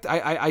said,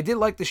 I did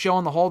like the show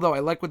on the whole, though.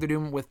 I like what they're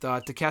doing with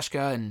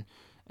Takeshita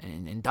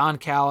and Don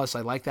Callis. I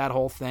like that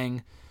whole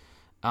thing.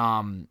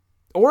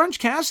 Orange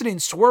Cassidy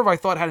and Swerve, I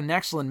thought, had an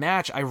excellent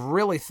match. I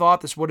really thought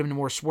this would have been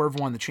where Swerve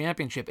won the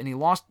championship, and he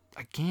lost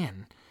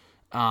again.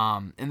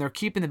 And they're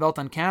keeping the belt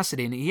on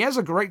Cassidy, and he has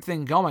a great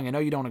thing going. I know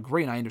you don't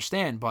agree, and I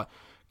understand, but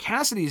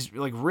Cassidy's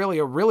like really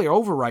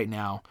over right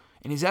now,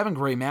 and he's having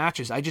great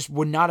matches. I just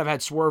would not have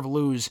had Swerve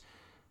lose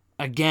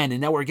again,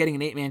 and now we're getting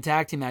an 8-man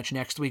tag team match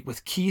next week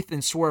with Keith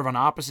and Swerve on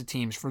opposite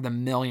teams for the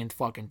millionth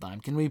fucking time.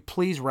 Can we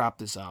please wrap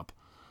this up?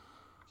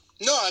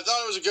 No, I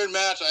thought it was a good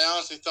match. I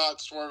honestly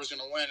thought Swerve was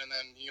going to win, and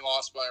then he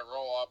lost by a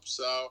roll-up.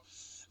 So,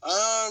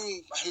 I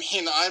mean,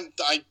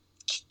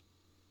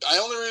 the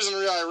only reason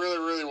I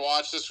really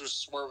watched this was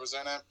Swerve was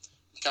in it.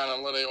 Kind of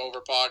literally over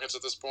pockets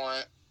at this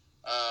point.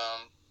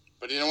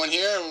 But you know, in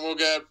here, we'll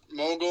get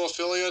Mogul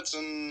affiliates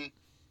and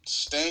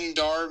Sting,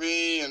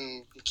 Darby,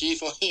 and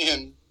Keith Lee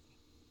and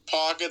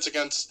pockets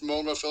against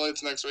Mogul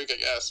affiliates next week, I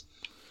guess.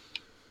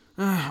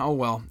 Oh,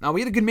 well. Now,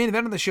 we had a good main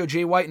event on the show,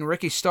 Jay White and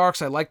Ricky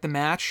Starks. I liked the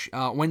match.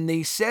 When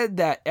they said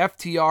that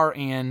FTR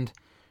and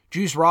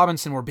Juice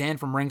Robinson were banned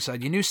from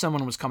ringside, you knew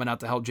someone was coming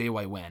out to help Jay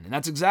White win. And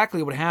that's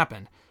exactly what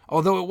happened.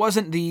 Although there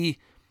wasn't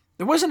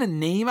a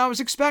name I was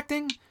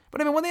expecting.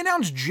 But I mean, when they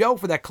announced Joe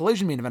for that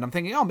Collision main event, I'm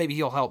thinking, oh, maybe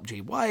he'll help Jay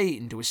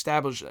White and to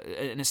establish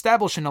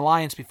an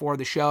alliance before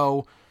the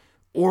show.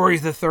 Or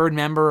he's the third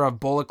member of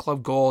Bullet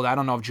Club Gold. I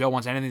don't know if Joe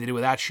wants anything to do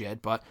with that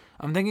shit, but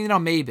I'm thinking,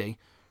 maybe.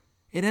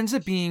 It ends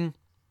up being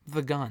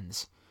the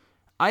Guns.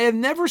 I have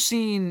never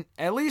seen,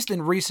 at least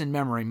in recent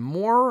memory,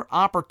 more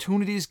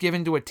opportunities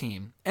given to a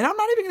team. And I'm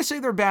not even going to say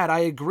they're bad. I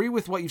agree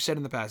with what you've said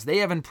in the past. They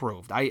have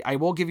improved. I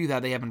will give you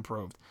that. They have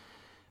improved.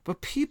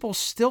 But people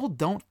still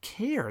don't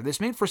care. This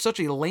made for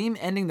such a lame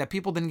ending that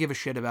people didn't give a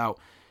shit about.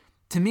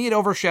 To me, it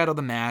overshadowed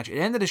the match. It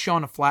ended the show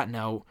on a flat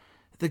note.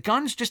 The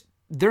Guns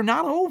they're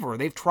not over.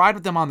 They've tried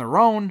with them on their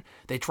own.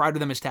 They tried with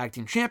them as tag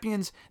team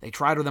champions. They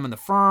tried with them in the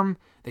Firm.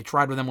 They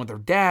tried with them with their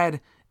dad.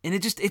 And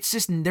it's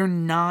just, they're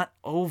not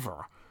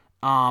over.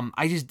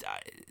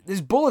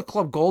 This Bullet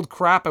Club Gold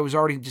crap I was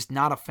already just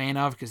not a fan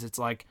of because it's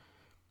like,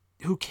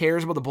 who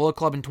cares about the Bullet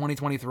Club in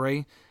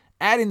 2023?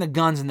 Adding the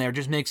Guns in there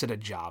just makes it a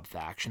job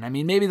faction. I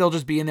mean, maybe they'll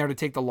just be in there to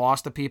take the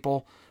loss to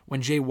people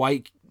when Jay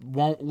White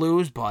won't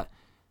lose, but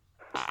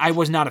I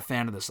was not a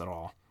fan of this at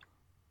all.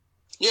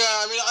 Yeah,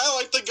 I mean, I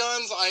like the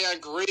Guns. I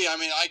agree. I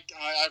mean, I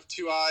have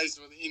two eyes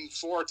in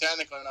four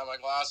technically when I have my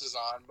glasses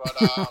on,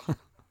 but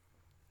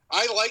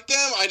I like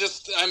them.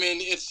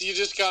 You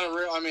just got to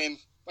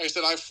like I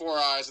said, I have four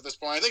eyes at this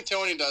point. I think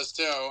Tony does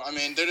too. I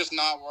mean, they're just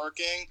not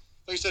working.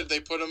 Like you said, they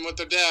put them with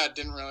their dad,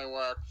 didn't really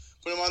work.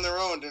 Put them on their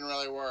own, didn't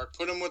really work.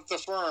 Put them with the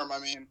Firm. I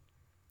mean,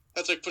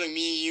 that's like putting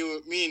me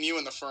and you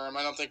in the Firm.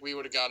 I don't think we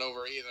would have got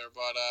over either.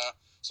 But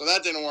so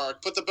that didn't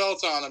work. Put the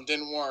belts on them,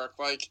 didn't work.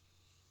 Like,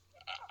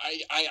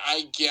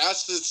 I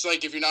guess it's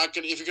like if you're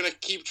gonna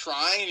keep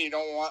trying and you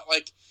don't want,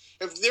 like,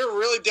 if they're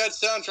really dead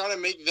set on trying to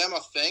make them a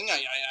thing,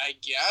 I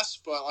guess.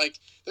 But like,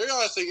 they're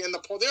honestly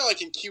they're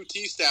like in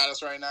QT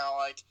status right now.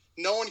 Like,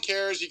 no one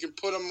cares. You can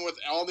put them with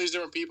all these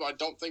different people. I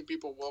don't think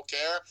people will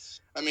care.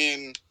 I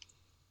mean,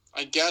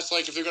 I guess,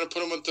 like, if they're going to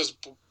put him with this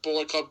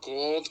Bullet Club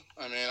Gold,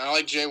 I mean, I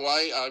like Jay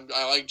White.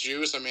 I like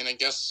Juice. I mean, I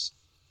guess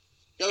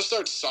you got to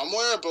start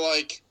somewhere, but,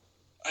 like,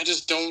 I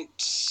just don't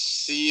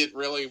see it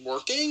really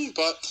working.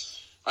 But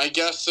I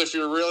guess if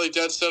you're really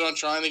dead set on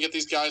trying to get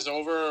these guys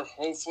over,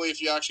 hopefully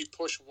if you actually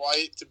push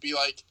White to be,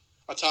 like,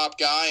 a top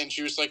guy and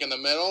Juice, like, in the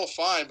middle,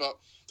 fine. But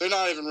they're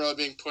not even really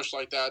being pushed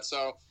like that.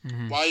 So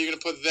why are you going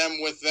to put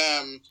them with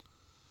them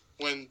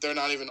when they're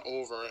not even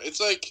over? It's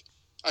like,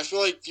 I feel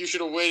like you should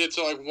have waited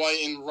till like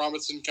White and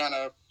Robinson kind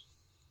of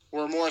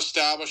were more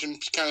established and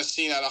kind of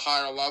seen at a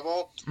higher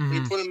level. When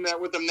you put them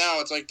with them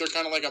now, it's like they're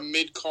kind of like a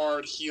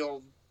mid-card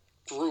heel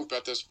group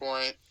at this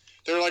point.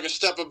 They're like a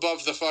step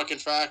above the fucking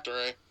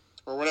Factory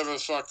or whatever the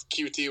fuck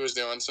QT was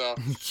doing. So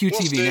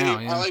QTV now,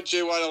 yeah. I like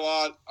Jay White a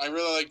lot. I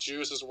really like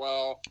Juice as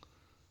well.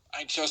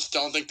 I just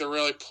don't think they're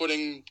really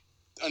putting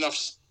enough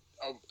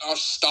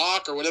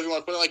stock or whatever you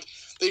want to put it. Like,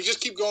 they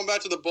just keep going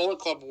back to the Bullet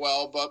Club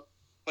but,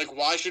 like,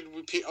 why should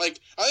we... Like,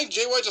 I think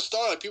Jay White's a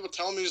star. Like, people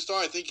tell me he's a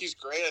star. I think he's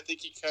great. I think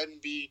he can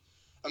be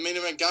a main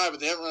event guy, but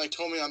they haven't really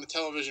told me on the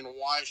television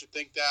why I should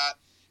think that.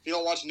 If you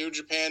don't watch New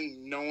Japan,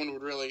 no one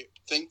would really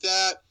think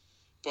that.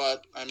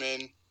 But, I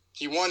mean,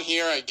 he won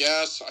here, I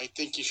guess. I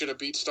think he should have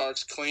beat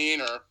Starks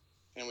clean,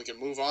 and we can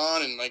move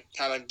on and, like,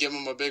 kind of give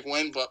him a big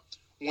win. But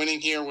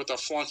winning here with a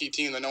flunky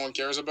team that no one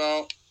cares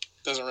about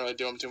doesn't really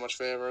do him too much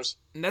favors.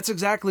 And that's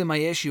exactly my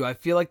issue. I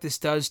feel like this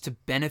does to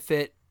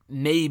benefit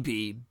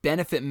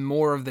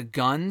more of the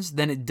Guns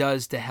than it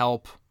does to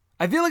help.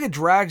 I feel like it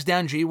drags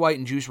down Jay White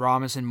and Juice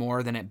Robinson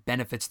more than it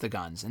benefits the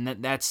Guns, and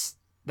that's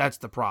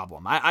the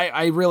problem.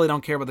 I really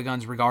don't care about the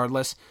Guns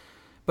regardless.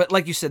 But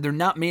like you said, they're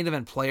not main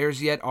event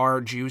players yet,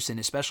 are Juice and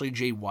especially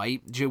Jay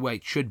White. Jay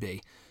White should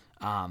be.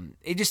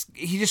 He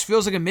just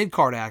feels like a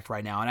mid-card act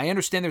right now. And I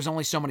understand there's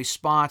only so many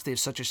spots. They have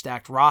such a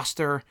stacked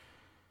roster.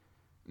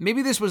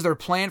 Maybe this was their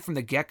plan from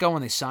the get-go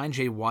when they signed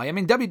Jay White. I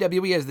mean,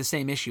 WWE has the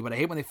same issue, but I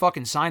hate when they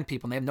fucking sign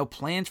people and they have no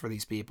plans for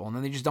these people, and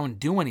then they just don't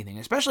do anything.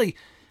 Especially,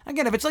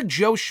 again, if it's like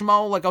Joe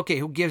Schmo, like, okay,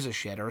 who gives a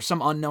shit? Or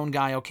some unknown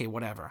guy, okay,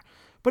 whatever.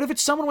 But if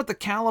it's someone with the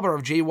caliber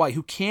of Jay White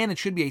who can and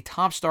should be a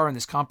top star in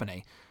this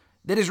company,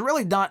 that has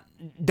really not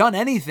done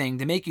anything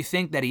to make you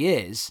think that he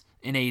is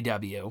in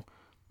AEW,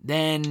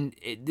 then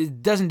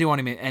it doesn't do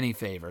any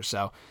favor.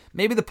 So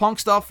maybe the Punk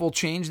stuff will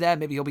change that.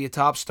 Maybe he'll be a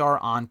top star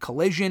on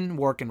Collision,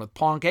 working with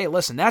Punk. Hey,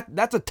 listen,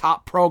 that's a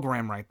top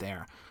program right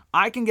there.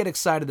 I can get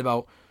excited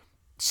about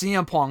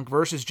CM Punk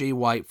versus Jay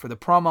White for the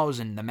promos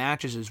and the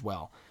matches as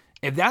well.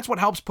 If that's what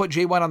helps put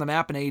Jay White on the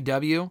map in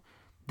AEW,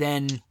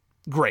 then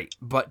great.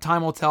 But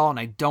time will tell, and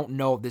I don't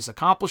know if this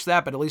accomplished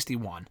that, but at least he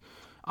won.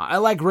 I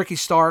like Ricky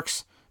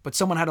Starks, but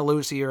someone had to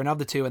lose here, and of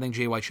the two, I think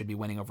Jay White should be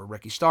winning over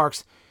Ricky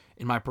Starks,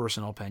 in my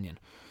personal opinion.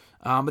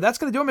 But that's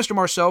going to do it, Mr.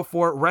 Marceau,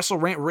 for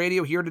WrestleRant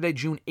Radio here today,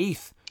 June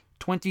 8th,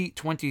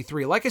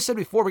 2023. Like I said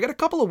before, we got a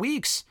couple of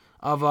weeks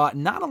of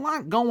not a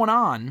lot going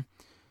on.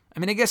 I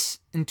mean, I guess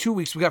in 2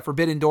 weeks we got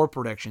Forbidden Door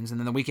predictions, and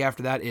then the week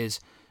after that is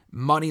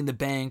Money in the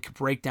Bank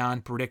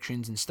breakdown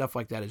predictions and stuff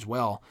like that as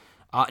well.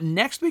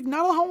 Next week,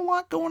 not a whole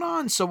lot going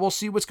on, so we'll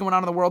see what's going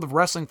on in the world of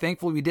wrestling.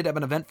 Thankfully, we did have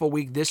an eventful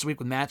week this week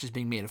with matches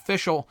being made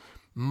official,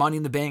 Money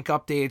in the Bank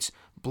updates,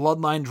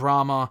 Bloodline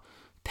drama,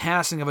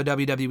 passing of a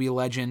WWE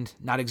legend.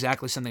 Not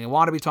exactly something I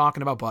want to be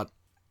talking about, but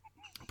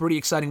pretty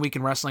exciting week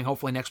in wrestling.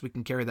 Hopefully next week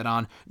can carry that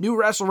on. New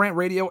WrestleRant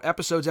Radio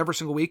episodes every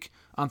single week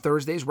on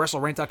Thursdays.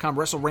 WrestleRant.com,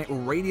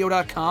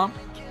 WrestleRantRadio.com,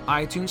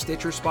 iTunes,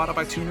 Stitcher,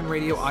 Spotify, TuneIn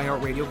Radio,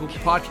 iHeartRadio, Google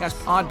Podcast,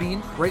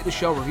 Podbean. Rate the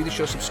show, review the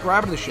show,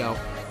 subscribe to the show.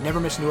 Never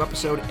miss a new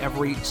episode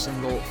every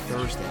single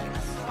Thursday.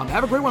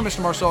 Have a great one,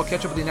 Mr. Marceau. I'll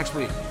catch up with you next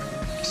week.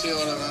 See you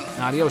later,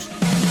 man.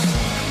 Adios.